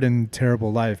hard and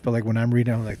terrible life. But like when I'm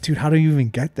reading, I'm like, dude, how do you even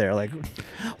get there? Like,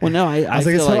 Well, no, I was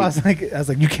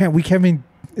like, we can't even.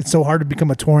 It's so hard to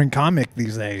become a touring comic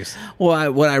these days.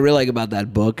 well, what I really like about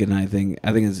that book, and I think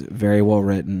it's very well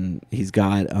written. He's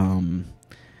got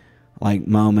like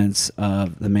moments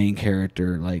of the main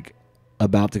character like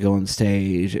about to go on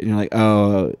stage, and you're like,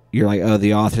 oh,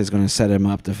 the author's going to set him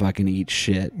up to fucking eat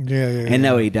shit. Yeah. And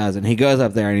no, he doesn't. He goes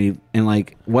up there and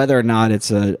like, whether or not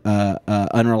it's a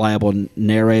unreliable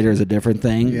narrator is a different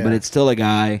thing, Yeah. but it's still a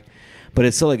guy. But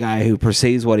it's still a guy who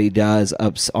perceives what he does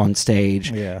up on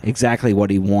stage, exactly what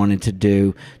he wanted to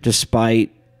do,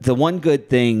 despite the one good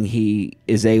thing he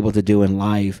is able to do in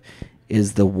life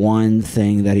is the one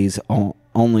thing that he's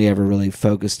only ever really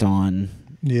focused on.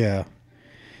 Yeah.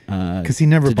 Because he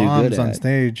never bombs on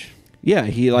stage. Yeah,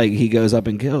 he goes up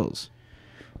and kills.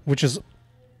 Which is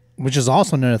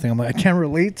also another thing. I'm like, I can't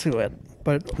relate to it.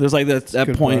 But there's like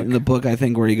that point in the book, I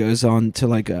think, where he goes on to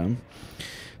like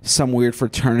some weird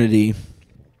fraternity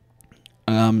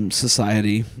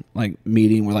society like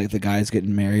meeting where like the guy's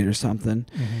getting married or something.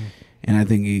 Mm-hmm. And I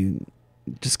think he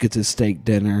just gets his steak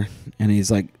dinner, and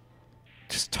he's like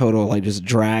just total, like just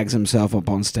drags himself up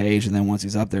on stage, and then once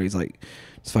he's up there, he's like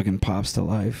just fucking pops to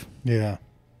life. Yeah.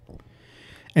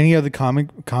 Any other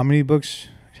comedy books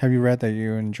have you read that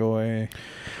you enjoy?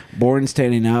 Born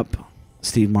Standing Up,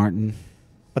 Steve Martin.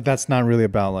 But that's not really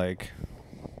about like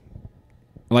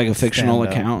a fictional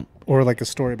stand-up. account. Or like a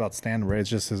story about stand-up, right? It's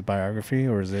just his biography,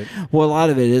 or is it? Well, a lot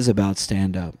of it is about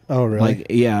stand-up. Oh, really? Like,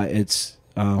 yeah, it's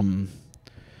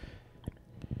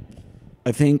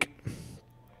I think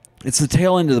it's the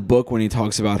tail end of the book when he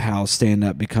talks about how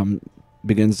stand-up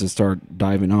begins to start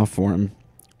diving off for him.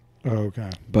 Oh, okay.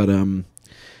 But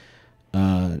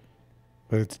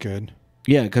it's good.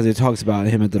 Yeah, because it talks about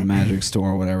him at the magic store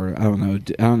or whatever. I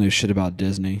don't know shit about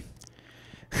Disney.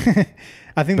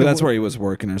 I think, but that's where he was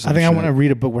working or something. I think I want to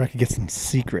read a book where I could get some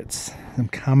secrets, some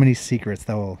comedy secrets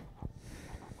that will.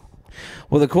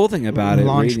 Well, the cool thing about it,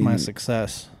 launch my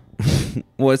success.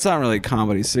 Well, it's not really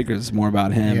comedy secrets; it's more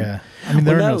about him. Yeah, I mean,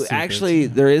 there are no secrets. Actually,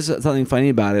 there is something funny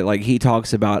about it. Like he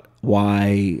talks about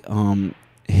why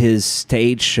his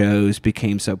stage shows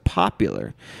became so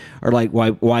popular, or like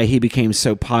why he became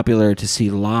so popular to see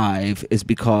live is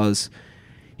because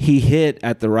he hit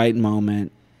at the right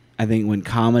moment. I think when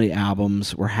comedy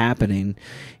albums were happening,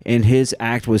 and his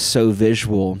act was so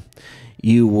visual,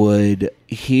 you would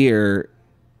hear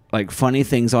like funny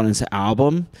things on his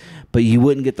album, but you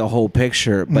wouldn't get the whole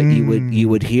picture. But you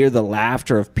would hear the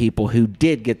laughter of people who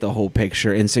did get the whole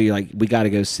picture, and so you're like, we got to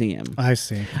go see him. I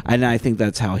see. And I think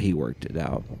that's how he worked it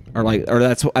out,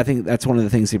 I think that's one of the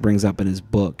things he brings up in his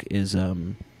book is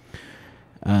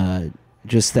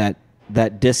just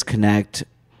that disconnect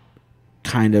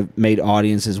kind of made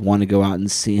audiences want to go out and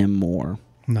see him more.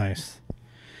 Nice.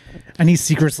 Any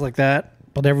secrets like that?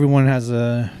 But everyone has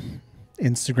a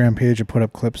Instagram page to put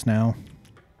up clips now.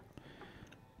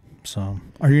 So,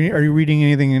 are you reading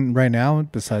anything right now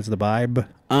besides the Bible?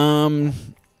 Well,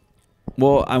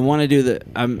 I want to do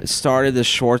I started the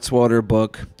Schwarzwälder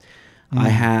book. I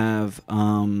have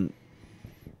I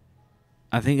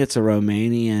think it's a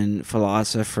Romanian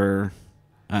philosopher,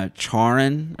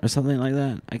 Charan or something like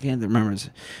that. I can't remember. It's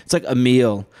like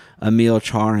Emil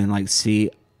Charan, like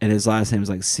and his last name is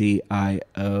like Cioran,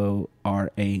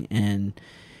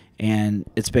 and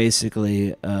it's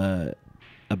basically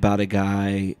about a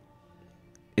guy.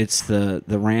 It's the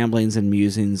ramblings and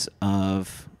musings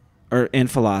of, or in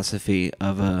philosophy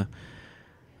of a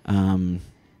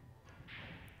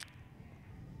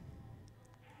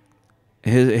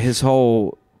his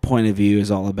whole point of view is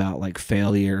all about like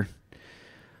failure,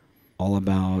 all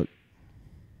about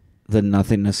the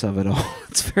nothingness of it all.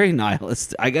 It's very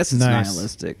nihilistic. I guess it's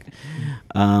nihilistic,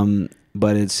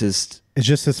 but it's just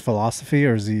his philosophy,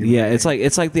 or is he? Yeah, it's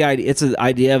like the idea. It's an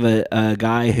idea of a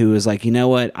guy who is like, you know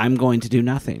what, I'm going to do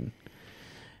nothing,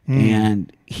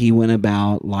 and he went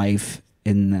about life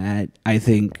in that. I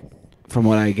think, from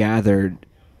what I gathered,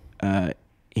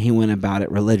 he went about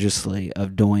it religiously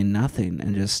of doing nothing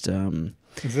and just.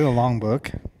 Is it a long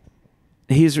book?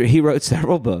 He wrote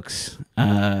several books,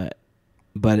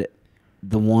 but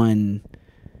the one.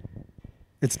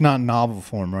 It's not novel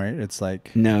form, right? It's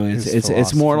like no,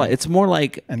 it's more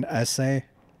like an essay.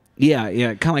 Yeah,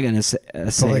 kind of like an essay.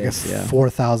 So like a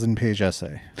 4,000-page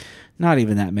essay. Not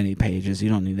even that many pages. You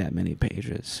don't need that many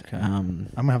pages. Okay. I'm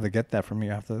gonna have to get that from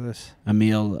you after this.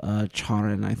 Emil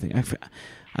Charan, I think.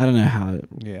 I don't know how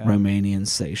Romanians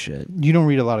say shit. You don't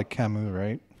read a lot of Camus,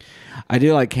 right? I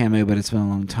do like Camus, but it's been a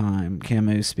long time.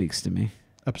 Camus speaks to me.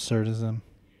 Absurdism.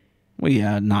 Well,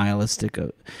 yeah, nihilistic.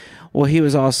 Well, he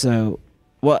was also.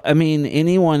 Well, I mean,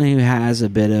 anyone who has a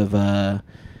bit of a,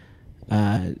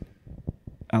 I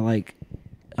like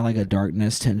a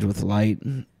darkness tinged with light.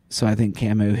 So I think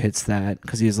Camus hits that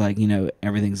because he's like,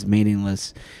 everything's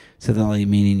meaningless, so the only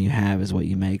meaning you have is what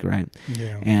you make, right?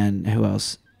 Yeah. And who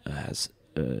else has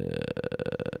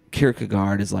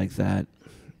Kierkegaard is like that.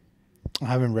 I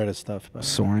haven't read his stuff, but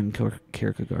Soren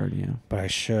Kierkegaard, yeah. But I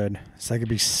should, so I could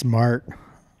be smart.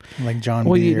 Like John.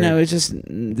 Well, this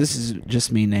is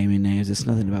just me naming names. It's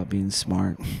nothing about being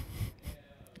smart.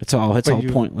 It's all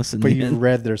pointless. But you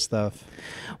read their stuff.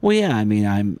 Well, yeah. I mean,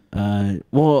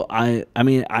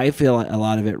 I feel like a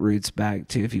lot of it roots back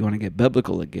to, if you want to get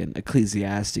biblical again,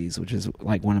 Ecclesiastes, which is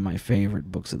like one of my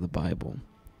favorite books of the Bible.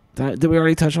 Did we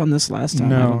already touch on this last time?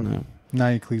 No, I don't know.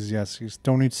 Not Ecclesiastes.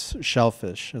 Don't eat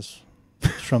shellfish. It's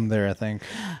from there, I think.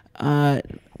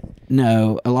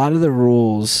 No, a lot of the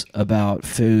rules about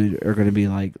food are going to be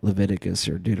like Leviticus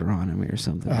or Deuteronomy or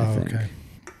something, I think. Okay.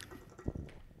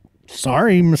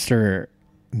 Sorry, Mr.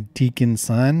 Deacon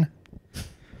son.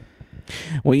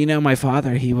 Well, my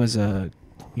father, he was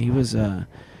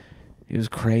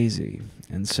crazy.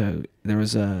 And so there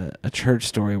was a church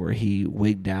story where he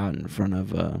wigged out in front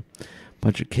of a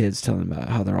bunch of kids telling about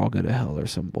how they're all going to hell or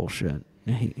some bullshit.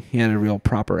 He had a real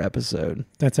proper episode.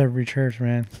 That's every church,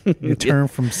 man. You turn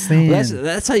from sin.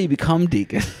 That's how you become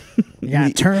deacon. You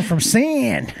gotta turn from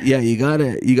sin. Yeah, you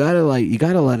gotta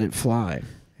let it fly.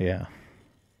 Yeah.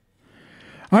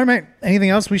 All right, mate. Anything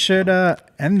else we should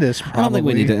end this? Probably. I don't think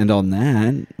we need to end on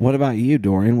that. What about you,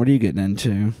 Dorian? What are you getting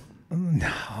into?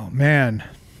 Oh man.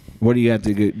 What do you have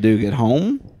to do? Get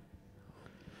home?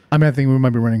 I think we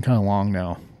might be running kind of long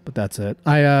now. But that's it.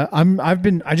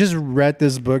 I just read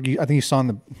this book. I think you saw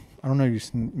I don't know.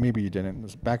 Maybe you didn't.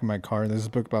 It's back in my car. There's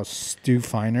a book about Stu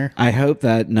Feiner. I hope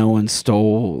that no one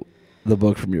stole the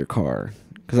book from your car,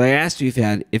 because I asked you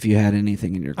if you had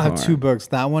anything in your car. I have two books.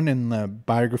 That one and the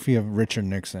biography of Richard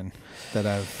Nixon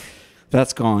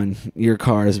That's gone. Your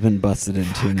car has been busted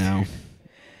into now.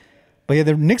 But yeah,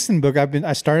 the Nixon book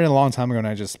I started a long time ago and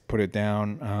I just put it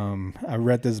down. I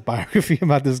read this biography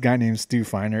about this guy named Stu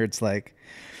Feiner. It's like.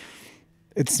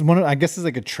 It's I guess it's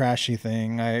like a trashy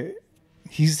thing.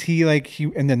 He in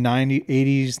the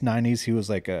 80s, 90s, he was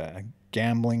like a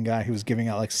gambling guy. He was giving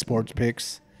out like sports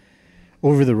picks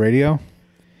over the radio.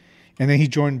 And then he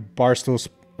joined Barstool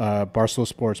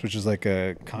Sports, which is like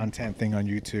a content thing on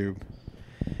YouTube.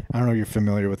 I don't know if you're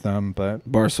familiar with them, but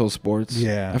Barstool Sports.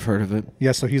 Yeah. I've heard of it.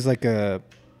 yeah. So he's like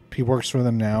he works for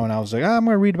them now, and I was like, I'm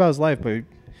gonna read about his life, but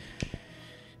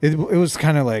it was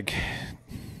kind of like,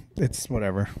 it's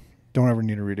whatever. Don't ever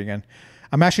need to read again.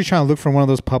 I'm actually trying to look for one of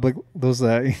those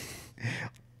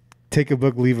take a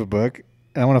book, leave a book.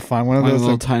 And I want to find one of Like those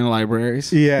little tiny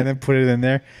libraries. Yeah, and then put it in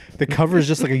there. The cover is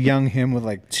just like a young him with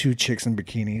like 2 chicks in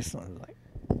bikinis. So I was like,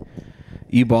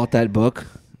 You bought that book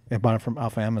I bought it from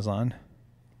off Amazon.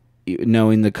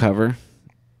 knowing the cover.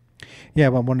 Yeah,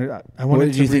 but I wanted What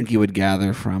did to you think you would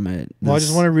gather from it? Well, I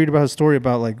just want to read about a story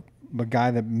about like a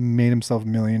guy that made himself a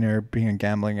millionaire, being a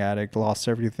gambling addict, lost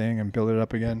everything, and built it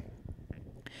up again.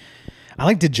 I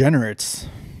like degenerates.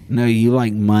 No, you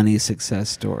like money success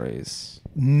stories.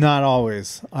 Not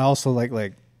always. I also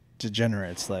like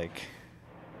degenerates. Like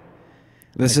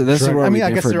This is where we I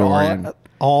guess differ, they're Dorian.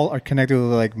 all are connected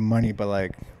with like money, but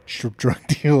like drug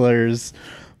dealers,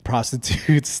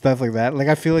 prostitutes, stuff like that. Like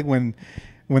I feel like when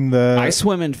the I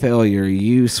swim in failure,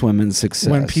 you swim in success.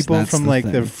 when people That's from the like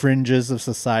thing. the fringes of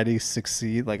society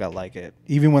succeed, like I like it.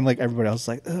 Even when like everybody else is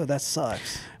like, oh, that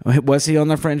sucks. Was he on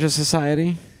the fringe of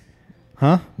society?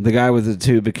 Huh? The guy with the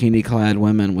 2 bikini-clad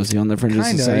women, was he on the fringe of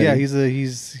Kinda, society? yeah.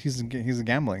 He's a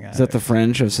gambling addict. Is that the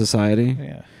fringe of society?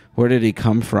 Yeah. Where did he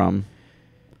come from?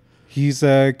 He's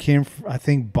came from, I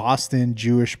think, Boston,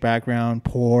 Jewish background,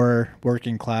 poor,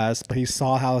 working class, but he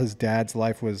saw how his dad's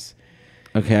life was.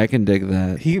 Okay, I can dig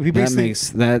that. He that basically makes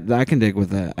that I can dig with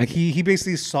that. he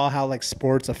basically saw how like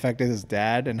sports affected his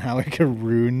dad and how it could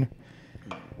ruin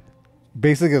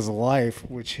basically his life,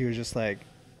 which he was just like,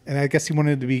 and I guess he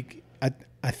wanted to be.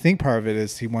 I think part of it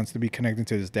is he wants to be connected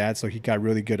to his dad, so he got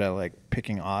really good at like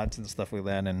picking odds and stuff like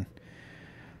that. And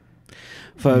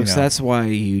Folks, you know, that's why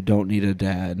you don't need a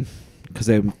dad, because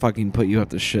they fucking put you up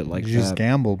to shit like you that. just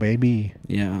gamble, baby.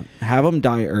 Yeah, have them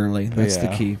die early. That's the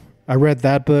Yeah. key. I read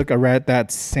that book. I read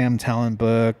that Sam Talent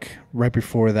book right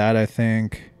before that, I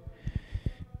think.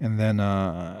 And then,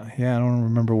 I don't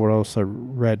remember what else I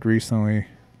read recently.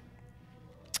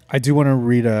 I do want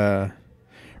to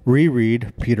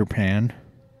reread Peter Pan.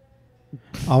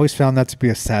 I always found that to be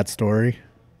a sad story.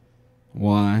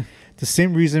 Why? The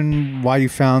same reason why you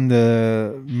found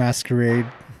the Masquerade.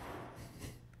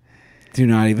 Do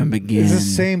not even begin. It's the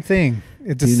same thing.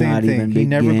 It's the Do same not thing. even He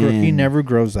begin. never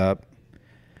grows up.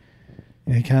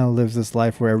 And he kind of lives this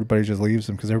life where everybody just leaves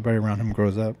him because everybody around him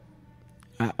grows up.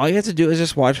 All you have to do is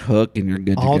just watch Hook, and you're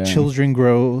good to go. All children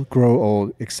grow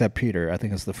old except Peter. I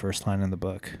think it's the first line in the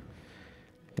book.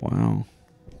 Wow.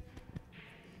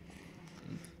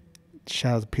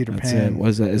 Shout out to Peter That's Pan. it.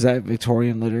 Was that? Is that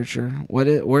Victorian literature?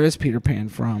 Where is Peter Pan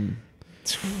from?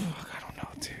 I don't know,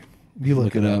 dude. You look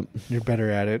Look it it up. You're better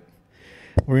at it.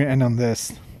 We're going to end on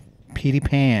this. Peter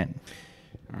Pan.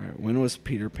 All right. When was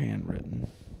Peter Pan written?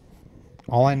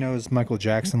 All I know is Michael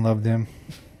Jackson loved him.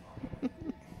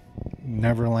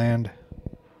 Neverland.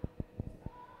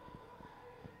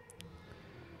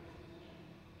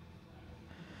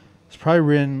 It's probably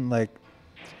written like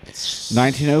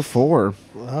 1904.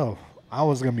 Oh, I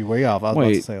was gonna be way off. I was about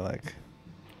to say like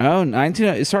Oh,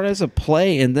 it started as a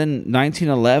play, and then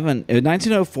 1911,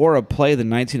 1904 a play, then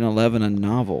 1911 a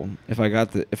novel.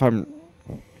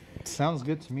 sounds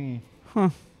good to me.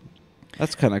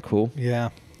 That's kind of cool. Yeah.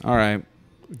 All right.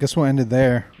 Guess we'll end it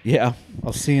there. Yeah.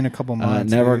 I'll see you in a couple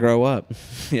months. Never maybe. grow up.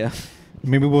 Yeah.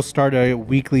 Maybe we'll start a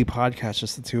weekly podcast,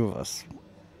 just the two of us.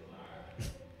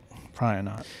 Probably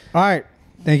not. All right.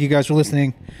 Thank you guys for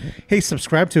listening. Hey,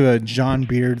 subscribe to John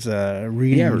Beard's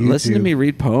reading. Yeah, YouTube. listen to me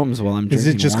read poems while I'm drinking Is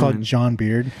it just wine. called John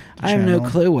Beard? I have no channel?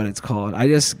 clue what it's called. I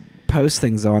just post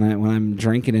things on it when I'm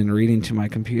drinking and reading to my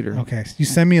computer. Okay. You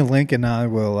send me a link and I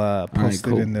will post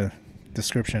cool. it in the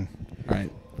description. All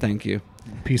right. Thank you.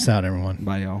 Peace out, everyone.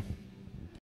 Bye, y'all.